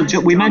 so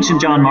we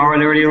mentioned John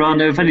Morrill earlier on.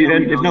 If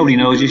nobody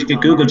knows, you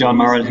should Google John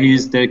Morrill.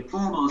 He's the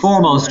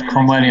foremost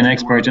Cromwellian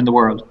expert in the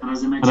world.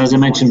 And as I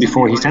mentioned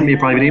before, he sent me a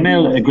private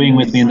email agreeing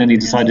with me, and then he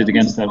decided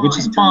against that, which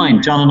is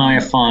fine. John and I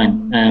are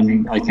fine.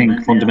 I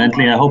think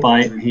fundamentally, I hope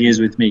he is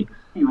with me.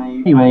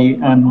 Anyway,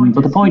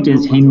 but the point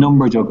is, he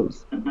number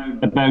juggles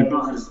about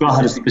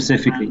Drogheda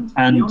specifically,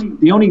 and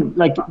the only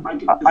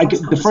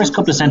the first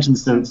couple of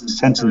sentences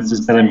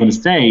that I'm going to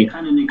say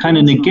kind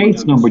of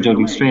negates number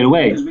juggling straight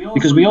away,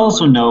 because we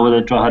also know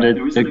that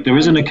Drogheda, there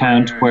is an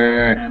account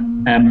where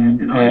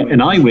an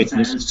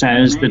eyewitness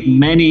says that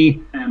many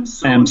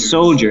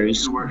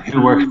soldiers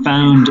who were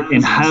found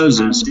in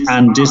houses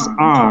and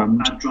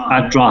disarmed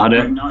at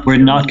Drogheda were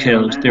not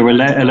killed. They were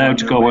allowed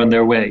to go on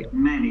their way.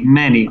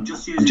 Many.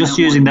 I'm just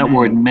using that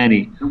word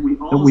many.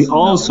 But we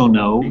also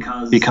know,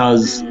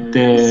 because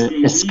the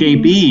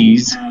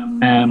escapees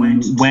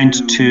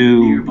went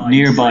to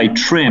nearby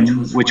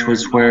Trim, which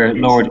was where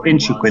Lord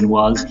Inchiquin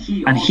was,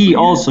 and he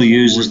also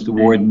uses the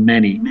word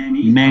many.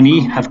 Many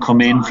have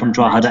come in from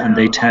Drogheda, and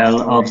they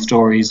tell of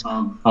stories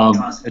of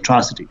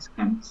atrocities,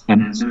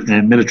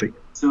 military.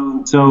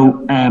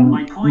 So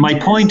my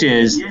point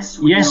is,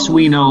 yes,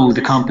 we know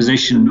the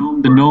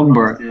composition, the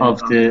number of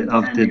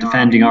the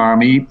defending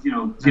army.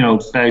 You know,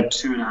 about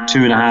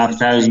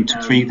 2,500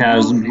 to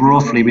 3,000,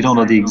 roughly. We don't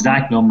know the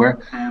exact number.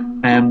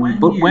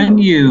 But when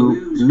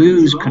you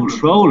lose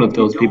control of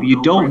those people,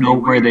 you don't know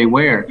where they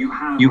were.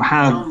 You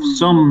have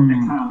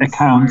some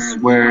accounts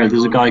where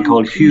there's a guy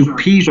called Hugh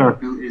Peter,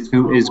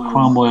 who is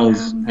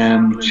Cromwell's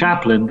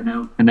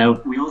chaplain, and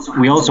now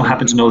we also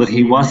happen to know that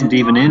he wasn't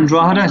even in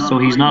Drogheda, so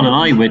he's not an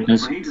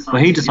eyewitness,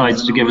 but he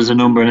decides to give us a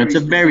number, and it's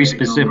a very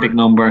specific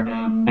number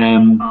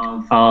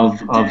of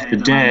the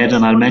dead,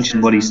 and I'll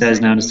mention what he says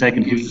now in a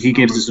second. He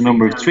gives us a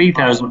number of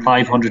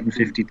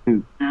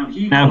 3,552.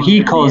 Now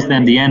he calls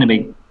them the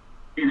enemy.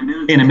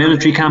 In a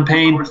military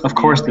campaign, of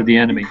course they're the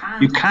enemy.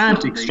 You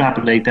can't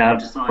extrapolate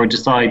that or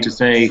decide to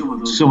say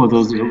some of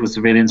those were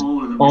civilians,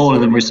 all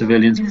of them were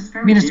civilians.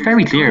 I mean, it's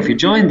very clear. If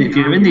you're in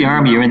the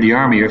army, you're in the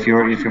army. Or if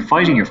you're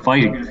fighting, you're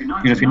fighting. You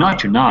know, if you're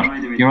not, you're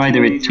not. You're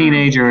either a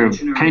teenager, a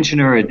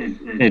pensioner, a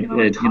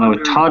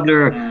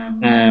toddler,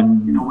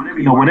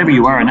 whatever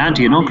you are, an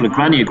auntie, an uncle, a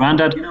granny, a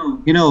granddad.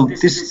 You know,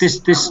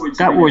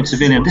 that word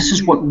civilian. This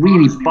is what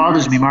really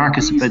bothers me,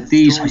 Marcus, about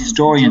these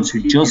historians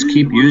who just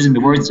keep using the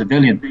word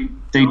civilian.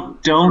 They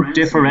don't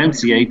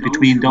differentiate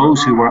between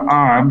those who were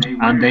armed,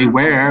 and they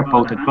were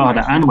both at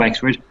Drogheda and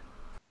Wexford,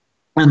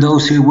 and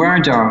those who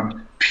weren't armed.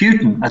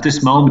 Putin at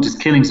this moment is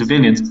killing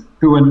civilians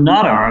who were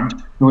not armed,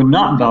 who were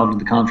not involved in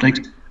the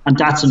conflict, and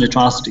that's an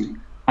atrocity.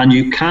 And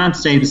you can't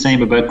say the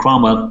same about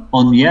Cromwell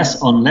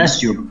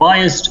unless you're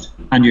biased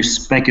and you're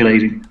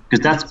speculating,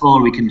 because that's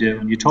all we can do.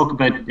 And you talk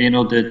about, you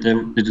know,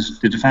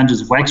 the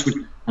defenders of Wexford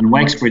and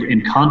Wexford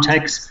in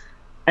context.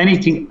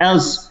 Anything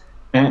else,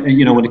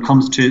 when it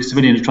comes to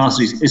civilian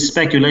atrocities, is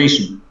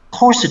speculation. Of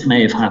course it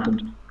may have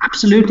happened.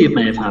 Absolutely it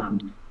may have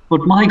happened.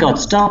 But my God,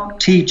 stop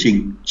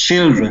teaching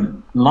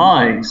children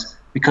lies,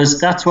 because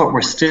that's what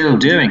we're still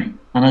doing.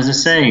 And as I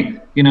say,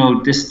 you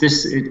know,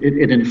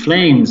 it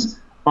inflames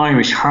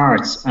Irish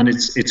hearts, and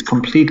it's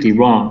completely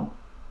wrong.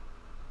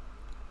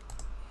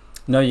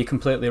 No, you're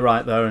completely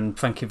right there, and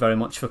thank you very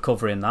much for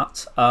covering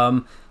that.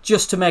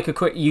 Just to make a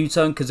quick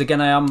U-turn, because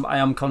again, I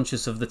am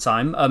conscious of the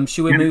time.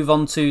 Should we move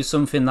on to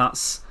something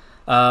that's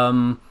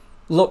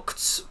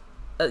looked,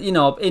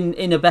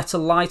 in a better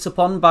light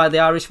upon by the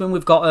Irishmen?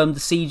 We've got the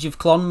Siege of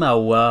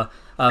Clonmel, where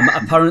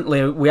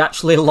apparently we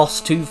actually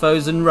lost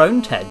 2,000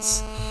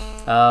 Roundheads.